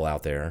sample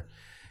out there.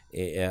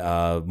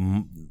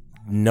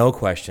 No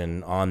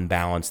question, on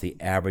balance, the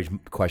average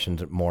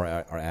questions more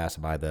are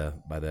asked by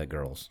the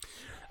girls.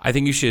 I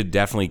think you should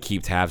definitely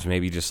keep tabs,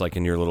 maybe just like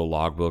in your little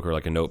logbook or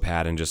like a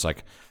notepad, and just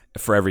like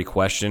for every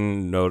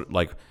question, note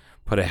like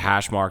put a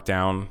hash mark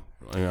down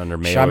under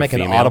male. Should I or make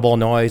female. an audible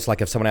noise,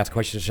 like if someone asks a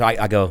question? Should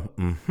I go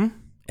mm-hmm,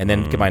 and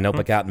then get my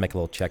notebook out and make a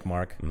little check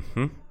mark?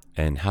 Mm-hmm.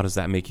 And how does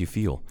that make you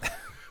feel?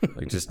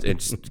 Like just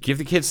give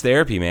the kids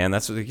therapy, man.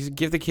 That's what,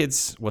 give the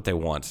kids what they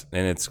want,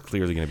 and it's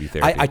clearly going to be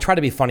therapy. I try to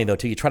be funny though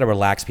too. You try to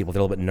relax people. They're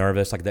a little bit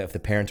nervous, like if the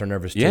parents are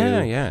nervous too.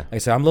 Yeah. Like I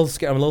say, I'm a little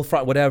scared. I'm a little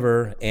frightened,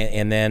 whatever.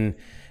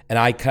 And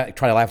I try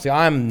to laugh. Say,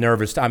 I'm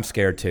nervous. I'm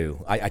scared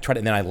too. I try to,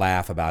 and then I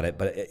laugh about it.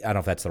 But I don't know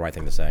if that's the right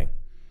thing to say.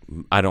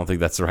 I don't think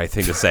that's the right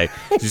thing to say.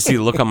 Did you see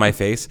the look on my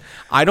face?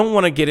 I don't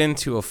want to get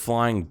into a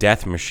flying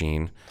death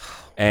machine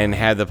and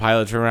have the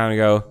pilot turn around and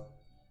go,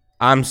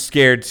 I'm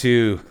scared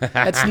too.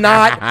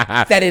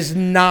 That is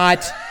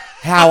not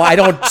how I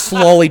don't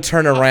slowly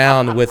turn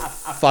around with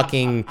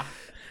fucking.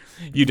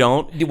 You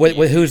don't?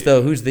 Who's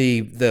the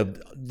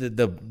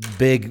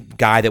big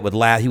guy that would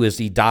laugh?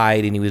 He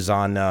died and he was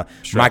on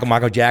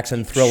Michael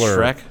Jackson Thriller.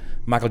 Shrek?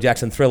 Michael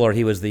Jackson Thriller.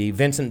 He was the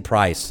Vincent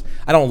Price.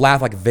 I don't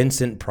laugh like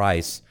Vincent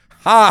Price.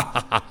 Ha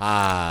ha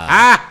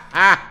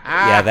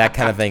ha. Yeah, that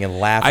kind of thing, and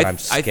laugh when I'm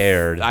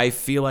scared. I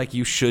feel like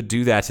you should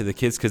do that to the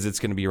kids because it's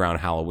going to be around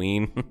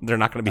Halloween. They're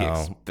not going to be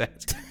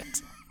expected.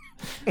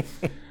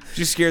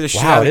 You scare the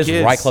shit out of kids. Wow, it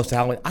is right close to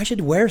Halloween. I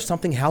should wear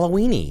something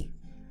Halloween-y.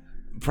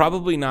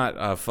 Probably not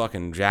a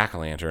fucking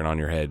jack-o'-lantern on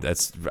your head.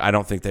 I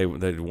don't think they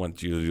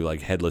want you to do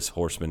like Headless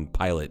Horseman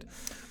pilot.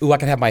 Ooh, I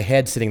could have my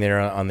head sitting there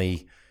on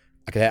the.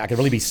 I could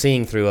really be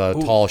seeing through a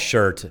tall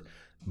shirt,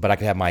 but I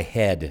could have my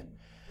head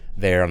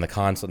there on the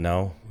console.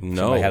 No.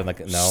 No.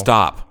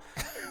 Stop.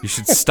 You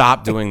should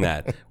stop doing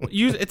that.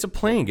 It's a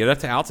plane. Get up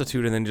to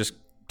altitude and then just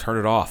turn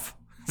it off.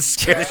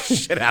 Scare the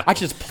shit out. I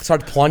just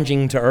start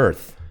plunging to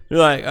Earth. You're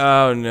like,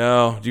 oh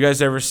no. Do you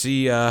guys ever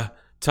see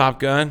Top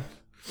Gun?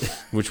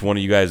 Which one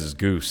of you guys is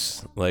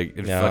Goose? Like,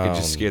 it fucking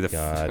just scare the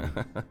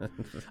God.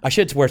 I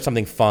should wear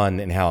something fun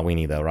and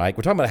Halloween-y, though, right?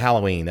 We're talking about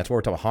Halloween. That's what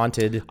we're talking about.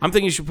 Haunted. I'm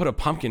thinking you should put a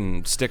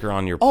pumpkin sticker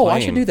on your plane. Oh,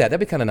 I should do that. That'd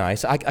be kind of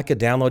nice. I could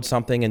download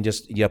something and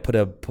just put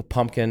a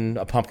pumpkin.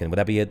 Would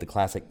that be it? The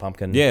classic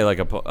pumpkin? Yeah, like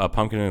a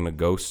pumpkin and a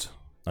ghost.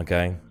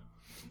 Okay.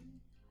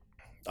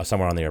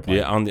 Somewhere on the airplane.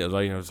 Yeah, on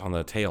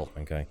the tail.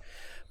 Okay.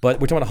 But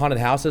we're talking about haunted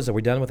houses. Are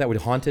we done with that?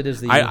 Haunted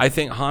is the. I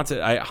think haunted.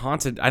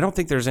 I don't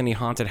think there's any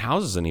haunted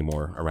houses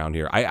anymore around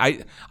here.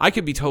 I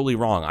could be totally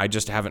wrong. I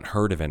just haven't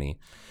heard of any.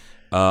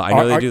 I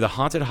know they do the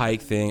haunted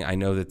hike thing. I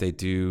know that they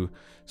do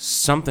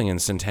something in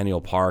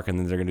Centennial Park, and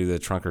then they're gonna do the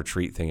trunk or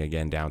treat thing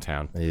again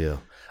downtown. Yeah.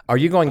 Are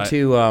you going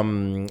to?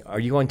 Are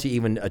you going to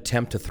even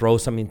attempt to throw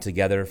something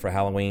together for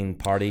Halloween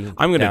party?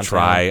 I'm gonna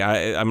try.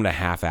 I'm gonna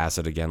half-ass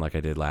it again, like I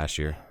did last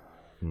year.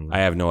 I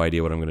have no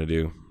idea what I'm gonna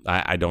do.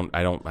 I don't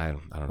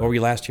know. What were you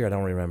last year? I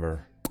don't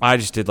remember. I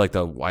just did like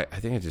the white. I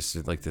think I just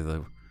did like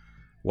the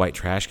white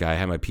trash guy. I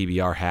had my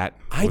PBR hat.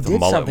 I did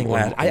something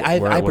last. I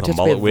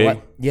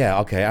participated.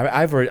 Yeah, okay.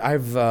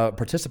 I've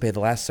participated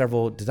the last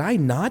several. Did I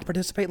not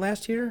participate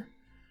last year?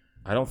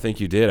 I don't think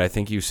you did. I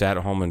think you sat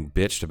at home and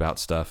bitched about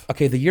stuff.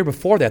 Okay, the year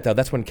before that though,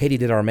 that's when Katie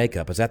did our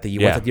makeup. Is that the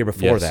year? Yeah. The year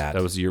before that?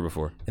 That was the year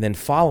before. And then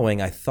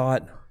following, I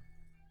thought,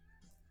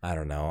 I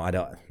don't know.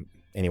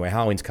 Anyway,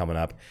 Halloween's coming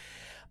up.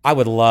 I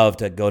would love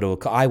to go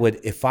to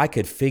if I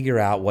could figure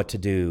out what to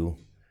do,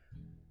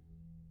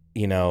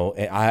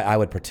 I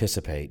would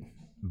participate.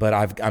 But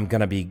I'm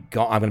gonna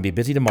be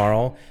busy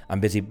tomorrow. I'm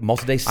busy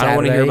most of the day Saturday. I don't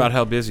want to hear about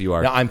how busy you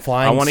are. No, I'm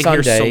flying. I want to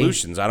hear Sunday.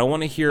 solutions. I don't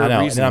want to hear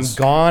reasons. And I'm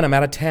gone. I'm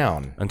out of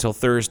town until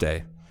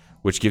Thursday,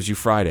 which gives you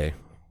Friday.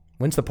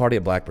 When's the party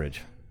at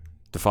Blackbridge?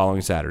 The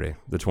following Saturday,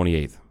 the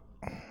 28th.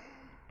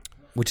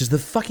 Which is the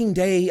fucking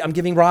day I'm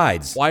giving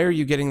rides. Why are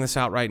you getting this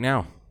out right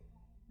now?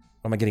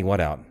 Am I getting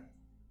what out?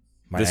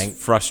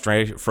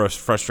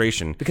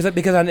 Frustration. Because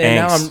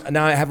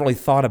now I haven't really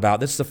thought about.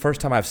 This is the first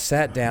time I've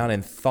sat down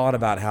and thought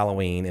about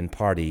Halloween and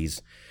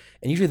parties,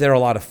 and usually they're a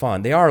lot of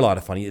fun. They are a lot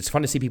of fun. It's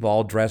fun to see people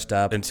all dressed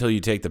up until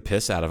you take the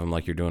piss out of them,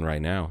 like you're doing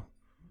right now.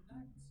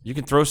 You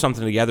can throw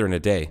something together in a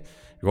day.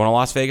 You're going to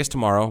Las Vegas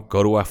tomorrow.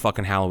 Go to a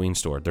fucking Halloween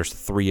store. There's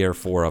 3 or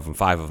 4 of them,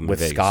 5 of them with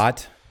in Vegas.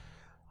 Scott.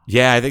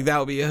 Yeah, I think that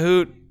would be a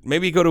hoot.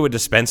 Maybe go to a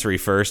dispensary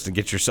first and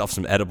get yourself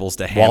some edibles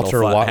to handle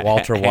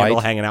Walter White.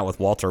 Hanging out with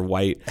Walter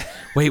White.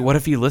 Wait, what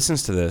if he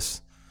listens to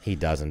this? He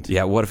doesn't.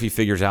 Yeah, what if he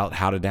figures out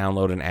how to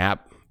download an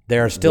app?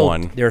 There are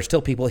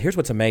still people. Here's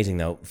what's amazing,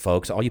 though,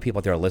 folks. All you people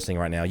out there are listening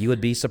right now. You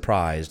would be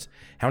surprised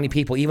how many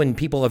people, even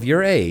people of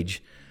your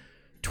age,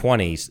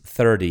 20s,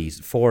 30s,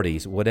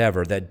 40s,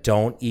 whatever, that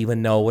don't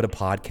even know what a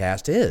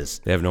podcast is.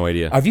 They have no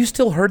idea. Have you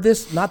still heard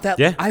this? Not that.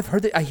 Yeah. I've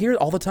heard it. I hear it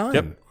all the time.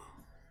 Yep.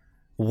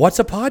 What's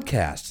a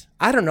podcast?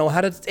 I don't know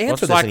how to answer this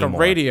anymore. It's like a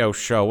radio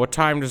show. What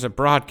time does it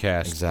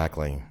broadcast?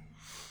 Exactly.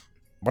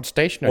 What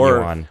station are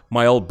you on?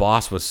 My old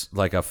boss was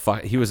like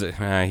he was a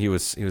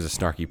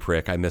snarky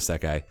prick. I miss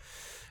that guy.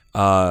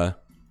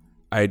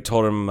 I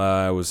told him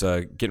I was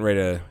getting ready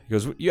to. He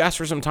goes, "You asked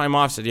for some time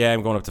off." I said, "Yeah,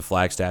 I'm going up to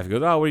Flagstaff." He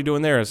goes, "Oh, what are you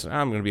doing there?" I said,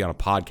 "I'm going to be on a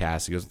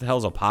podcast." He goes, "What the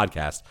hell's a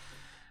podcast?"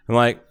 I'm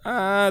like,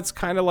 "It's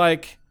kind of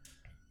like."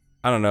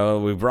 I don't know.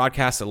 We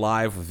broadcast it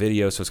live with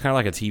video, so it's kind of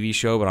like a TV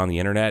show, but on the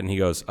internet. And he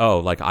goes, "Oh,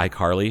 like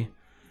iCarly,"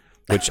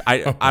 which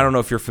I don't know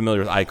if you're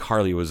familiar with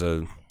iCarly. It was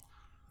a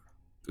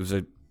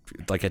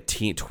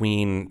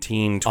tween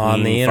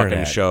on the fucking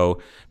internet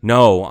show.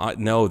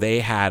 No,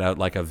 they had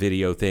a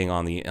video thing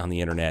on the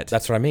internet.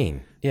 That's what I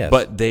mean. Yes,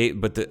 but the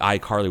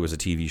iCarly was a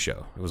TV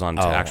show. It was on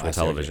actual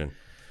television.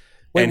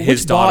 Wait, and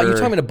his daughter. You're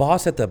talking to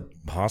boss at the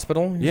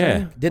hospital?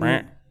 Yeah,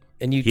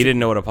 he didn't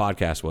know what a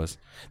podcast was.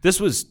 This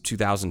was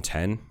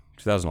 2010.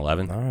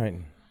 2011. All right.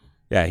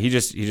 Yeah, he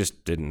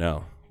just didn't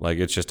know. Like,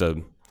 it's just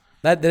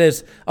That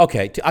is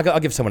okay. I'll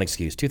give someone an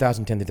excuse.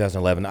 2010,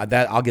 2011.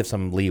 I'll give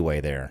some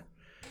leeway there.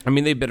 I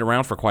mean, they've been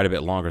around for quite a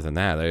bit longer than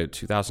that.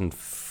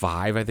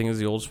 2005, I think, is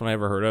the oldest one I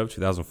ever heard of.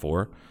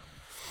 2004.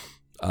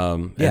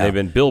 And they've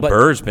been. Bill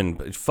Burr's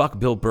been. Fuck,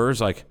 Bill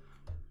Burr's like.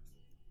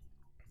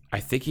 I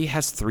think he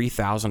has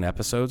 3,000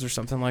 episodes or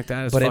something like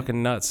that. It's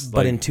fucking nuts.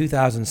 But in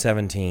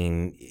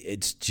 2017,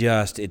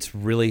 it's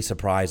really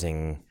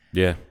surprising.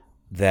 Yeah.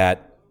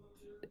 That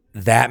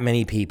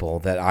many people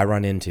that I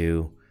run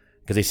into,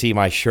 because they see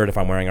my shirt if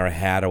I'm wearing or a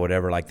hat or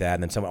whatever like that,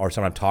 and then someone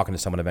I'm talking to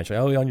someone eventually,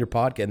 oh, you're on your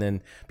podcast, and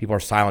then people are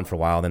silent for a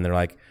while, and then they're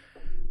like,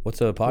 "What's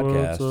a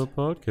podcast?" What's a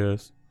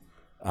podcast?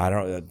 I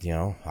don't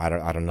know. I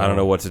don't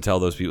know what to tell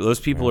those people.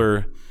 Those people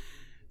are.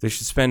 They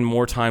should spend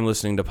more time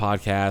listening to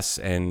podcasts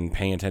and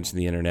paying attention to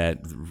the internet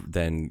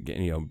than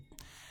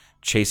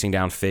chasing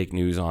down fake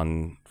news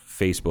on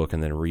Facebook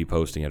and then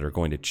reposting it or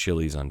going to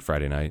Chili's on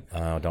Friday night.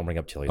 Oh, don't bring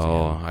up Chili's.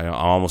 Oh, I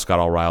almost got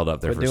all riled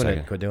up there for a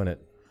second. Quit doing it.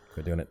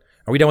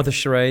 Are we done with the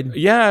charade?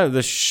 Yeah,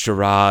 the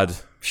charade.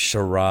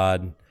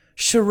 Charade,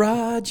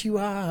 you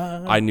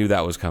are. I knew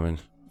that was coming.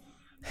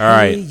 All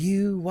hey, right.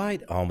 you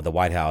white. Oh, the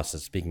White House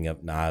is speaking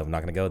of. Nah, I'm not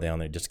going to go down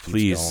there. Just keeps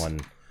Please.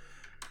 going.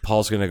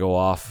 Paul's going to go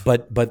off.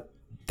 But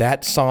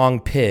that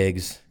song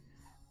 "Pigs"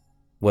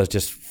 was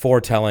just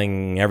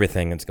foretelling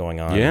everything that's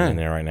going on in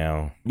there right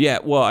now. Yeah,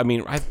 well, I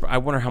mean, I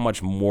wonder how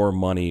much more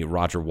money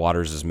Roger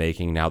Waters is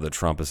making now that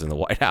Trump is in the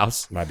White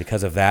House. Right,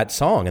 because of that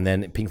song and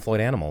then Pink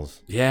Floyd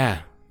Animals.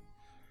 Yeah.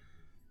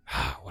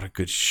 What a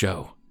good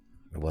show.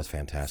 It was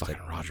fantastic.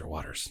 Fucking Roger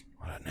Waters.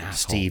 What an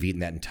asshole. Steve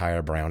eating that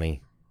entire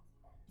brownie.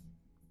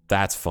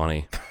 That's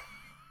funny.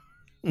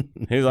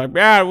 He's like,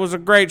 yeah, it was a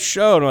great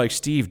show. And I'm like,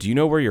 Steve, do you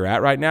know where you're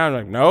at right now? And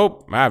I'm like,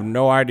 nope, I have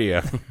no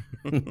idea.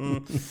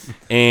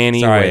 Anyway.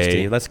 Sorry,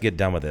 Steve. Let's get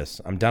done with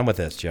this. I'm done with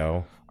this,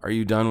 Joe. Are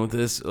you done with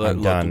this?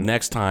 I'm done.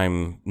 Next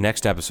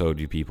episode,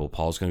 you people,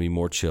 Paul's going to be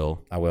more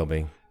chill. I will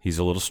be. He's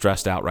a little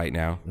stressed out right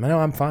now. No,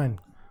 I'm fine.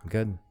 I'm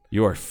good.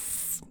 You are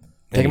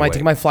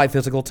taking my flight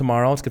physical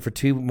tomorrow. It's good for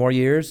 2 more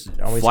years.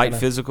 Flight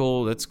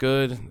physical, that's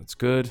good. That's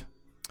good.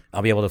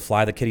 I'll be able to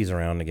fly the kitties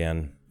around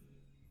again.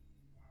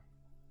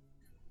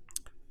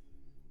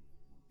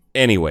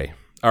 Anyway,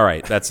 all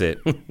right, that's it.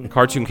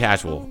 Cartoon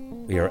Casual.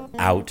 We are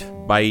out.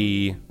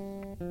 Bye.